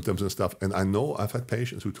his symptoms and stuff. And I know I've had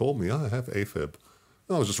patients who told me, I have AFib.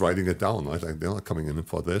 And I was just writing it down. Right? Like, they're not coming in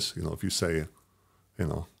for this. If you say,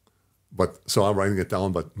 But so I'm writing it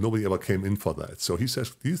down, but nobody ever came in for that. So he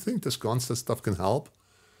says, do you think this Gonstead stuff can help?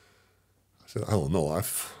 I said, I don't know.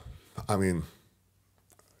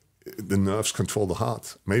 The nerves control the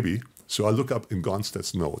heart, maybe. So I look up in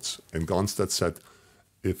Gonstead's notes, and Gonstead said,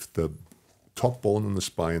 if the top bone in the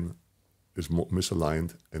spine is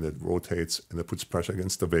misaligned and it rotates and it puts pressure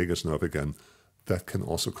against the vagus nerve again, that can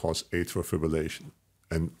also cause atrial fibrillation.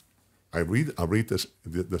 And I read this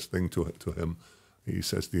thing to him. He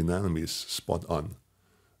says the anatomy is spot on.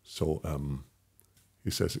 So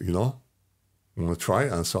he says, I'm going to try.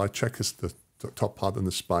 And so I check the top part in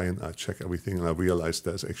the spine. I check everything, and I realize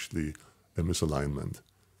there's actually a misalignment.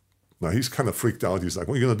 Now, he's kind of freaked out. He's like,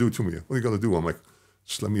 what are you going to do to me? What are you going to do? I'm like,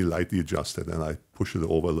 just let me lightly adjust it. And I push it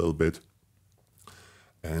over a little bit.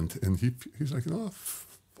 And he's like, I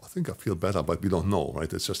think I feel better, but we don't know,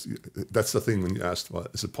 right? It's just, that's the thing when you asked, well,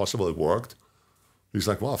 is it possible it worked? He's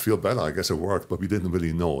like, well, I feel better. I guess it worked, but we didn't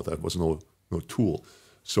really know. That was no tool.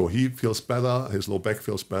 So he feels better. His low back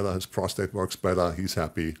feels better. His prostate works better. He's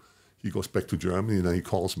happy. He goes back to Germany, and then he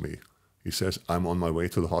calls me. He says, I'm on my way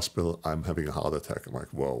to the hospital. I'm having a heart attack. I'm like,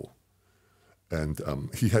 whoa. And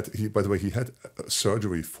by the way, he had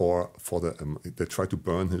surgery for they tried to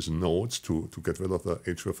burn his nodes to get rid of the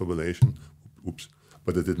atrial fibrillation. Oops.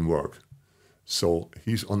 But it didn't work. So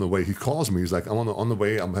he's on the way. He calls me. He's like, I'm on the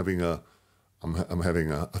way. I think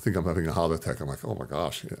I'm having a heart attack. I'm like, oh my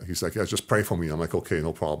gosh. He's like, yeah, just pray for me. I'm like, okay,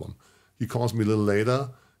 no problem. He calls me a little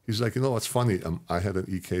later. He's like, it's funny. I had an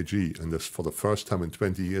EKG, and for the first time in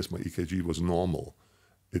 20 years, my EKG was normal.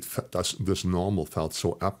 This normal felt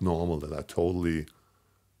so abnormal that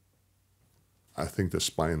I think the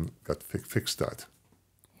spine got fixed that.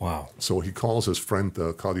 Wow. So he calls his friend,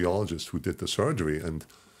 the cardiologist who did the surgery, and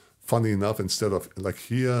funny enough, instead of like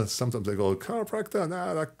here, sometimes they go, chiropractor,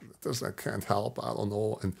 that can't help, I don't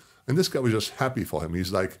know. And this guy was just happy for him.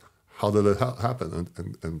 He's like, how did it happen?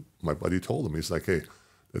 And my buddy told him, he's like, hey,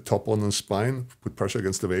 the top bone in the spine put pressure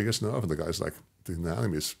against the vagus nerve. And the guy's like, the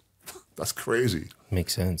anatomy is, that's crazy.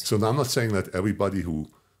 Makes sense. So now I'm not saying that everybody who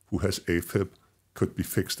has AFib could be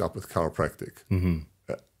fixed up with chiropractic. Mm-hmm.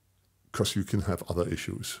 Because you can have other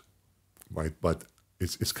issues, right? But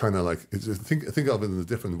it's kind of like, think of it in a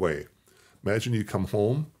different way. Imagine you come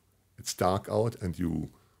home, it's dark out, and you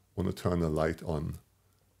want to turn a light on,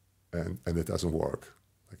 and it doesn't work.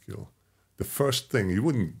 Like, the first thing, you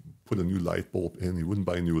wouldn't put a new light bulb in, he wouldn't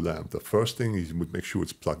buy a new lamp. The first thing he would make sure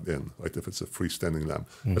it's plugged in, right? If it's a freestanding lamp,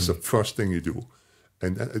 that's the first thing you do.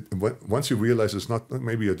 And once you realize it's not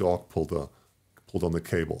maybe a dog pulled on the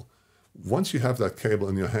cable. Once you have that cable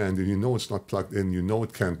in your hand and you know it's not plugged in, you know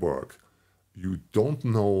it can't work. You don't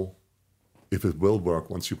know if it will work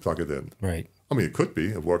once you plug it in. Right. I mean, it could be.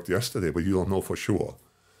 It worked yesterday, but you don't know for sure.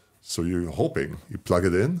 So you're hoping. You plug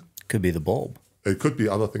it in. Could be the bulb. It could be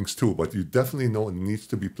other things too, but you definitely know it needs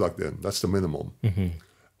to be plugged in. That's the minimum.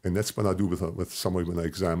 And that's what I do with somebody when I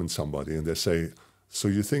examine somebody. And they say, so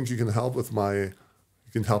you think you can help with my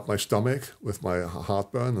stomach, with my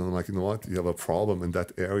heartburn? And I'm like, you know what? You have a problem in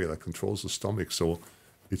that area that controls the stomach. So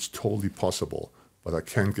it's totally possible, but I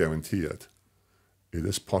can't guarantee it. It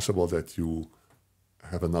is possible that you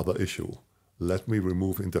have another issue. Let me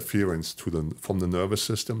remove interference from the nervous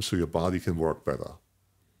system so your body can work better.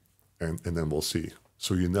 And then we'll see.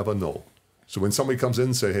 So you never know. So when somebody comes in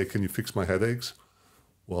and say, hey, can you fix my headaches?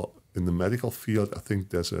 Well, in the medical field, I think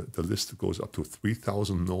the list that goes up to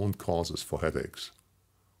 3,000 known causes for headaches,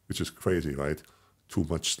 which is crazy, right? Too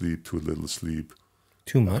much sleep, too little sleep.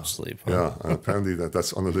 Too much sleep. Huh? Yeah, and apparently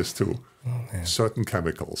that's on the list too. Certain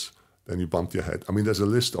chemicals. Then you bumped your head. I mean, there's a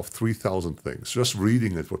list of 3,000 things. Just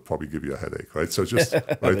reading it would probably give you a headache, right? So just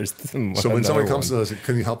right. So when somebody comes to us and says,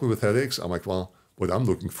 can you help me with headaches? I'm like, well, what I'm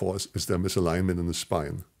looking for is there misalignment in the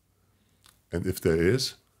spine? And if there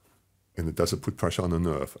is, and it doesn't put pressure on the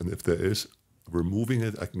nerve, and if there is, removing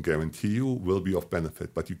it, I can guarantee you will be of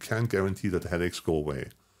benefit. But you can't guarantee that the headaches go away.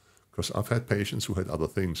 Because I've had patients who had other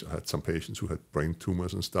things. I had some patients who had brain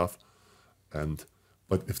tumors and stuff.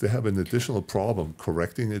 But if they have an additional problem,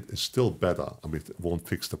 correcting it is still better. I mean, it won't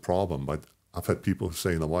fix the problem. But I've had people who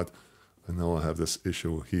say, you know what, I know I have this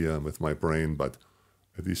issue here with my brain, but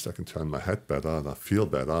at least I can turn my head better and I feel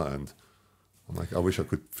better. And I'm like, I wish I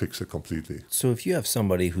could fix it completely. So if you have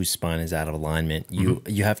somebody whose spine is out of alignment,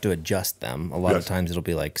 you have to adjust them. A lot of times it'll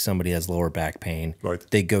be like somebody has lower back pain. Right.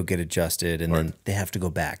 They go get adjusted and then they have to go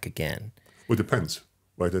back again. Well, it depends,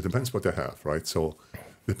 right? It depends what they have, right? So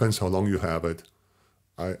it depends how long you have it.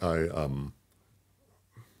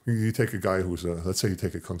 You take a guy who's let's say you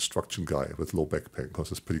take a construction guy with low back pain,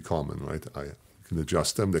 because it's pretty common, right? You can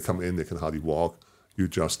adjust them. They come in, they can hardly walk. You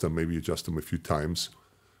adjust them, maybe you adjust them a few times.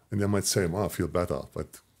 And they might say, I feel better.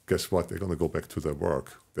 But guess what? They're going to go back to their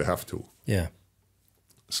work. They have to. Yeah.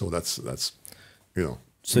 So that's you know.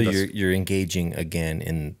 So you're engaging again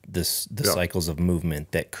in the cycles of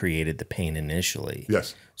movement that created the pain initially.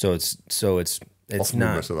 Yes. So it's Often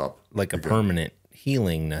not mess it up like a permanent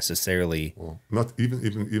healing necessarily. Well, not even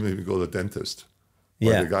if you go to the dentist.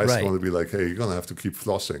 Yeah. The guy's going to be like, hey, you're going to have to keep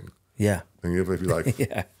flossing. Yeah. And you're going to be like,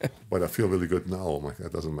 yeah. But I feel really good now. I'm like,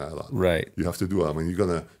 that doesn't matter. Right. You have to do it. I mean,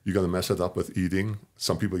 you're gonna mess it up with eating.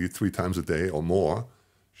 Some people eat 3 times a day or more. You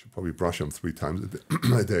should probably brush them 3 times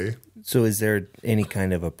a day. So is there any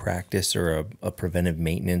kind of a practice or a preventive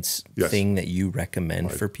maintenance thing that you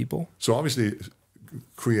recommend for people? So obviously,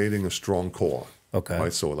 creating a strong core. Okay.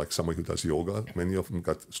 Right. So like somebody who does yoga, many of them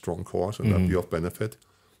got strong cores, and that'd be of benefit.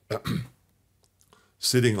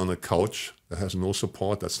 Sitting on a couch that has no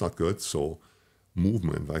support, that's not good. So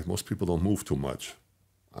movement, right? Most people don't move too much,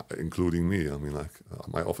 including me. I mean, like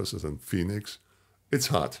my office is in Phoenix. It's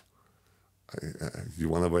hot. You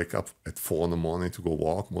want to wake up at 4 in the morning to go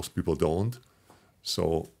walk. Most people don't.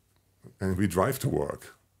 So, and we drive to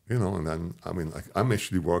work, you know, and then, I mean, like I'm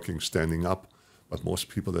actually working standing up, but most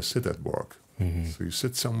people, they sit at work. So you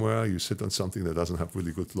sit somewhere, you sit on something that doesn't have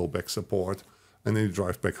really good low back support, and then you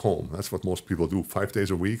drive back home. That's what most people do 5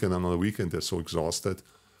 days a week, and then on the weekend they're so exhausted.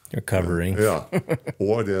 You're covering.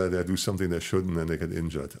 Or they do something they shouldn't and they get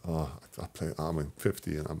injured. I'm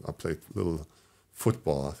 50 and I played little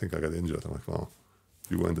football. I think I got injured. I'm like, well,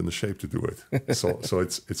 you weren't in the shape to do it. So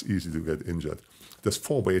it's easy to get injured. There's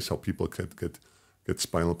 4 ways how people could get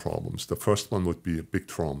spinal problems. The first one would be a big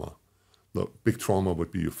trauma. The big trauma would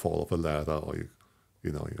be you fall off a ladder or you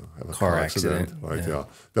have a car accident. Right? Yeah.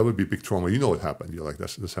 That would be big trauma. You know what happened. You're like,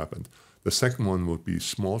 this happened. The second one would be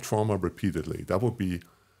small trauma repeatedly. That would be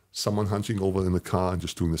someone hunching over in the car and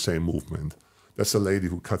just doing the same movement. That's the lady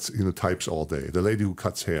who types all day. The lady who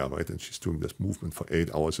cuts hair, right? And she's doing this movement for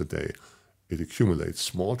 8 hours a day. It accumulates.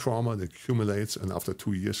 Small trauma, it accumulates. And after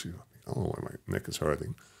 2 years, you're like, oh, my neck is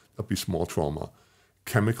hurting. That'd be small trauma.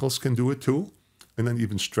 Chemicals can do it too. And then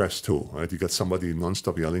even stress too, right? You got somebody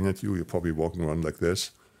nonstop yelling at you. You're probably walking around like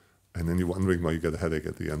this. And then you're wondering why you get a headache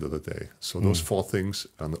at the end of the day. So those 4 things,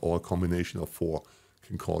 and or a combination of 4,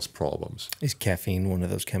 can cause problems. Is caffeine one of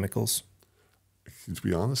those chemicals? To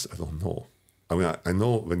be honest, I don't know. I mean, I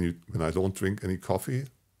know when I don't drink any coffee,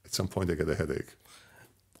 at some point I get a headache.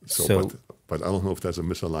 But I don't know if there's a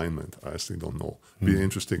misalignment. I actually don't know. Be an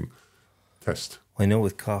interesting test. Well, I know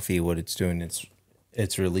with coffee, what it's doing,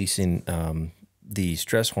 it's releasing the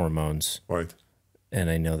stress hormones. Right. And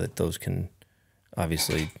I know that those can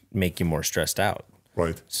obviously make you more stressed out.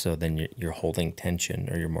 Right. So then you're holding tension,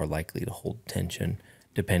 or you're more likely to hold tension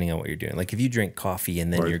depending on what you're doing. Like if you drink coffee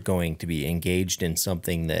and then you're going to be engaged in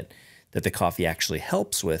something that the coffee actually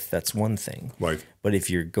helps with, that's one thing. Right. But if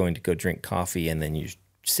you're going to go drink coffee and then you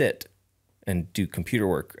sit and do computer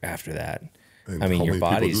work after that, And I mean, your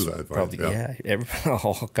body's that, right? probably,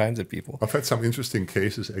 all kinds of people. I've had some interesting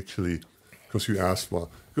cases actually, because you asked,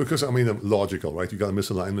 well, because I mean, logical, right? You got a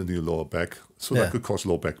misalignment in your lower back, so that could cause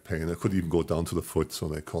low back pain. It could even go down to the foot, so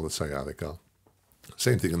they call it sciatica.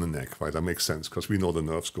 Same thing in the neck, right? That makes sense because we know the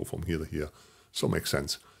nerves go from here to here, so it makes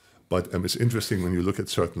sense. But it's interesting when you look at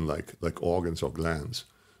certain like organs or glands.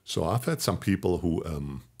 So I've had some people who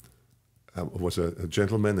was a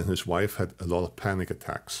gentleman and his wife had a lot of panic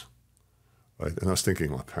attacks, right? And I was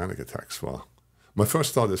thinking, well, panic attacks. Well, my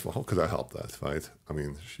first thought is, well, how could I help that, right? I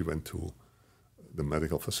mean, she went to the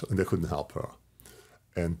medical facility and they couldn't help her.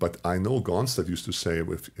 But I know Gonstead used to say,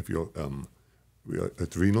 if your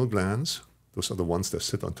adrenal glands, those are the ones that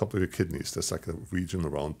sit on top of your kidneys. There's like a region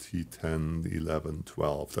around T10, 11,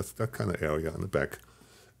 12. That's that kind of area in the back.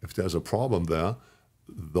 If there's a problem there,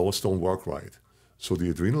 those don't work right. So the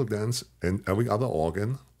adrenal glands and every other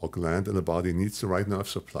organ or gland in the body needs the right nerve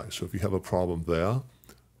supply. So if you have a problem there,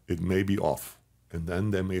 it may be off. And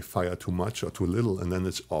then they may fire too much or too little, and then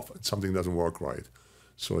it's off. And something doesn't work right.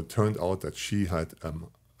 So it turned out that she had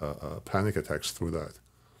panic attacks through that.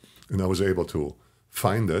 And I was able to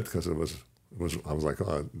find it because I was like,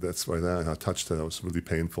 oh, that's right there. And I touched it. It was really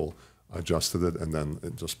painful. I adjusted it, and then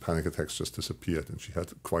panic attacks just disappeared. And she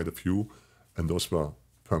had quite a few, and those were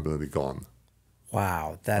permanently gone.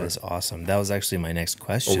 Wow, that is awesome. That was actually my next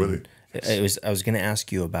question. Oh, really? I was going to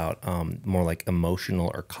ask you about more like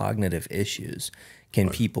emotional or cognitive issues. Can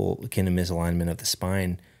a misalignment of the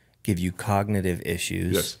spine give you cognitive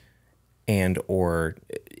issues? Yes. And or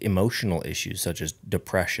emotional issues such as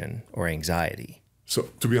depression or anxiety? So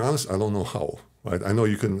to be honest, I don't know how. Right? I know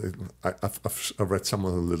you can. I've read some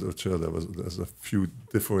of the literature. There's a few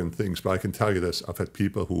different things, but I can tell you this: I've had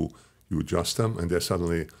people who you adjust them, and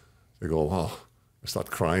they go, "Wow!" I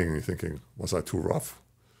start crying, and you're thinking, "Was I too rough?"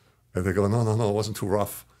 And they go, "No, it wasn't too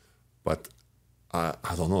rough." But I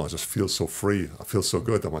don't know. I just feel so free. I feel so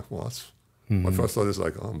good. I'm like, "Well, my first thought is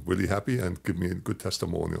like, oh, I'm really happy, and give me a good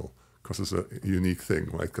testimonial because it's a unique thing,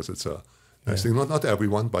 right? Because it's a nice thing. Not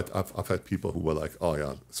everyone, but I've had people who were like, "Oh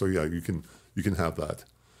yeah, so yeah, you can have that."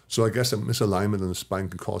 So I guess a misalignment in the spine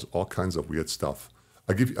can cause all kinds of weird stuff.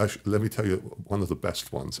 Let me tell you one of the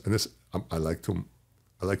best ones. And this, I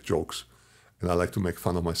like jokes, and I like to make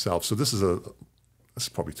fun of myself. So this is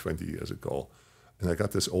probably 20 years ago, and I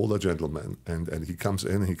got this older gentleman, and he comes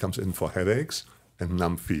in for headaches and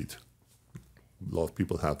numb feet. A lot of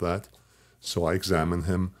people have that. So I examine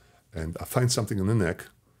him, and I find something in the neck.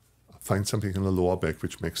 I find something in the lower back,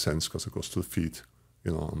 which makes sense because it goes to the feet.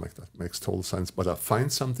 I'm like, that makes total sense. But I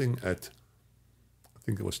find something at, I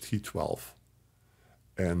think it was T12.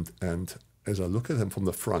 And as I look at him from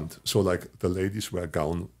the front, so like the ladies wear a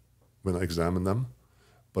gown when I examine them,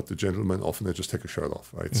 but the gentlemen often they just take a shirt off,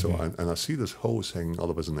 right? Mm-hmm. So and I see this hose hanging out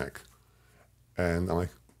of his neck. And I'm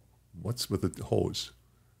like, what's with the hose?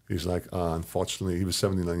 He's like, unfortunately, he was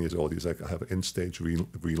 79 years old. He's like, I have end-stage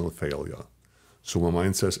renal failure. So my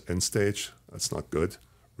mind says, end-stage, that's not good.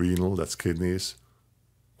 Renal, that's kidneys.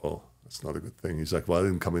 Oh, that's not a good thing. He's like, well, I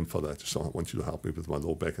didn't come in for that. So I want you to help me with my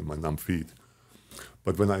low back and my numb feet.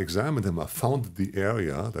 But when I examined him, I found the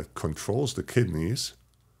area that controls the kidneys.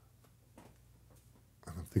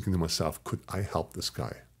 And I'm thinking to myself, could I help this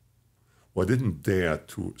guy? Well, I didn't dare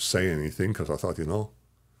to say anything because I thought, I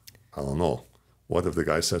don't know. What if the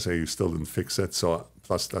guy says, hey, you still didn't fix it? So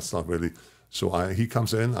plus, that's not really. So he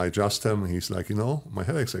comes in, I adjust him, and he's like, my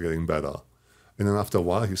headaches are getting better. And then after a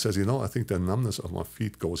while, he says, I think the numbness of my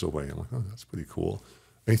feet goes away. I'm like, oh, that's pretty cool.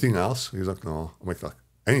 Anything else? He's like, no. I'm like,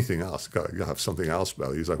 anything else? You gotta have something else,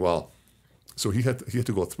 Billy. He's like, well, so he had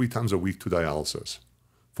to go 3 times a week to dialysis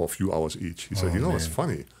for a few hours each. He said, it's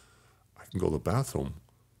funny. I can go to the bathroom,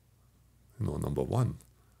 number one,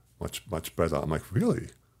 much better. I'm like, really?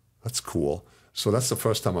 That's cool. So that's the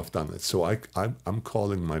first time I've done it. So I'm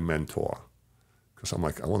calling my mentor because I'm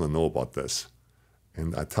like, I want to know about this.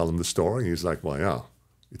 And I tell him the story. He's like, well, yeah,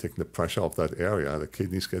 you're taking the pressure off that area. The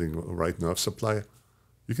kidney's getting the right nerve supply.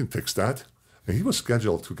 You can fix that. And he was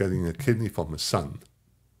scheduled to getting a kidney from his son.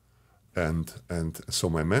 And so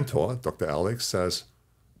my mentor, Dr. Alex, says,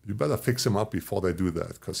 you better fix him up before they do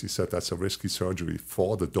that, because he said that's a risky surgery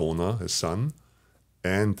for the donor, his son,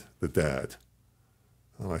 and the dad.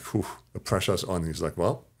 I'm like, whew, the pressure's on. He's like,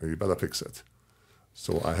 well, you better fix it.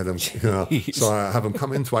 So I had him, so I have him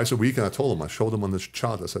come in twice a week, and I told him, I showed him on the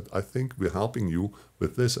chart. I said, I think we're helping you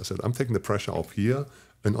with this. I said, I'm taking the pressure off here,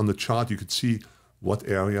 and on the chart you could see what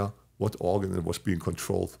area, what organ it was being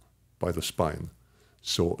controlled by the spine.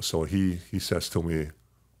 So he says to me,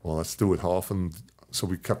 well, let's do it. How often? So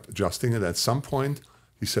we kept adjusting it. At some point,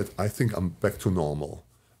 he said, I think I'm back to normal.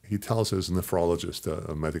 He tells his nephrologist,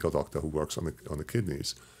 a medical doctor who works on the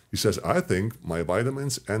kidneys, he says, I think my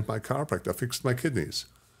vitamins and my chiropractor fixed my kidneys.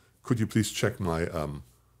 Could you please check my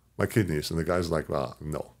my kidneys? And the guy's like, well,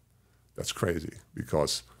 no, that's crazy,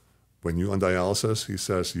 because when you're on dialysis, he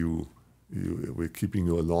says, we're keeping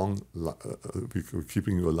you we're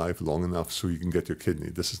keeping you alive long enough so you can get your kidney.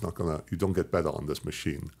 This is not you don't get better on this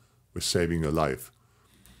machine. We're saving your life.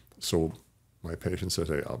 So my patient says,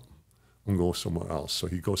 hey, I'm going somewhere else. So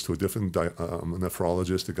he goes to a different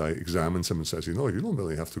nephrologist. The guy examines him and says, you don't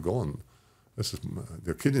really have to go on.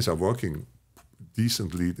 The kidneys are working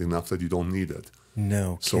decently enough that you don't need it.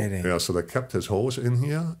 No kidding. Yeah, so they kept his hose in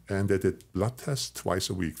here, and they did blood tests twice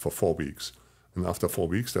a week for 4 weeks. And after 4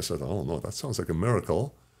 weeks, they said, oh, no, that sounds like a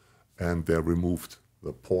miracle. And they removed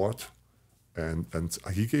the port. And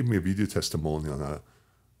he gave me a video testimonial, and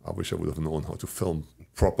I wish I would have known how to film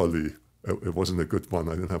properly. It wasn't a good one.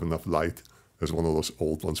 I didn't have enough light. There's one of those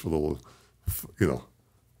old ones with a little,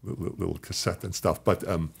 little cassette and stuff. But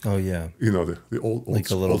oh yeah, the old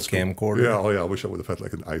like a little camcorder. Yeah, oh yeah. I wish I would have had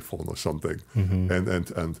like an iPhone or something.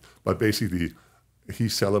 Mm-hmm. But basically, he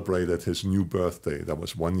celebrated his new birthday. That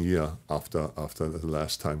was 1 year after the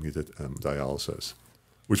last time he did dialysis,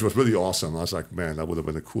 which was really awesome. I was like, man, that would have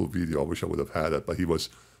been a cool video. I wish I would have had it. But he was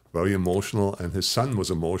very emotional, and his son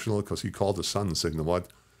was emotional because he called his son and said, you know what?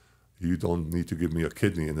 You don't need to give me your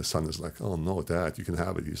kidney. And the son is like, oh, no, Dad, you can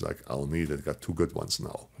have it. He's like, I'll need it. I got 2 good ones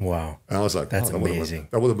now. Wow. And I was like, that's amazing.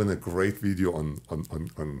 That would have been a great video on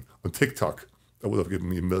TikTok. That would have given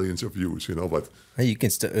me millions of views, But you can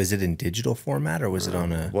still, is it in digital format, or was it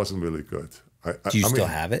on a? It wasn't really good. Do you still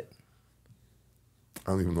have it?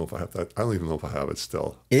 I don't even know if I have that. I don't even know if I have it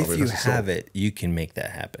still. If you have it, you can make that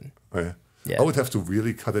happen. Yeah. Yeah. I would have to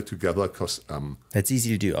really cut it together because... that's easy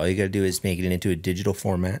to do. All you got to do is make it into a digital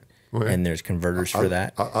format, and there's converters for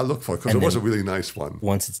that. I'll look for it because it was a really nice one.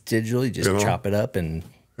 Once it's digital, you just chop it up and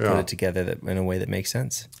put it together in a way that makes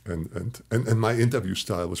sense. And my interview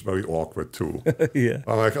style was very awkward too. Yeah.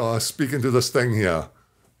 I'm like, oh, speaking to this thing here.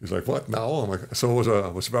 He's like, what now? I'm like, so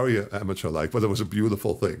it was very amateur-like, but it was a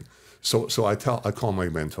beautiful thing. So I call my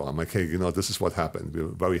mentor. I'm like, hey, this is what happened. We were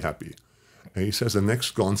very happy. And he says, the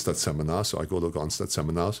next Gonstead seminar, so I go to Gonstead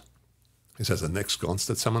seminars. He says, the next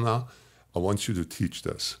Gonstead seminar, I want you to teach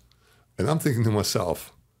this. And I'm thinking to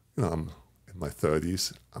myself, I'm in my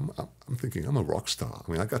 30s. I'm thinking, I'm a rock star.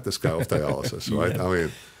 I mean, I got this guy off dialysis, right? I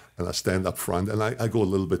mean, and I stand up front, and I go a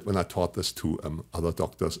little bit, when I taught this to other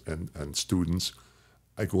doctors and students,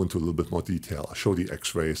 I go into a little bit more detail. I show the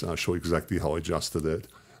x-rays, and I show exactly how I adjusted it.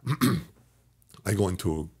 I go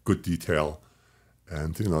into good detail,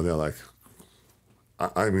 and, they're like,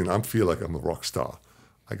 I feel like I'm a rock star.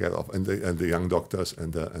 I get off, and the young doctors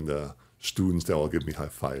and the students, they all give me high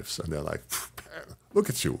fives, and they're like, look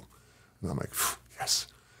at you. And I'm like, yes.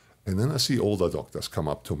 And then I see older doctors come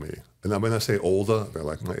up to me. And when I say older, they're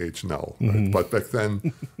like my age now. Right? But back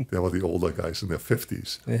then, they were the older guys in their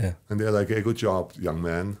 50s. Yeah. And they're like, hey, good job, young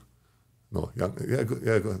man. No,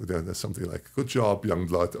 there's something like, good job, young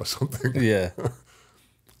blood, or something. Yeah.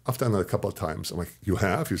 I've done it a couple of times. I'm like, you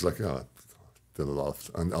have? He's like, yeah, did a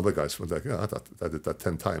lot. And other guys were like, yeah, I did that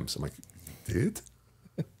 10 times. I'm like, you did?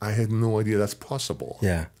 I had no idea that's possible.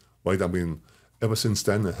 Yeah. Right? I mean, ever since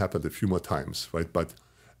then, it happened a few more times, right? But,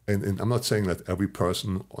 and I'm not saying that every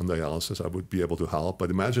person on dialysis I would be able to help, but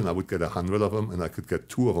imagine I would get 100 of them and I could get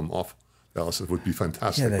 2 of them off dialysis. It would be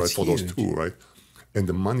fantastic, right? For those 2, right? And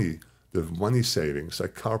the money savings,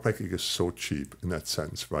 like chiropractic is so cheap in that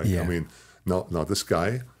sense, right? Yeah. I mean, now this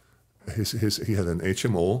guy, he had an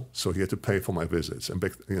HMO, so he had to pay for my visits, and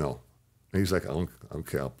and he's like, I don't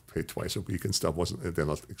care, I'll pay twice a week and stuff. They're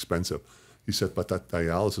not expensive. He said, but that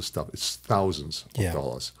dialysis stuff, it's thousands of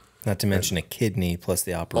dollars. Not to mention a kidney plus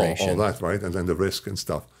the operation. All that, right? And then the risk and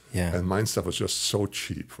stuff. Yeah. And mine stuff was just so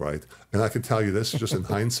cheap, right? And I can tell you this, just in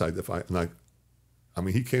hindsight,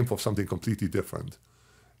 he came for something completely different.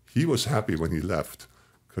 He was happy when he left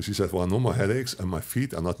because he said, well, no more headaches and my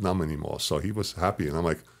feet are not numb anymore. So he was happy. And I'm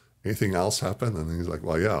like, anything else happen? And he's like,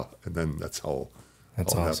 well, yeah. And then that's how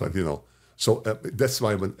that's it awesome. happened, So that's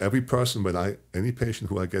why any patient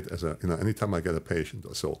who I get anytime I get a patient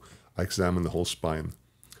or so, I examine the whole spine.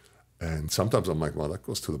 And sometimes I'm like, well, that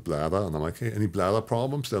goes to the bladder. And I'm like, hey, any bladder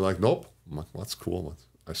problems? They're like, nope. I'm like, well, that's cool.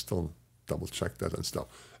 I still double check that and stuff.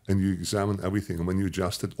 And you examine everything. And when you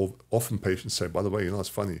adjust it, often patients say, by the way, it's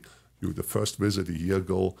funny. The first visit a year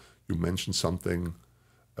ago, you mentioned something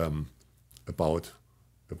about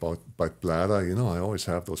bladder. I always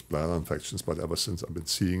have those bladder infections, but ever since I've been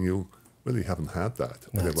seeing you, really haven't had that.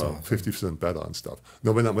 They were 50% better and stuff.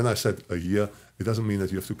 No, when I said a year, it doesn't mean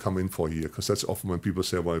that you have to come in for a year, because that's often when people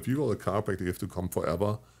say, well, if you go to a chiropractor, you have to come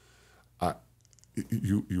forever. When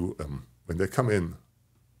they come in,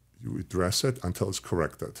 you address it until it's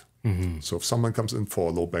corrected. Mm-hmm. So if someone comes in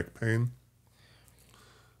for low back pain,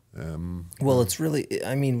 it's really,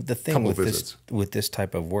 the thing with this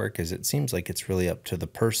type of work is it seems like it's really up to the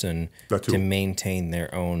person to maintain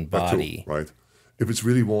their own body. Too, right. If it's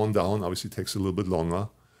really worn down, obviously it takes a little bit longer.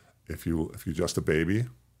 If you adjust a baby,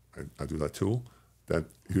 I do that too, that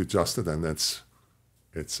you adjust it and it's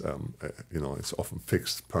often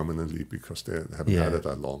fixed permanently because they haven't had it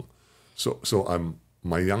that long. So I'm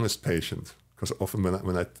my youngest patient, because often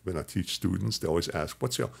when I teach students, they always ask,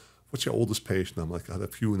 what's your oldest patient? I'm like, I had a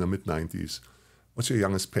few in the mid-90s. What's your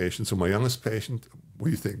youngest patient? So my youngest patient, what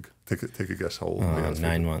do you think? Take a guess how old?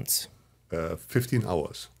 9 months. 15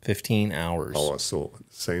 hours. 15 hours. So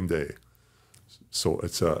same day. So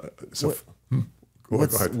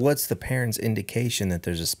what's the parent's indication that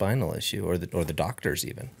there's a spinal issue, or the doctors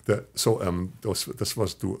even? This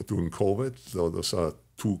was during COVID. So those are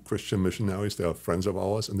 2 Christian missionaries. They are friends of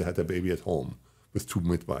ours, and they had their baby at home with 2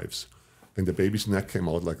 midwives. And the baby's neck came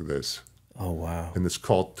out like this. Oh, wow. And it's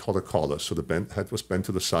called torticollis. So the head was bent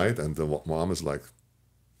to the side, and the mom is like,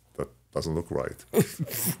 that doesn't look right. I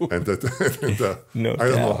don't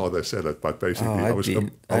know how they said it, but basically I'd be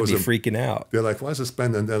freaking out. They're like, why is this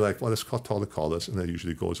bent? And they're like, well, it's called torticollis, and it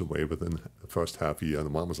usually goes away within the first half year. And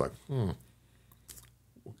the mom was like,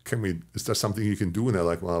 is there something you can do? And they're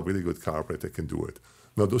like, well, a really good chiropractor can do it.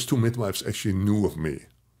 Now, those 2 midwives actually knew of me.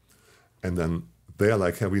 And then they're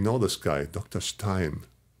like, hey, we know this guy, Dr. Stein.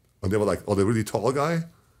 And they were like, oh, the really tall guy?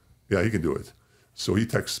 Yeah, he can do it. So he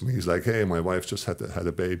texts me. He's like, hey, my wife just had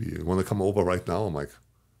a baby. You want to come over right now? I'm like,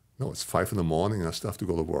 no, it's 5 a.m. and I still have to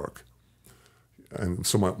go to work. And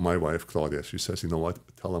so my wife, Claudia, she says, you know what?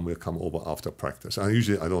 Tell them we'll come over after practice. And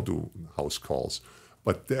I don't do house calls.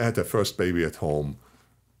 But they had their first baby at home.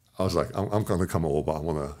 I was like, I'm going to come over. I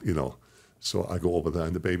want to, So I go over there,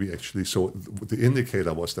 and the baby actually, so the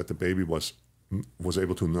indicator was that the baby was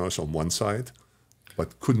able to nurse on one side,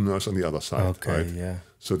 but couldn't nurse on the other side. Okay, right? Yeah.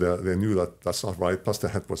 So they knew that that's not right. Plus the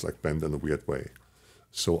head was like bent in a weird way.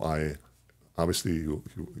 So obviously you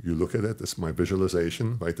look at it. It's my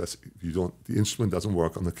visualization, right? The instrument doesn't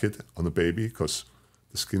work on the kid, on the baby, because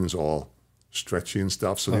the skin is all stretchy and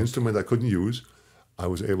stuff. So the instrument I couldn't use. I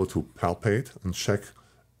was able to palpate and check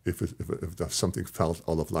if there's something felt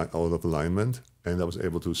out of alignment, and I was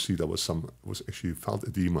able to see was actually felt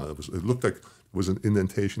edema. It looked like there was an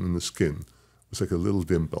indentation in the skin. It was like a little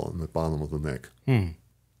dimple in the bottom of the neck.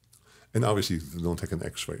 And obviously you don't take an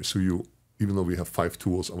X-ray. So even though we have 5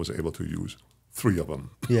 tools, I was able to use 3 of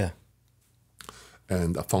them. Yeah.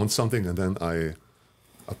 And I found something, and then I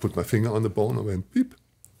put my finger on the bone and went beep.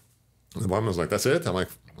 And the mom was like, that's it? I'm like,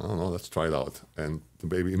 I don't know, let's try it out. And the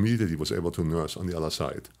baby immediately was able to nurse on the other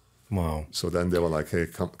side. Wow. So then they were like, hey,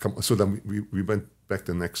 come. So then we went back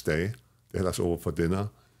the next day. They had us over for dinner.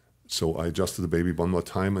 So I adjusted the baby one more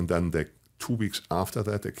time. And then 2 weeks after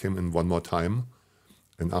that, they came in one more time.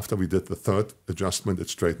 And after we did the 3rd adjustment, it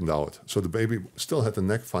straightened out. So the baby still had the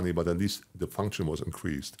neck funny, but at least the function was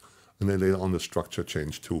increased. And then later on, the structure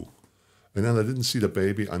changed too. And then I didn't see the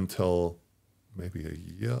baby until maybe a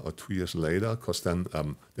year or 2 years later, because then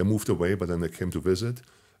they moved away, but then they came to visit,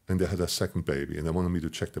 and they had a second baby, and they wanted me to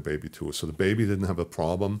check the baby too. So the baby didn't have a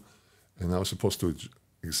problem, and I was supposed to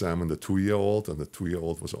examine the 2-year-old, and the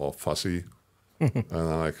 2-year-old was all fussy. And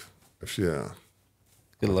I'm like, yeah,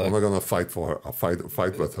 good luck. I'm not going to fight for her. I'll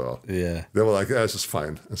fight with her. Yeah. They were like, yeah, this is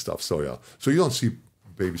fine and stuff. So yeah. So you don't see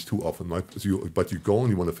babies too often, right? But you go and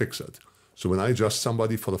you want to fix it. So when I adjust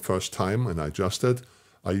somebody for the first time and I adjust it,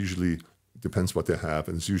 I usually, depends what they have,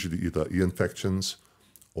 and it's usually either ear infections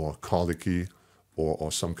or colicky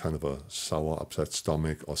or some kind of a sour, upset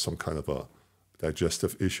stomach or some kind of a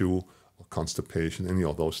digestive issue or constipation, any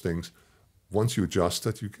of those things. Once you adjust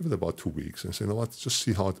it, you give it about 2 weeks and say, you know what, just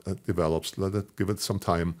see how it develops, give it some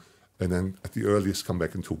time, and then at the earliest come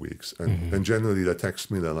back in 2 weeks. And generally they text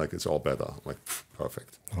me, they're like, it's all better. I'm like,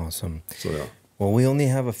 perfect. Awesome. So yeah. Well, we only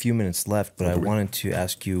have a few minutes left, but I wanted to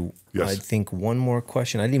ask you, I think, one more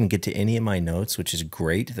question. I didn't even get to any of my notes, which is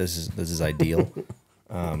great. This is ideal.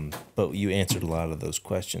 But you answered a lot of those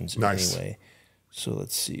questions anyway. So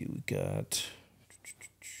let's see. We got...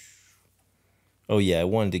 Oh yeah, I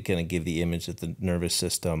wanted to kind of give the image that the nervous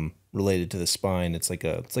system related to the spine, it's like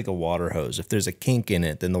a water hose. If there's a kink in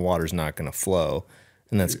it, then the water's not going to flow.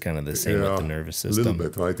 And that's kind of the same with the nervous system. A little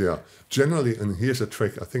bit, right? Yeah. Generally, and here's a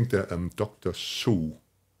trick. I think that Dr. Su,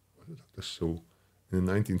 in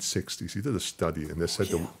the 1960s, he did a study, and they said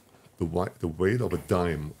the weight of a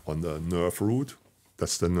dime on the nerve root,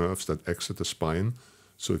 that's the nerves that exit the spine.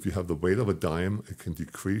 So if you have the weight of a dime, it can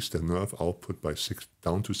decrease the nerve output by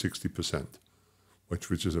down to 60%,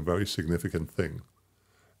 which is a very significant thing.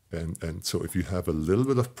 And so if you have a little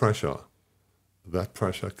bit of pressure, that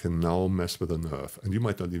pressure can now mess with the nerve, and you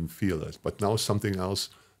might not even feel it, but now something else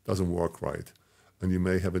doesn't work right, and you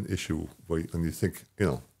may have an issue and you think,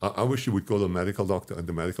 I wish you would go to a medical doctor, and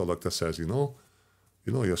the medical doctor says,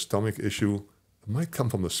 your stomach issue might come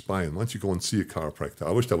from the spine. Why don't you go and see a chiropractor?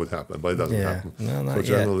 I wish that would happen, but it doesn't happen. No, not so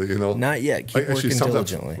generally, yet. Not yet. Keep working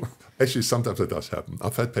diligently. Actually, sometimes it does happen.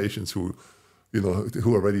 I've had patients who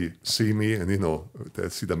already see me, and they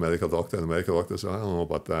see the medical doctor, and the medical doctor says, I don't know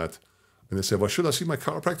about that. And they say, well, should I see my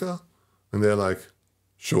chiropractor? And they're like,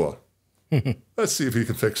 sure. Let's see if he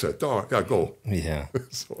can fix it. Oh, yeah, go. Yeah.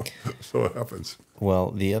 so it happens.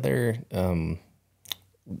 Well, the other, the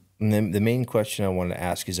main question I wanted to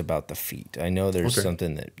ask is about the feet. I know there's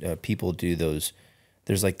something that people do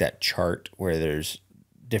there's like that chart where there's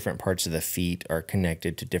different parts of the feet are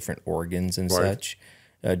connected to different organs and such.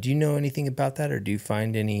 Do you know anything about that, or do you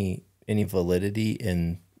find any validity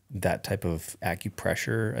in that type of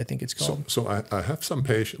acupressure, I think it's called? So I have some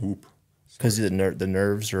patients... Because the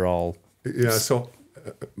nerves are all... Yeah, so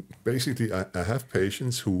basically I have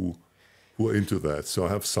patients who are into that. So I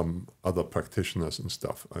have some other practitioners and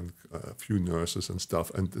stuff, and a few nurses and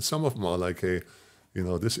stuff. And some of them are like, hey,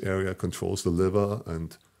 this area controls the liver,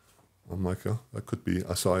 and I'm like, oh, that could be...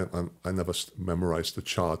 So I never memorized the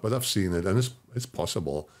chart, but I've seen it, and it's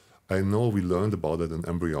possible. I know we learned about it in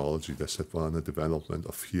embryology. They said, well, in the development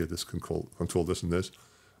of here, this control this and this.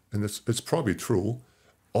 And it's probably true.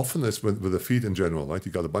 Often it's with the feet in general, right?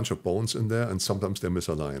 You got a bunch of bones in there, and sometimes they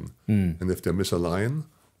misalign. And if they misalign,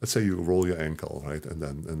 let's say you roll your ankle, right?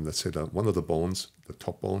 And let's say that one of the bones, the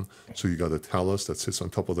top bone, so you got a talus that sits on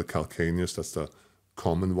top of the calcaneus. That's the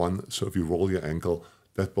common one. So if you roll your ankle,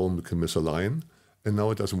 that bone can misalign, and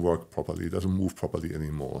now it doesn't work properly. It doesn't move properly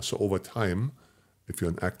anymore. So over time, if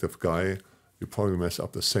you're an active guy, you probably mess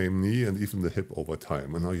up the same knee and even the hip over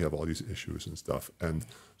time. And now you have all these issues and stuff. And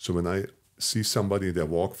so when I see somebody, they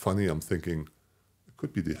walk funny, I'm thinking, it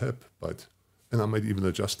could be the hip, and I might even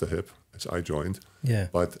adjust the hip. It's eye joint. Yeah.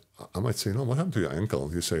 But I might say, no, what happened to your ankle?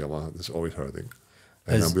 And you say, well, it's always hurting.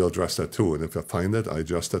 And then we'll address that too. And if I find it, I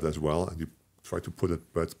adjust it as well, and you try to put it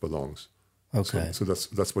where it belongs. Okay. So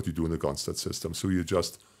that's what you do in the Gonstead system. So you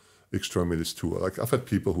adjust extremities too. Like I've had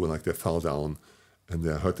people who they fell down and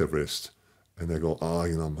they hurt their wrist, and they go,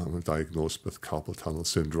 I'm diagnosed with carpal tunnel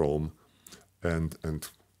syndrome, and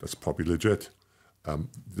that's probably legit.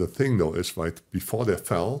 The thing though is, right, before they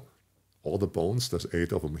fell, all the bones, there's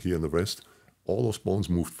 8 of them here in the wrist, all those bones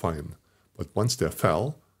moved fine. But once they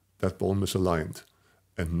fell, that bone misaligned.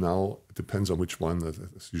 And now it depends on which one.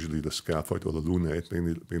 It's usually the scaphoid or the lunate,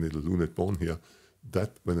 mainly the lunate bone here.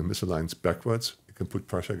 That when it misaligns backwards, it can put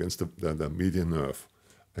pressure against the median nerve,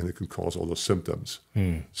 and it can cause all those symptoms.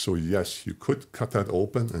 So yes, you could cut that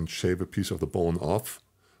open and shave a piece of the bone off,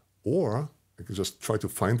 or you could just try to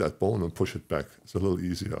find that bone and push it back. It's a little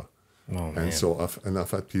easier. And so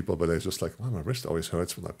I've had people, but they're just like, well, my wrist always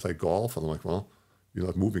hurts when I play golf. And I'm like, well, you're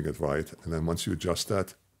not moving it right. And then once you adjust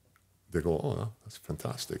that, they go, oh, yeah, that's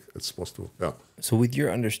fantastic. It's supposed to, yeah. So with your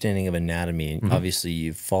understanding of anatomy, obviously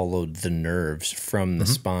you've followed the nerves from the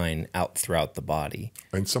spine out throughout the body.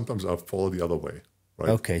 And sometimes I'll follow the other way, right?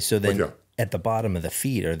 Okay, so then at the bottom of the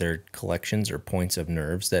feet, are there collections or points of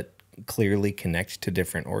nerves that clearly connect to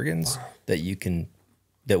different organs that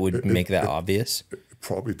would make that obvious? It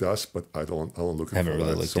probably does, but I don't look into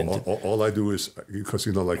really that. So all I do is, because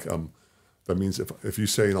that means if you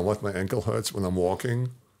say, what, my ankle hurts when I'm walking,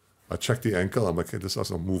 I check the ankle, I'm like, hey, this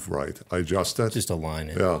doesn't move right. I adjust it. Just align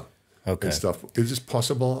it. Yeah. Okay. And stuff. It's just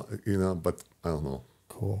possible, but I don't know.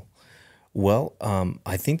 Cool. Well,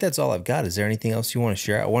 I think that's all I've got. Is there anything else you want to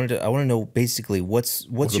share? I want to know basically what's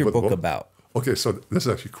your book about? Okay, so this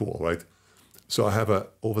is actually cool, right? So I have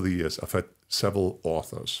over the years, I've had several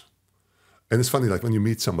authors. And it's funny, like when you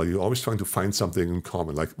meet somebody, you're always trying to find something in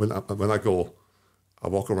common. Like when I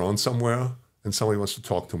walk around somewhere, and somebody wants to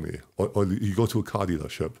talk to me, or you go to a car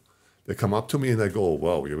dealership, they come up to me and they go,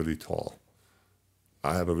 "Wow, you're really tall."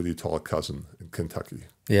 I have a really tall cousin in Kentucky.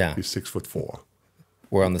 Yeah. He's 6'4".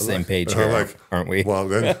 We're on the same page here, aren't we? Well,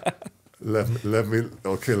 then let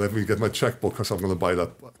me get my checkbook because I'm going to buy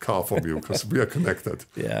that car from you because we are connected.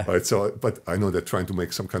 Yeah. Right. So, but I know they're trying to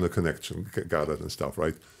make some kind of connection, got it and stuff,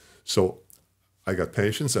 right? So I got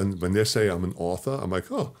patients, and when they say I'm an author, I'm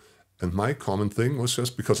like, oh. And my common thing was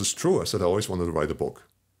just because it's true. I said I always wanted to write a book.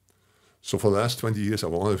 So for the last 20 years,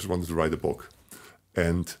 I've always wanted to write a book.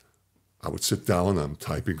 And I would sit down, I'm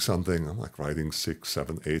typing something, I'm like writing 6,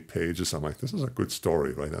 7, 8 pages. I'm like, this is a good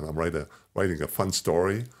story, right? And I'm writing a fun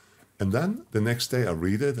story. And then the next day I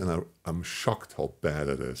read it and I'm shocked how bad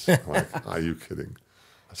it is. I'm like, are you kidding?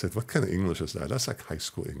 I said, what kind of English is that? That's like high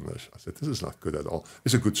school English. I said, this is not good at all.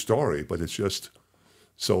 It's a good story, but it's just...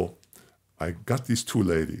 So I got these 2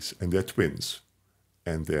 ladies, and they're twins.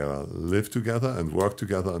 And they live together and work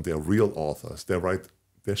together, and they're real authors.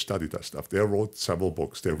 They study that stuff. They wrote several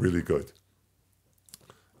books. They're really good.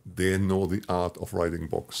 They know the art of writing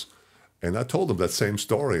books. And I told them that same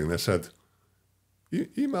story, and they said,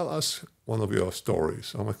 email us one of your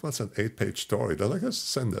stories. I'm like, what's an 8-page story? They're like, just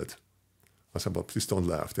send it. I said, but please don't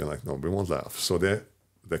laugh. They're like, no, we won't laugh. So they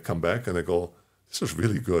come back and they go, this is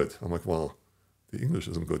really good. I'm like, well, the English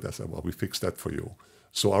isn't good. I said, well, we fixed that for you.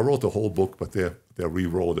 So I wrote the whole book, but they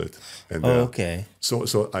rewrote it. And okay.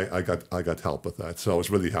 So I got help with that. So I was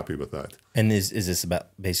really happy with that. And is this about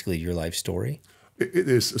basically your life story? It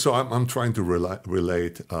is. So I'm trying to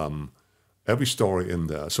relate every story in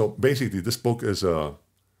there. So basically, this book is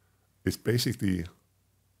it's basically,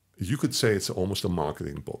 you could say it's almost a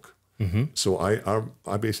marketing book. Mm-hmm. So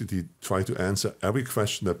I basically try to answer every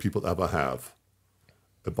question that people ever have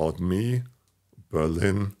about me,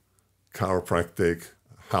 Berlin, chiropractic,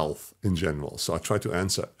 health in general. So I try to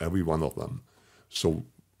answer every one of them. So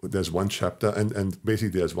there's one chapter, and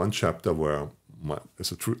basically there's one chapter where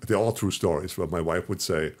they're all true stories, where my wife would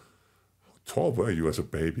say, how tall were you as a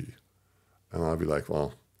baby? And I'd be like,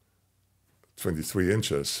 well, 23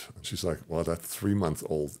 inches. And she's like, well, that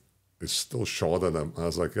 3-month-old is still shorter than... I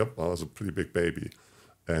was like, yep, I was a pretty big baby.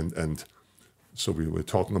 And so we were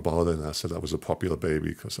talking about it, and I said I was a popular baby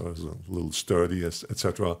because I was a little sturdy,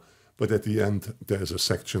 etc. But at the end, there's a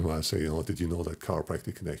section where I say, did you know that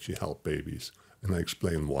chiropractic can actually help babies? And I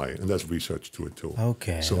explain why. And there's research to it too.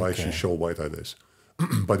 Okay. So I actually show why that is.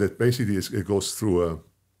 But it basically it goes through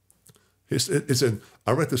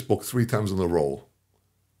I read this book 3 times in a row.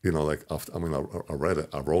 I read it,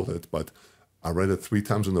 I wrote it, but I read it 3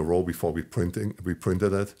 times in a row before we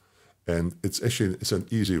printed it. And it's an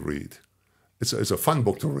easy read. It's a fun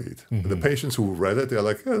book to read. Mm-hmm. The patients who read it, they're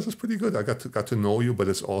like, yeah, this is pretty good. I got to know you, but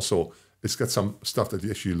it's got some stuff that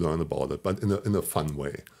you actually learn about it, but in a fun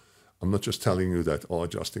way. I'm not just telling you that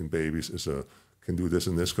adjusting babies can do this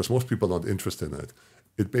and this, because most people aren't interested in it.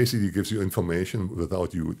 It basically gives you information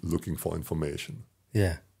without you looking for information.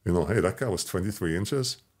 Yeah. Hey, that guy was 23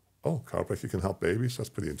 inches. Oh, chiropractic can help babies. That's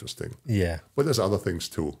pretty interesting. Yeah. But there's other things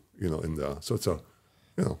too, in there. So it's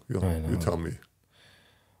you tell me.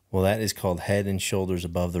 Well, that is called Head and Shoulders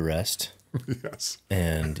Above the Rest. Yes.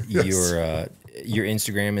 And yes. your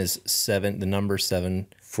Instagram is 7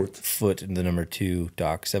 foot and the number 2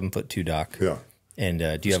 doc, 7'2" doc. Yeah. And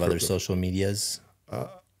do you have other social medias?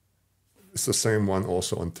 It's the same one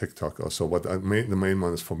also on TikTok also. But the main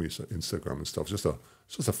one is for me is Instagram and stuff. It's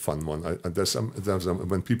just a fun one. There's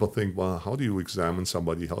when people think, well, how do you examine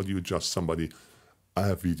somebody? How do you adjust somebody? I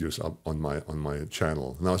have videos up on my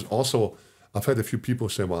channel. Now also, I've had a few people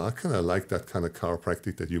say, well, I kind of like that kind of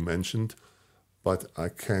chiropractic that you mentioned, but I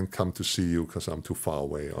can't come to see you because I'm too far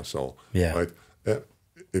away or so. Yeah. Right?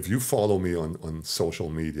 If you follow me on social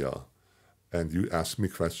media and you ask me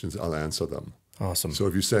questions, I'll answer them. Awesome. So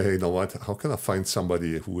if you say, hey, you know what, how can I find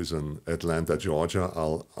somebody who is in Atlanta, Georgia?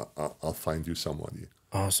 I'll find you somebody.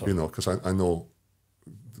 Awesome. Because I know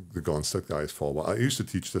the Gonstead guys for a while. I used to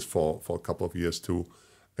teach this for a couple of years too.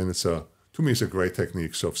 And to me, it's a great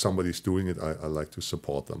technique. So if somebody's doing it, I like to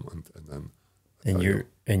support them.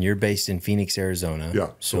 And you're based in Phoenix, Arizona.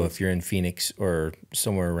 Yeah. So if you're in Phoenix or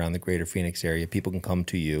somewhere around the greater Phoenix area, people can come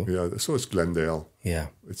to you. Yeah. So it's Glendale. Yeah.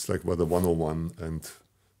 It's like where the 101 and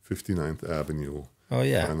 59th Avenue. Oh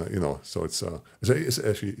yeah. And so it's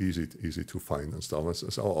actually easy to find and stuff.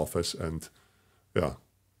 It's our office, and yeah,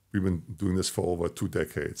 we've been doing this for over 2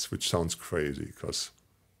 decades, which sounds crazy because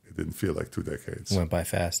it didn't feel like 2 decades. Went by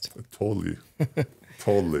fast. Totally.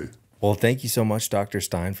 Totally. Well, thank you so much, Dr.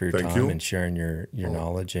 Stein, for your time and sharing your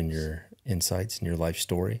knowledge and your insights and your life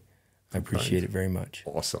story. I appreciate it very much.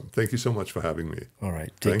 Awesome. Thank you so much for having me. All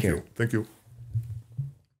right. Take care. Thank you.